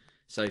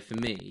 So for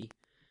me,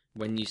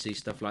 when you see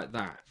stuff like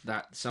that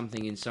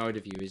something inside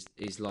of you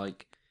is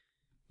like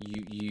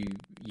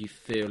you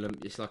feel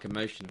it's like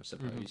emotion, I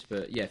suppose.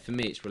 But yeah, for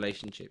me it's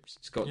relationships.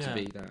 It's got to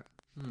be that.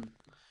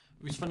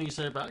 It's funny you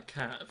say about a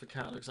cat. If a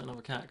cat looks at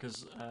another cat,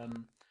 because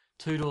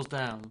 2 doors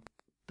down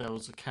there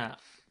was a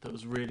cat that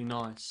was really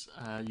nice.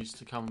 Used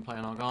to come and play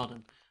in our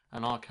garden,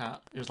 and our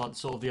cat, it was like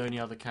sort of the only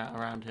other cat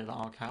around here that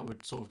our cat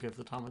would sort of give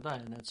the time of day,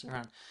 and they'd sit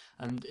around.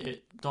 And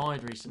it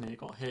died recently. It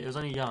got hit. It was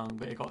only young,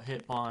 but it got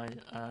hit by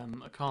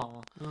a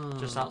car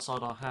just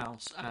outside our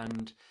house,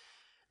 and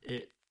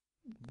it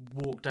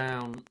walked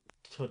down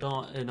to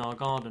die in our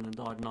garden and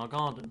died in our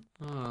garden.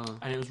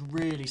 And it was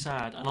really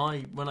sad.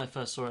 And when I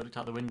first saw it, looked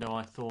out the window,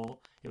 I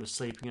thought it was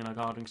sleeping in our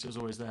garden because it was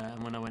always there.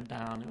 And when I went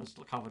down, it was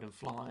covered in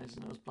flies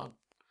and there was blood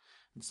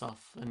and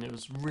stuff. And it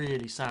was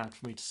really sad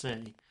for me to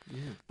see.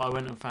 But I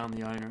went and found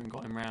the owner and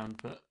got him round.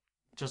 But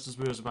just as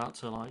we was about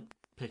to like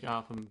pick it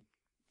up and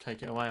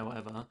take it away or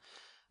whatever,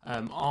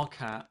 our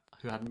cat,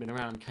 who hadn't been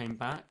around, came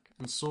back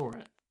and saw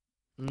it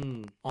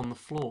on the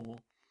floor.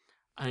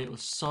 And it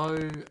was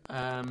so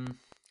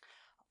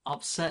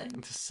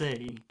upsetting to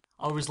see.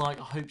 I was like,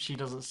 I hope she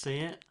doesn't see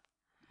it.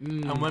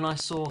 And when I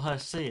saw her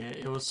see it,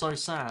 it was so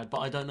sad. But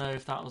I don't know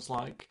if that was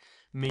like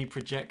me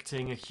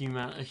projecting a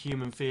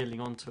human feeling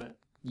onto it.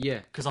 Yeah.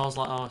 Because I was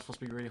like, oh, it's supposed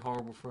to be really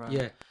horrible for her.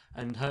 Yeah.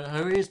 And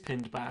her ears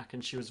pinned back,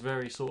 and she was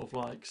very sort of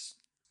like,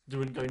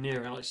 wouldn't go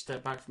near it, like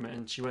step back from it.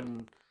 And she went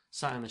and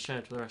sat in the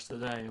shed for the rest of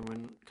the day and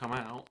wouldn't come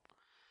out.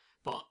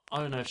 But I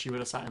don't know if she would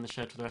have sat in the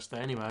shed for the rest of the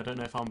day anyway. I don't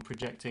know if I'm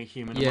projecting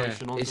human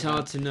emotion onto it's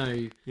hard to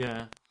know.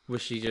 Yeah.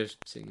 Was she just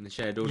sitting in the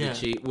shed, or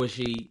was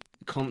she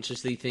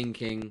consciously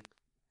thinking?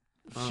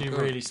 She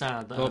really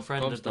sad that her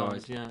friend had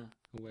died. Yeah.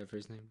 Or whatever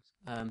his name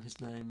was. His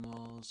name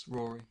was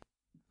Rory.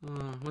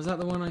 Was that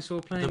the one I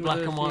saw playing? The black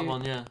and white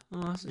one, yeah.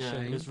 Oh, that's a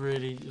shame. It was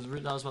really.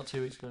 That was about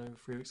 2 weeks ago,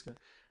 3 weeks ago.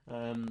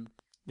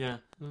 Yeah,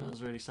 that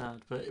was really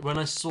sad. But when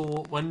I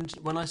saw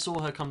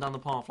her come down the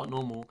path like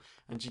normal,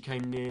 and she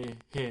came near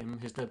him,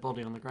 his dead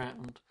body on the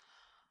ground,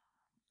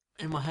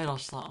 in my head I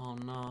was like, oh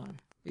no.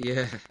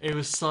 Yeah. It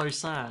was so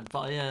sad,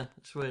 but yeah,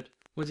 it's weird.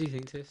 What do you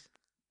think, Tiss?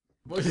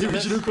 What was the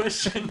original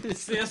question?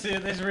 This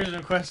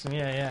original question,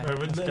 yeah.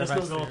 Let's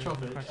not go off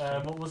topic.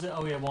 What was it?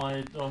 Oh yeah,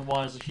 why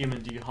as a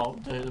human do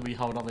we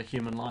hold other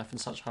human life in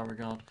such high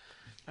regard?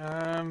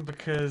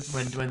 Because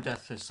when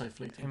death is so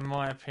fleeting. In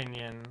my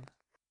opinion,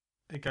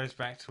 it goes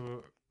back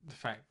to the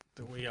fact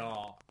that we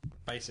are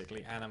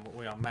basically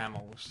we are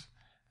mammals,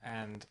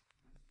 and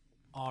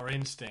our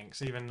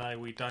instincts, even though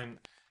we don't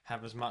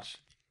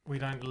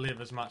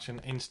live as much in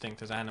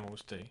instinct as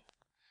animals do,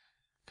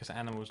 because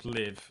animals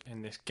live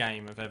in this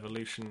game of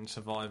evolution and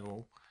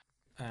survival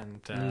and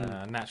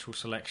natural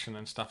selection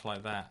and stuff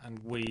like that, and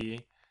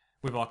we,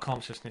 with our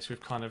consciousness,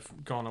 we've kind of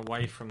gone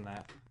away from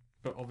that.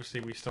 But obviously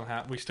we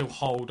still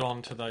hold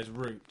on to those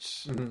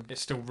roots.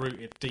 It's still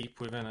rooted deep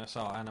within us,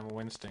 our animal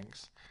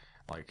instincts,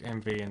 like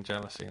envy and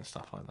jealousy and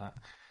stuff like that.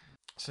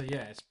 So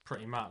yeah, it's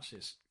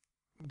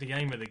the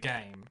aim of the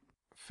game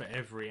for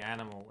every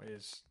animal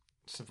is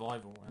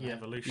survival and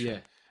evolution. Yeah.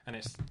 And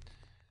it's,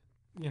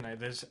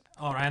 there's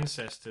our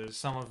ancestors,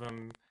 some of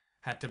them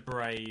had to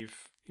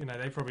brave,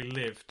 they probably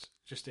lived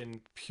just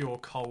in pure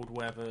cold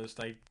weathers,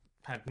 they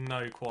had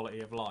no quality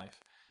of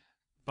life.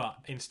 But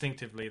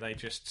instinctively, they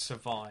just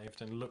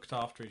survived and looked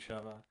after each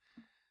other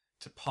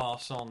to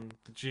pass on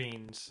the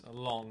genes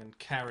along and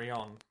carry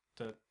on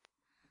to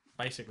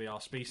basically our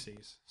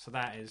species. So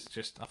that is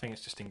just, I think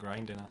it's just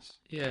ingrained in us.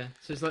 Yeah,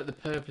 so it's like the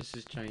purpose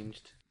has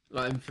changed.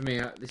 Like, and for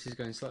me, this is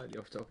going slightly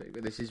off topic,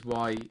 but this is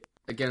why,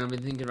 again, I've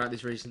been thinking about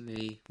this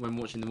recently when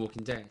watching The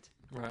Walking Dead.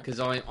 Right. Because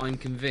I'm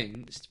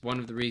convinced one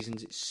of the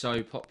reasons it's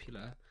so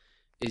popular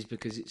is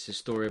because it's a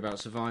story about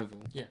survival.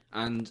 Yeah.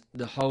 And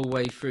the whole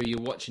way through,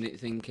 you're watching it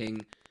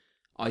thinking,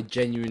 I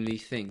genuinely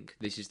think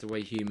this is the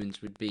way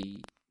humans would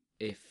be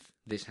if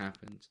this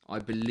happened. I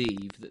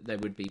believe that there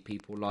would be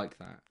people like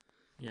that.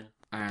 Yeah.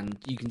 And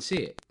you can see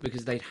it,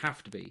 because they'd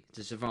have to be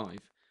to survive.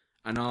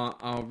 And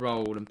our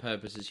role and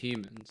purpose as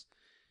humans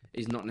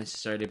is not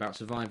necessarily about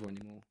survival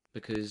anymore,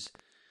 because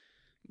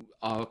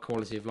our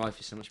quality of life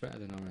is so much better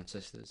than our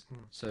ancestors.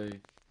 So,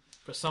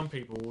 but some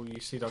people, you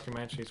see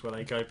documentaries where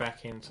they go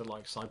back into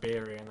like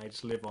Siberia and they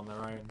just live on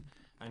their own,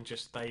 and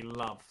just they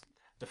love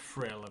the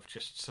thrill of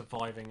just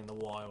surviving in the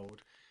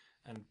wild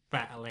and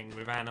battling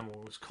with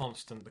animals,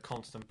 the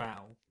constant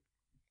battle,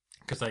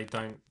 because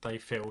they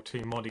feel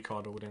too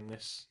mollycoddled in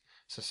this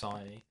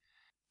society.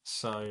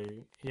 So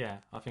yeah,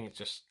 I think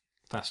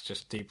that's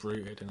just deep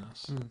rooted in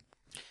us. Do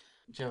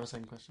you have a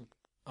second question?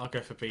 I'll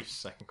go for Beef's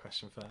second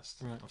question first.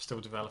 Right. I'm still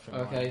developing.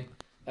 okay.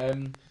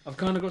 I've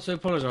kind of got to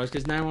apologise,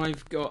 because now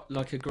I've got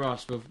like a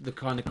grasp of the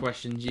kind of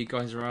questions you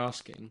guys are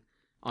asking.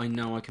 I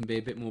know I can be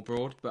a bit more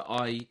broad, but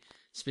I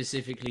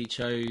specifically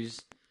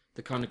chose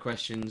the kind of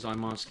questions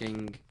I'm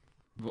asking,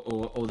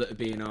 or that are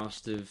being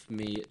asked of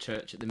me at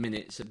church at the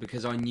minute, so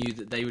because I knew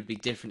that they would be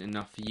different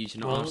enough for you to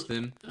not ask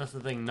them. That's the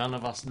thing. None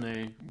of us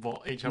knew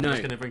what each other No. was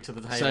going to bring to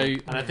the table, So,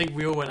 and I think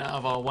we all went out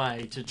of our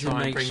way to try and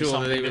make bring sure that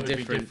something they were that would be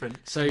different. different.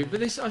 So, but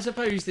this, I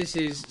suppose, this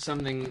is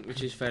something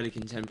which is fairly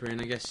contemporary,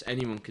 and I guess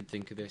anyone could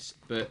think of this.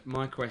 But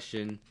my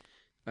question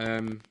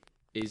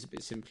is a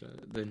bit simpler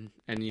than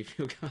any of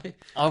your guys.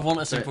 I want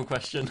a simple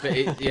question. But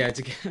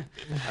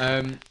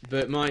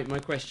but my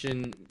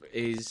question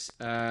is: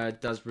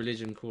 does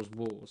religion cause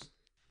wars?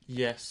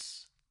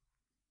 Yes.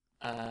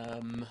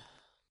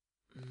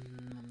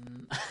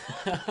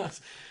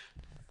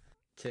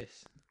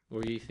 Tis,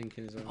 what are you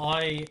thinking as well?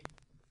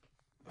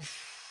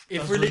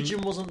 If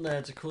religion wasn't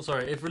there to cause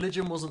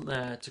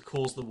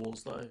the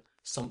wars, though,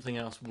 something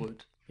else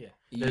would. Yeah.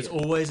 There's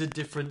always a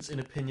difference in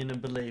opinion and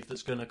belief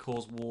that's going to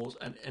cause wars,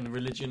 and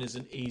religion is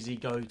an easy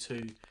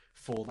go-to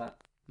for that.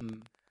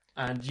 Mm.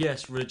 And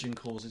yes, religion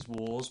causes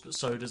wars, but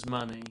so does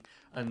money,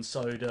 and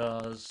so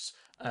does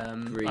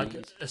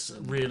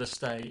real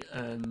estate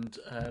and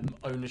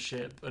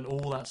ownership and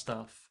all that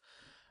stuff,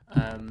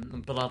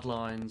 and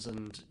bloodlines,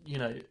 and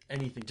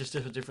anything, just a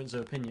difference of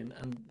opinion,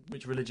 and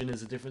which religion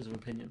is a difference of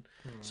opinion.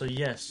 So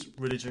yes,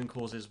 religion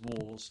causes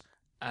wars,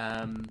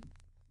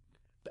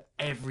 but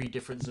every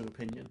difference of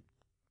opinion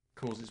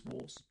causes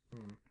wars.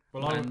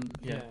 Well,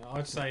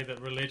 I'd say that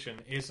religion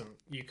isn't.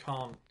 You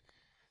can't.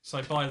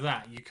 So by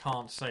that, you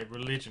can't say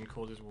religion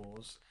causes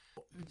wars.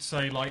 So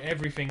like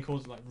everything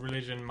causes, like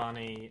religion,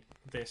 money,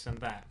 this and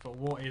that. But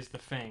what is the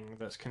thing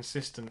that's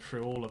consistent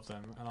through all of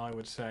them? And I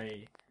would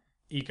say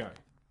ego.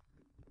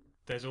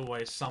 There's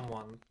always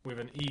someone with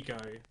an ego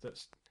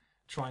that's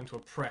trying to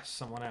oppress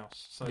someone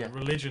else. So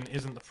religion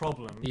isn't the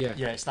problem. Yeah,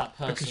 it's that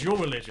person. Because you're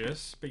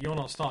religious, but you're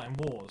not starting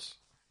wars.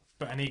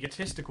 But an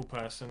egotistical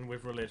person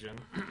with religion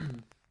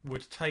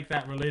would take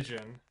that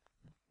religion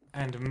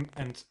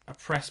and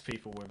oppress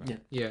people with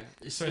it. Yeah.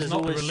 So it's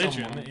not the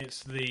religion;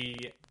 it's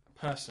the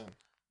person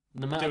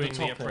no matter doing the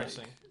topic, the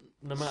oppressing.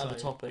 No matter the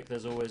topic,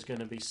 there's always going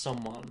to be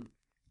someone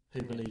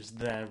who believes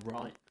they're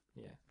right.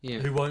 Yeah.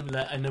 Who won't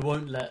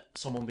let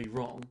someone be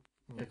wrong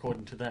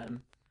according to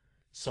them.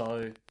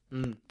 So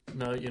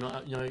no, you're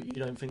not. You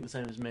don't think the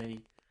same as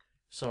me.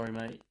 Sorry,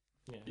 mate.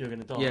 You're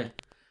going to die. Yeah.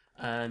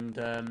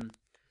 And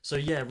so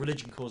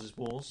religion causes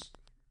wars,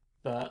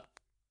 but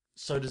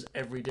so does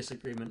every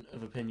disagreement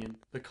of opinion,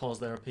 because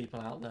there are people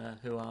out there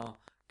who are.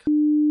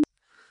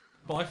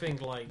 But I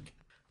think, like,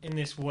 in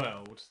this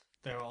world,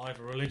 there are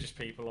either religious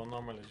people or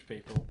non-religious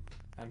people,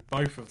 and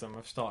both of them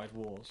have started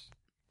wars.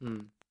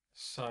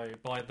 So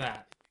by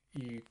that,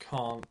 you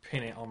can't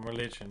pin it on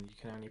religion. You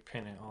can only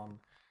pin it on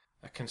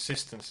a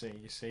consistency,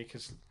 you see,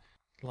 because,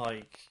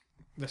 like,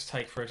 let's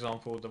take, for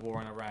example, the war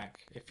in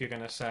Iraq. If you're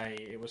going to say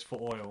it was for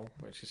oil,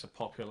 which is a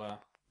popular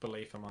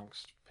belief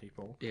amongst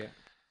people,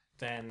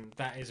 then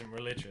that isn't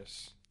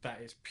religious. That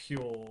is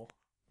pure.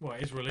 Well,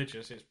 it is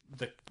religious. It's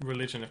the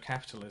religion of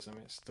capitalism.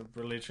 It's the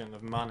religion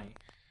of money.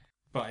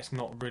 But it's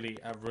not really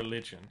a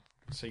religion.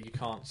 So you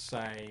can't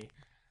say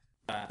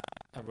that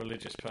a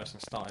religious person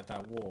started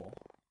that war.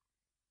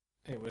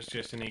 It was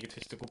just an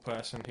egotistical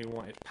person who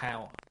wanted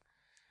power.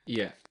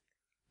 Yeah.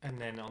 And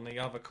then on the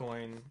other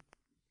coin,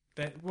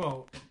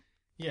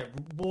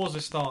 wars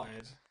are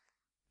started,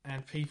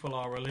 and people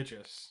are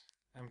religious.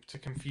 And to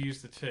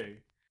confuse the two,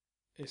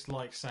 it's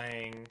like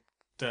saying,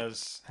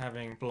 does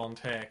having blonde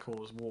hair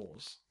cause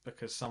wars?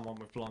 Because someone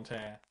with blonde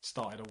hair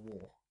started a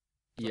war.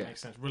 Does that make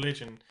sense?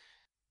 Religion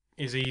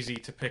is easy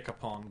to pick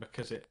up on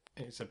because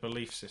it's a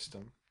belief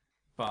system,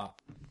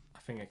 but I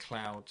think it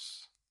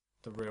clouds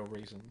the real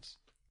reasons.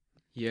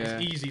 Yeah.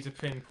 It's easy to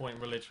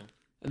pinpoint religion.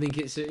 I think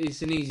it's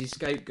an easy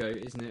scapegoat,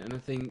 isn't it? And I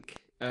think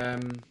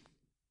I'm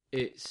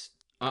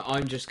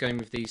just going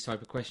with these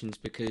type of questions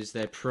because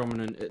they're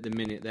prominent at the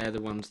minute. They're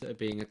the ones that are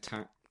being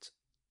attacked,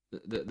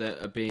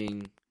 that are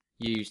being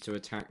used to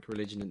attack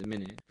religion at the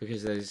minute,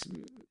 because there's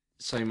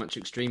so much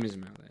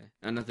extremism out there.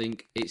 And I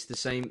think it's the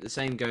same. The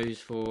same goes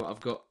for I've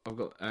got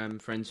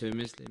friends who are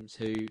Muslims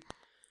who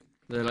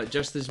they're like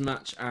just as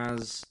much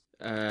as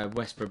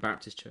Westboro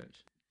Baptist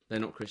Church. They're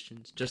not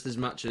Christians. Just as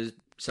much as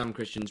some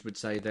Christians would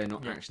say they're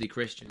not actually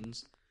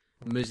Christians,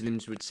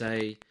 Muslims would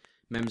say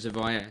members of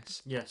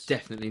IS,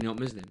 definitely not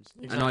Muslims.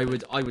 Exactly.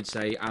 And I would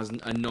say, as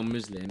a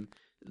non-Muslim,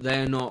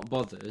 they're not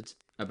bothered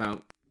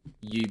about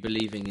you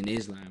believing in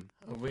Islam.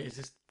 Is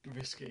this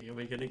risky? Are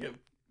we going to get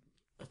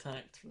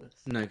attacked for this?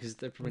 No, because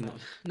they're probably not.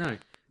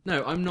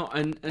 No, I'm not.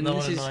 And no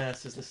one in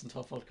IS has listened to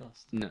our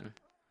podcast. No,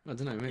 I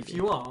don't know. Maybe. If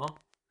you are,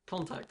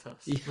 contact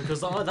us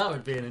because that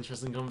would be an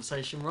interesting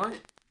conversation, right?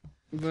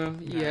 Well,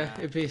 yeah,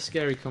 it'd be a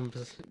scary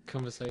conversation.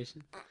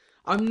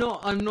 I'm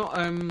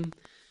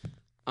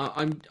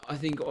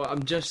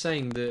just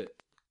saying that,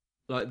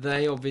 like,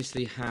 they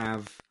obviously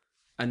have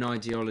an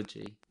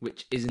ideology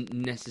which isn't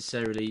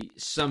necessarily.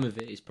 Some of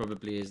it is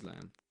probably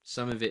Islam.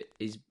 Some of it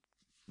is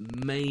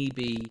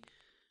maybe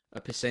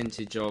a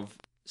percentage of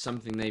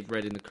something they've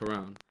read in the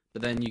Quran.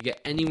 But then you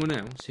get anyone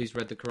else who's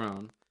read the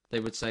Quran,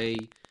 they would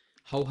say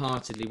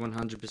wholeheartedly,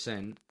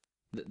 100%,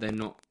 that they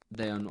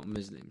are not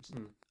Muslims.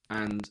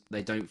 And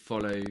they don't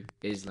follow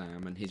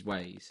Islam and his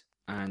ways,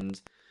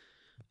 and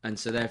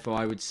so therefore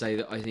I would say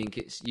that I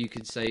think you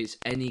could say it's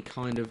any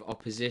kind of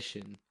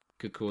opposition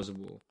could cause a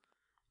war,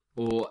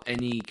 or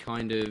any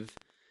kind of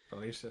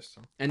belief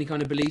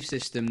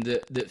system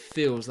that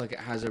feels like it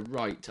has a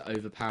right to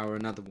overpower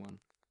another one,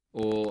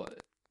 or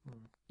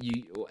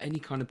any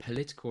kind of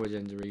political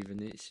agenda.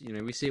 Even it's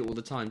we see it all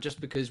the time.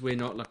 Just because we're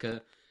not like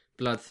a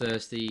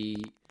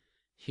bloodthirsty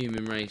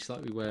human race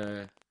like we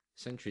were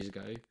centuries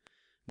ago,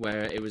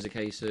 where it was a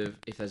case of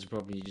if there's a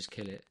problem, you just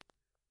kill it.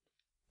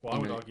 Well, I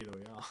would argue that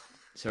we are.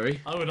 Sorry?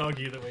 I would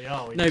argue that we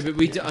are.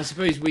 I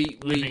suppose we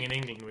living in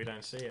England, we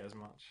don't see it as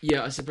much.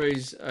 Yeah, I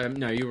suppose.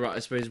 No, you're right. I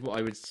suppose what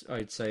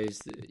I'd say is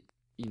that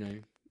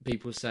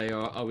people say,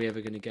 "Are we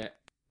ever going to get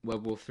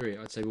World War III?"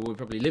 I'd say, well, we're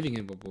probably living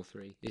in World War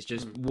III. It's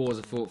just wars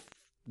are fought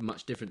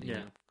much differently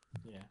now.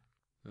 Yeah.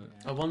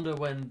 I wonder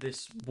when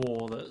this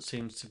war that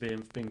seems to be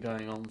been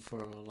going on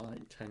for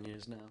like 10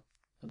 years now,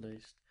 at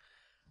least.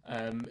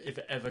 If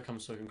it ever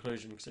comes to a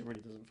conclusion, because it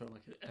really doesn't feel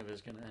like it ever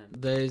is going to end.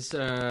 There's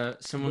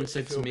someone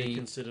said to me, be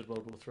considered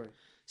World War III.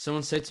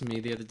 Someone said to me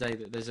the other day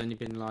that there's only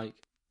been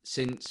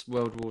since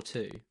World War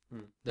II,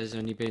 there's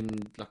only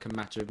been like a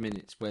matter of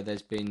minutes where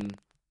there's been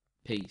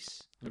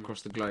peace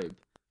across the globe.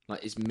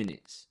 Like it's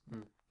minutes,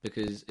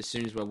 because as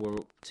soon as World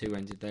War II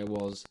ended, there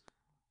was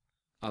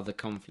other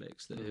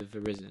conflicts that have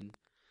arisen.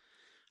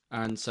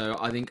 And so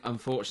I think,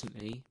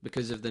 unfortunately,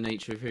 because of the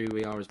nature of who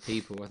we are as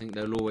people, I think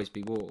there'll always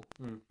be war.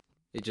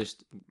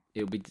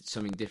 It'll be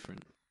something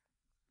different.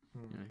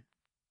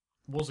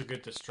 War's a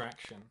good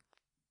distraction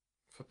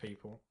for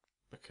people,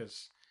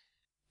 because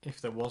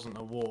if there wasn't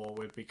a war,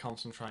 we'd be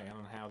concentrating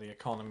on how the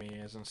economy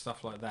is and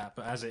stuff like that.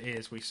 But as it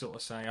is, we sort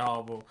of say,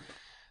 oh, well,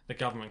 the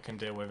government can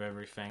deal with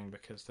everything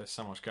because there's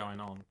so much going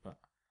on. But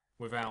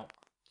without,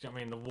 do you know what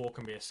I mean? The war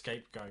can be a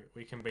scapegoat.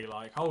 We can be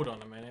like, hold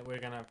on a minute, we're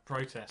going to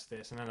protest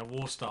this, and then a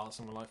war starts,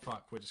 and we're like,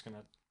 fuck, we're just going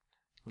to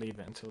leave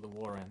it until the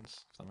war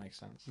ends, if that makes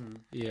sense.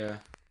 Yeah.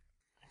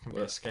 Can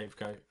be a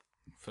scapegoat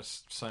for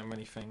so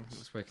many things.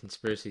 That's where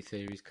conspiracy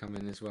theories come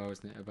in as well,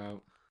 isn't it?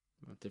 About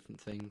different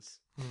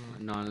things, like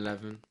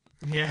 9/11.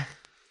 Yeah,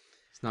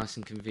 it's nice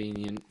and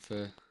convenient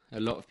for a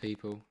lot of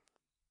people.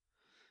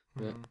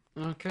 But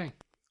okay,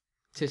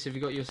 Tis, have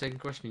you got your second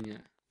question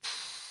yet?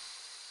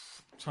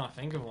 I'm trying to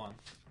think of one.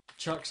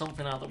 Chuck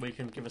something out that we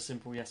can give a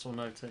simple yes or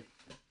no to.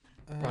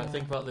 Right,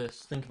 think about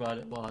this. Think about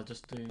it while I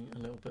just do a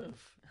little bit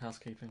of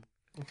housekeeping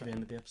at the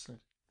end of the episode.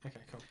 Okay,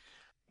 cool.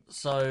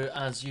 So,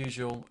 as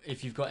usual,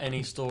 if you've uk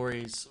any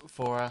stories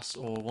for us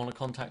or want to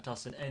contact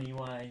us in any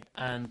way,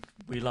 and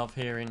we love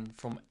hearing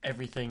from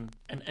everything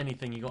and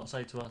anything you got to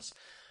say to us,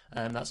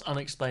 that's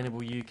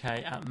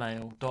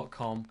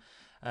unexplainableuk@mail.com.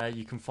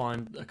 You can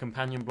find a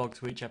companion blog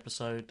to each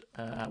episode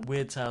at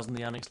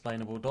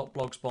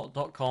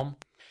weirdtalesandtheunexplainable.blogspot.com.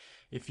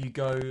 If you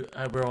go,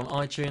 we're on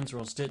iTunes, we're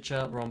on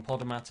Stitcher, we're on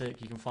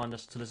Podomatic. You can find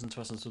us to listen to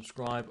us and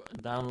subscribe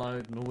and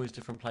download and all these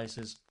different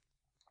places.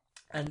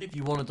 And if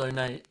you want to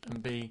donate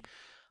and be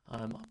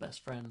our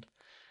best friend,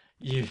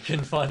 you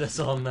can find us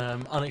on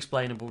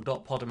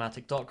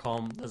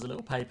unexplainable.podomatic.com. There's a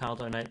little PayPal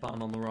donate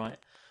button on the right,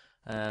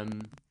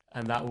 and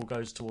that all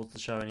goes towards the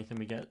show. Anything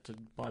we get to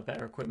buy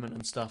better equipment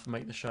and stuff and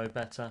make the show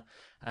better.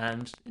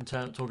 And in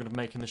terms talking of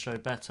making the show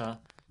better,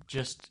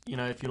 just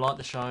if you like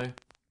the show,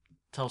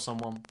 tell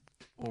someone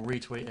or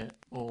retweet it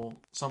or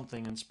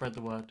something and spread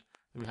the word.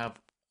 We have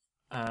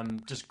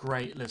just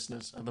great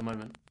listeners at the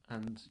moment,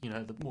 and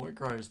the more it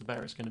grows, the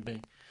better it's going to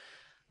be.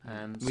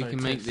 And we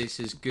can make this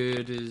as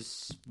good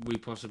as we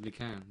possibly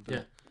can.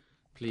 But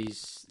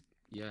please,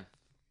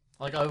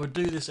 Like, I would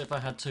do this if I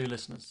had 2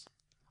 listeners.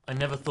 I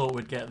never thought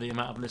we'd get the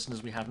amount of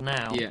listeners we have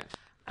now. Yeah.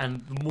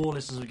 And the more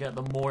listeners we get,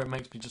 the more it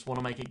makes me just want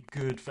to make it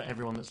good for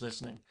everyone that's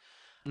listening.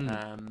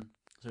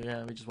 So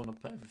yeah, we just want to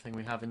put everything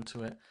we have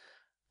into it.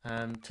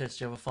 Tis,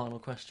 do you have a final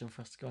question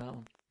for us to go out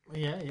on?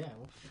 Yeah.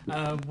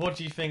 What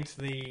do you think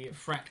to the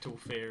fractal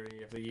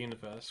theory of the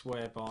universe,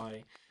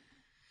 whereby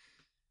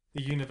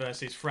the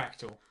universe is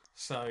fractal?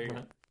 So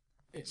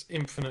it's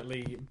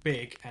infinitely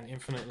big and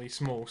infinitely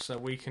small, so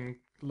we can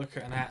look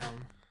at an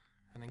atom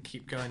and then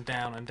keep going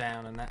down and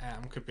down, and that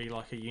atom could be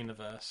like a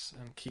universe,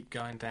 and keep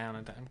going down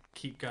and down,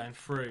 keep going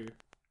through. Do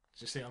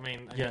you see what I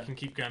mean? And you can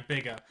keep going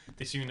bigger.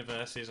 This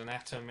universe is an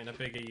atom in a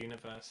bigger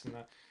universe, and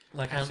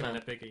like atom Ant-Man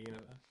in a bigger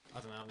universe. I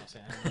don't know, I'm not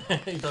saying Ant-Man.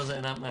 He does it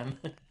in Ant-Man.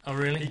 Oh,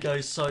 really? He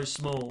goes so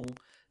small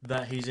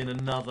that he's in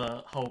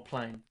another whole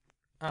plane.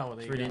 Oh, well,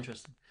 it's really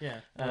interesting. Yeah.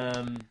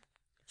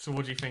 So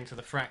what do you think to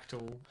the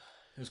fractal?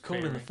 It was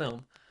cool in the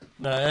film.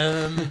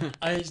 No,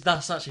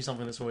 that's actually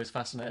something that's always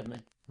fascinated me.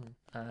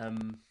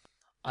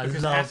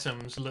 Because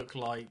atoms look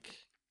like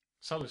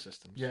solar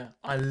systems. Yeah,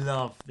 I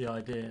love the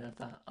idea of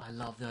that. I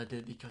love the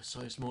idea that you go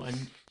so small,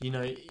 and you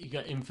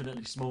get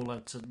infinitely smaller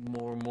to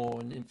more and more,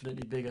 and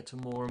infinitely bigger to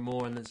more and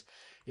more, and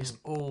it's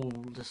all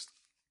just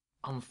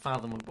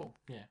unfathomable.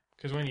 Yeah,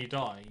 because when you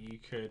die, you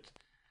could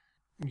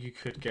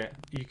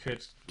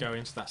go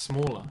into that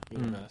smaller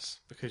universe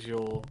because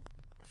your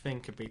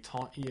thing could be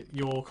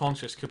your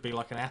conscious could be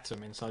like an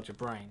atom inside your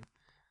brain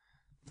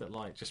that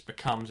like just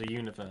becomes a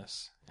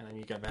universe, and then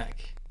you go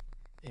back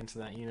into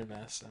that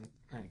universe and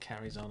it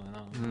carries on and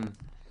on.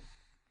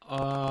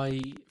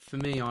 For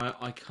me,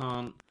 I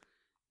can't.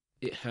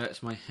 It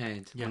hurts my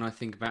head when I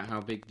think about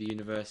how big the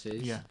universe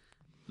is. Yeah.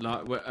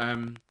 Like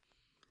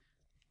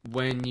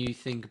when you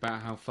think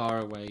about how far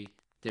away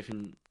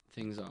different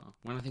things are.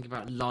 When I think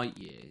about light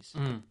years,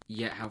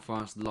 yet how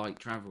fast light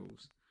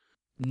travels,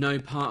 no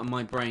part of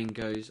my brain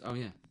goes, oh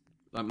yeah.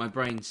 Like my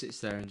brain sits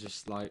there and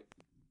just like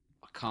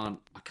I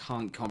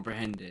can't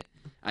comprehend it.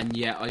 And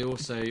yet I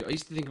used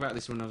to think about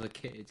this when I was a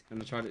kid, and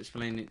I tried to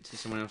explain it to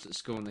someone else at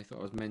school, and they thought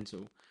I was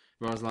mental.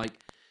 Where I was like,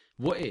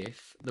 what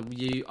if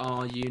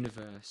our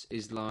universe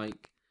is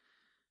like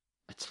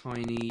a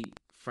tiny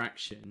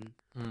fraction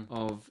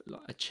of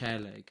like a chair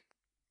leg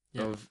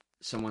of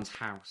someone's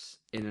house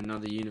in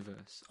another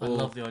universe? I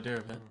love the idea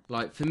of it.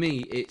 Like for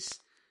me, it's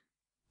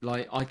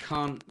like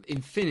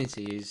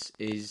infinity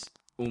is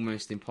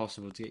almost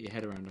impossible to get your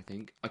head around. I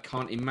think I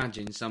can't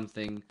imagine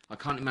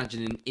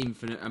an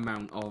infinite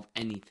amount of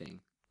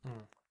anything.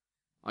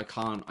 I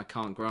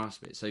can't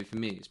grasp it. So for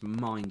me, it's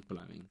mind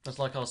blowing. That's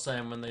like I was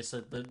saying when they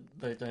said that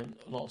a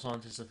lot of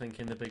scientists are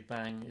thinking the Big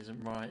Bang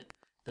isn't right,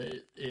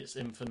 that it's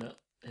infinite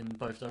in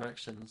both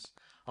directions.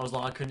 I was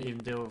like, I couldn't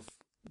even deal with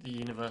the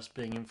universe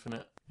being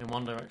infinite in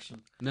one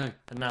direction. No.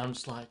 And now I'm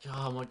just like,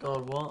 oh my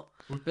god, what?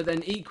 But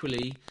then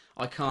equally,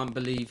 I can't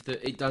believe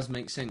that it does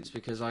make sense,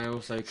 because I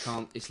also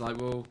can't. It's like,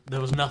 well,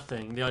 there was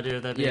nothing. The idea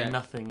of there being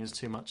nothing is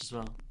too much as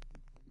well.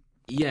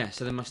 Yeah,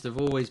 so there must have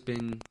always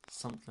been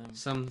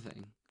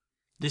something.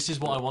 This is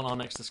what I want our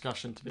next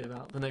discussion to be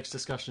about. The next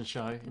discussion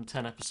show in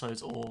 10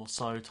 episodes or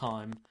so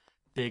time.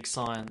 Big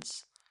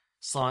science.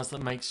 Science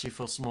that makes you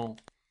feel small.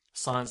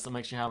 Science that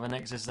makes you have an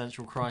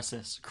existential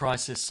crisis.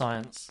 Crisis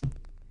science.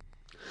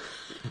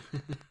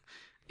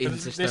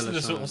 This is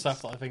the sort of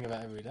stuff that I think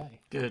about every day.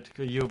 Good.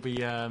 You'll be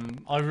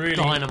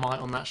dynamite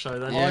on that show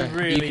then. I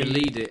really you can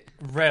lead it.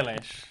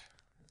 Relish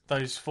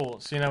those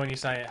thoughts. You know when you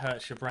say it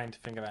hurts your brain to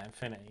think about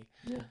infinity?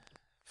 Yeah.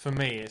 For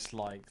me, it's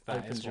like that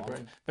opens is your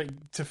brain.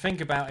 But to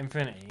think about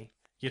infinity,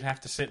 you'd have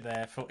to sit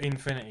there for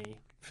infinity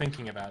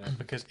thinking about it,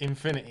 because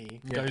infinity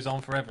goes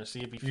on forever. So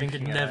you'd be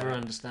thinking. You could never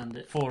understand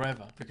it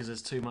forever because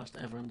there's too much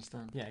to ever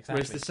understand. Yeah, exactly.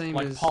 Well, it's the same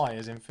like as pi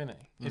is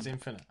infinity. Is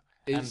infinite.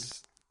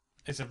 And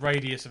it's a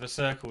radius of a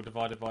circle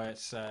divided by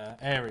its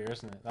area,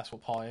 isn't it? That's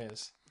what pi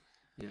is.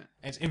 Yeah.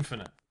 It's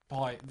infinite.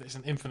 Pi. It's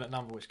an infinite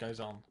number which goes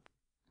on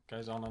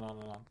and on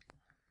and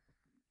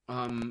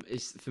on.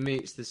 For me,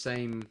 it's the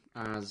same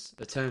as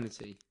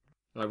eternity.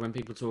 Like when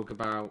people talk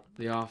about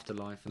the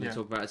afterlife and they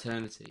talk about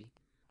eternity,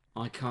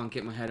 I can't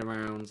get my head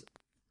around.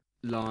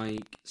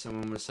 Like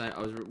someone was saying,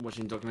 I was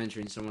watching a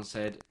documentary and someone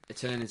said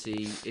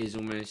eternity is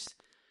almost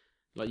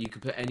like you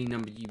could put any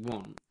number you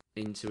want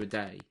into a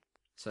day.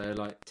 So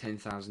like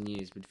 10,000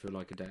 years would feel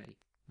like a day,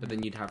 but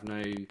then you'd have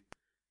no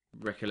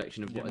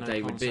recollection of what a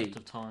day would be.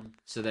 Of time.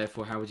 So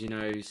therefore, how would you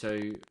know? So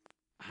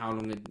how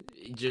long?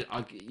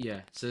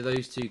 So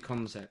those two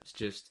concepts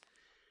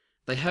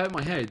they hurt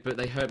my head, but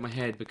they hurt my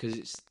head because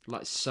it's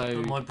like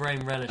so. But my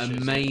brain relishes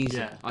amazing. It.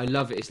 Yeah. I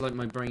love it. It's like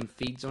my brain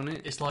feeds on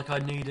it. It's like I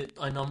need it.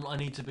 I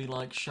need to be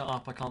like, shut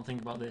up. I can't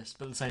think about this.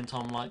 But at the same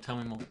time, like, tell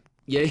me more.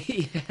 Yeah.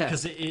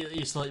 Because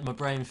it's like my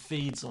brain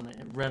feeds on it.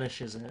 It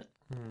relishes it.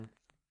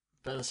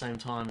 But at the same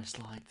time, it's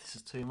like, this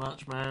is too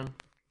much, man.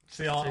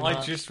 See,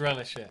 I just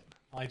relish it.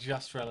 I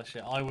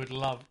would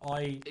love.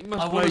 It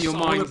must blow your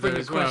mind. I want to bring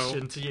a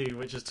question to you,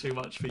 which is too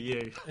much for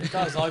you. It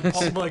does.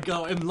 Oh my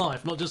god, in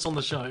life, not just on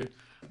the show.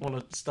 I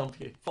want to stump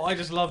you. But I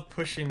just love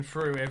pushing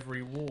through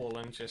every wall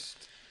and freaking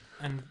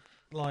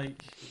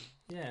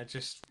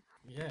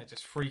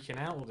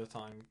out all the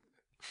time.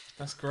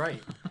 That's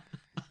great.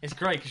 It's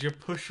great because you're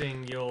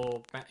pushing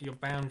your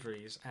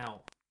boundaries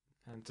out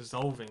and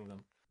dissolving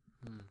them.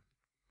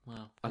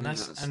 Wow. And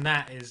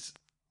that is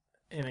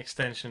in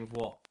extension of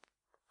what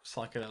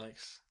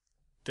psychedelics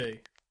do.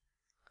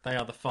 They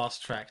are the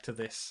fast track to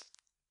this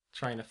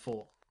train of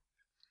thought.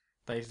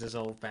 They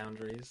dissolve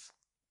boundaries.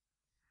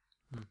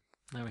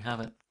 There we have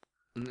it.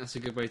 And that's a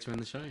good way to end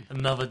the show.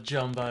 Another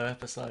jumbo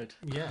episode.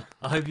 Yeah.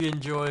 I hope you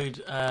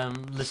enjoyed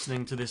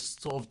listening to this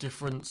sort of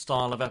different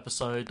style of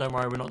episode. Don't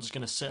worry, we're not just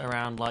going to sit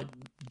around like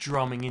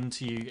drumming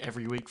into you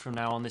every week from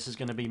now on. This is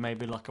going to be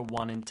maybe like a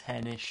 1 in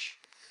 10-ish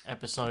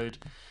episode.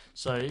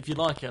 So if you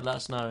like it, let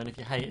us know. And if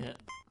you hate it,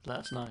 let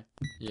us know.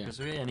 Yeah. Because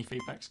any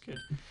feedback's good.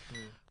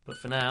 But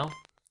for now,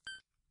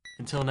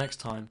 until next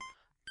time,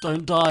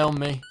 don't die on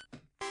me.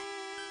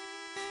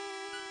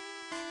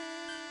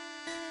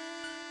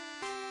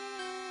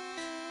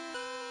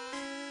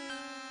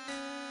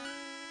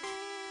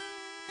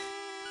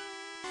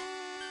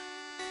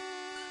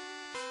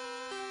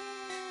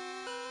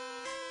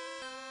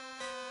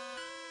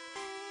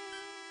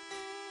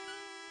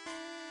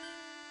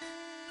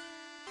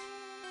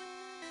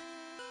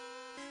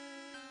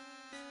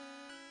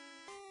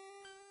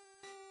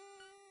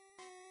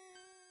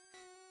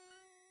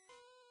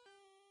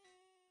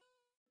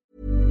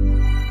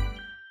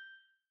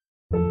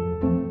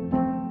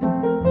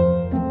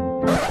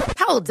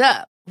 Hold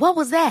up. What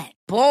was that?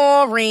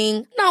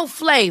 Boring. No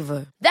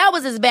flavor. That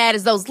was as bad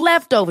as those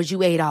leftovers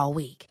you ate all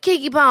week.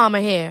 Keke Palmer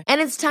here. And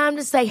it's time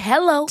to say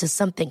hello to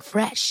something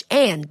fresh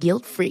and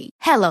guilt-free.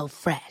 Hello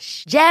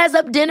Fresh. Jazz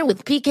up dinner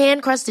with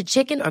pecan-crusted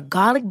chicken or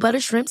garlic butter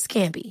shrimp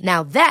scampi.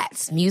 Now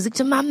that's music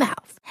to my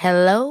mouth.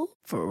 Hello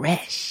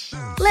Fresh.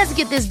 Let's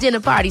get this dinner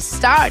party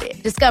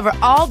started. Discover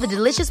all the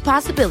delicious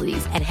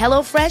possibilities at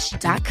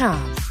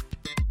HelloFresh.com.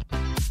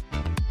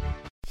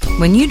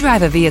 When you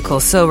drive a vehicle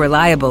so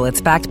reliable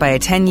it's backed by a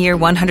 10-year,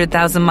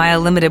 100,000-mile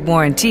limited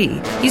warranty,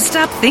 you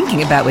stop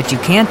thinking about what you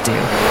can't do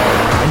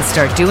and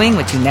start doing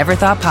what you never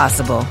thought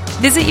possible.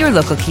 Visit your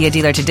local Kia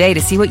dealer today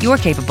to see what you're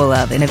capable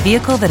of in a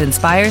vehicle that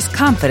inspires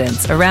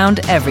confidence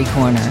around every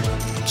corner.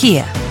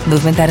 Kia,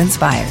 movement that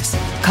inspires.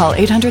 Call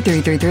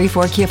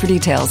 800-333-4KIA for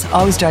details.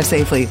 Always drive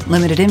safely.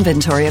 Limited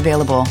inventory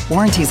available.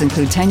 Warranties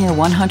include 10-year,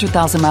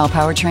 100,000-mile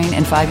powertrain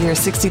and 5-year,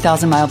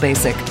 60,000-mile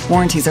basic.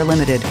 Warranties are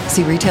limited.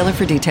 See retailer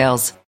for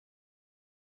details.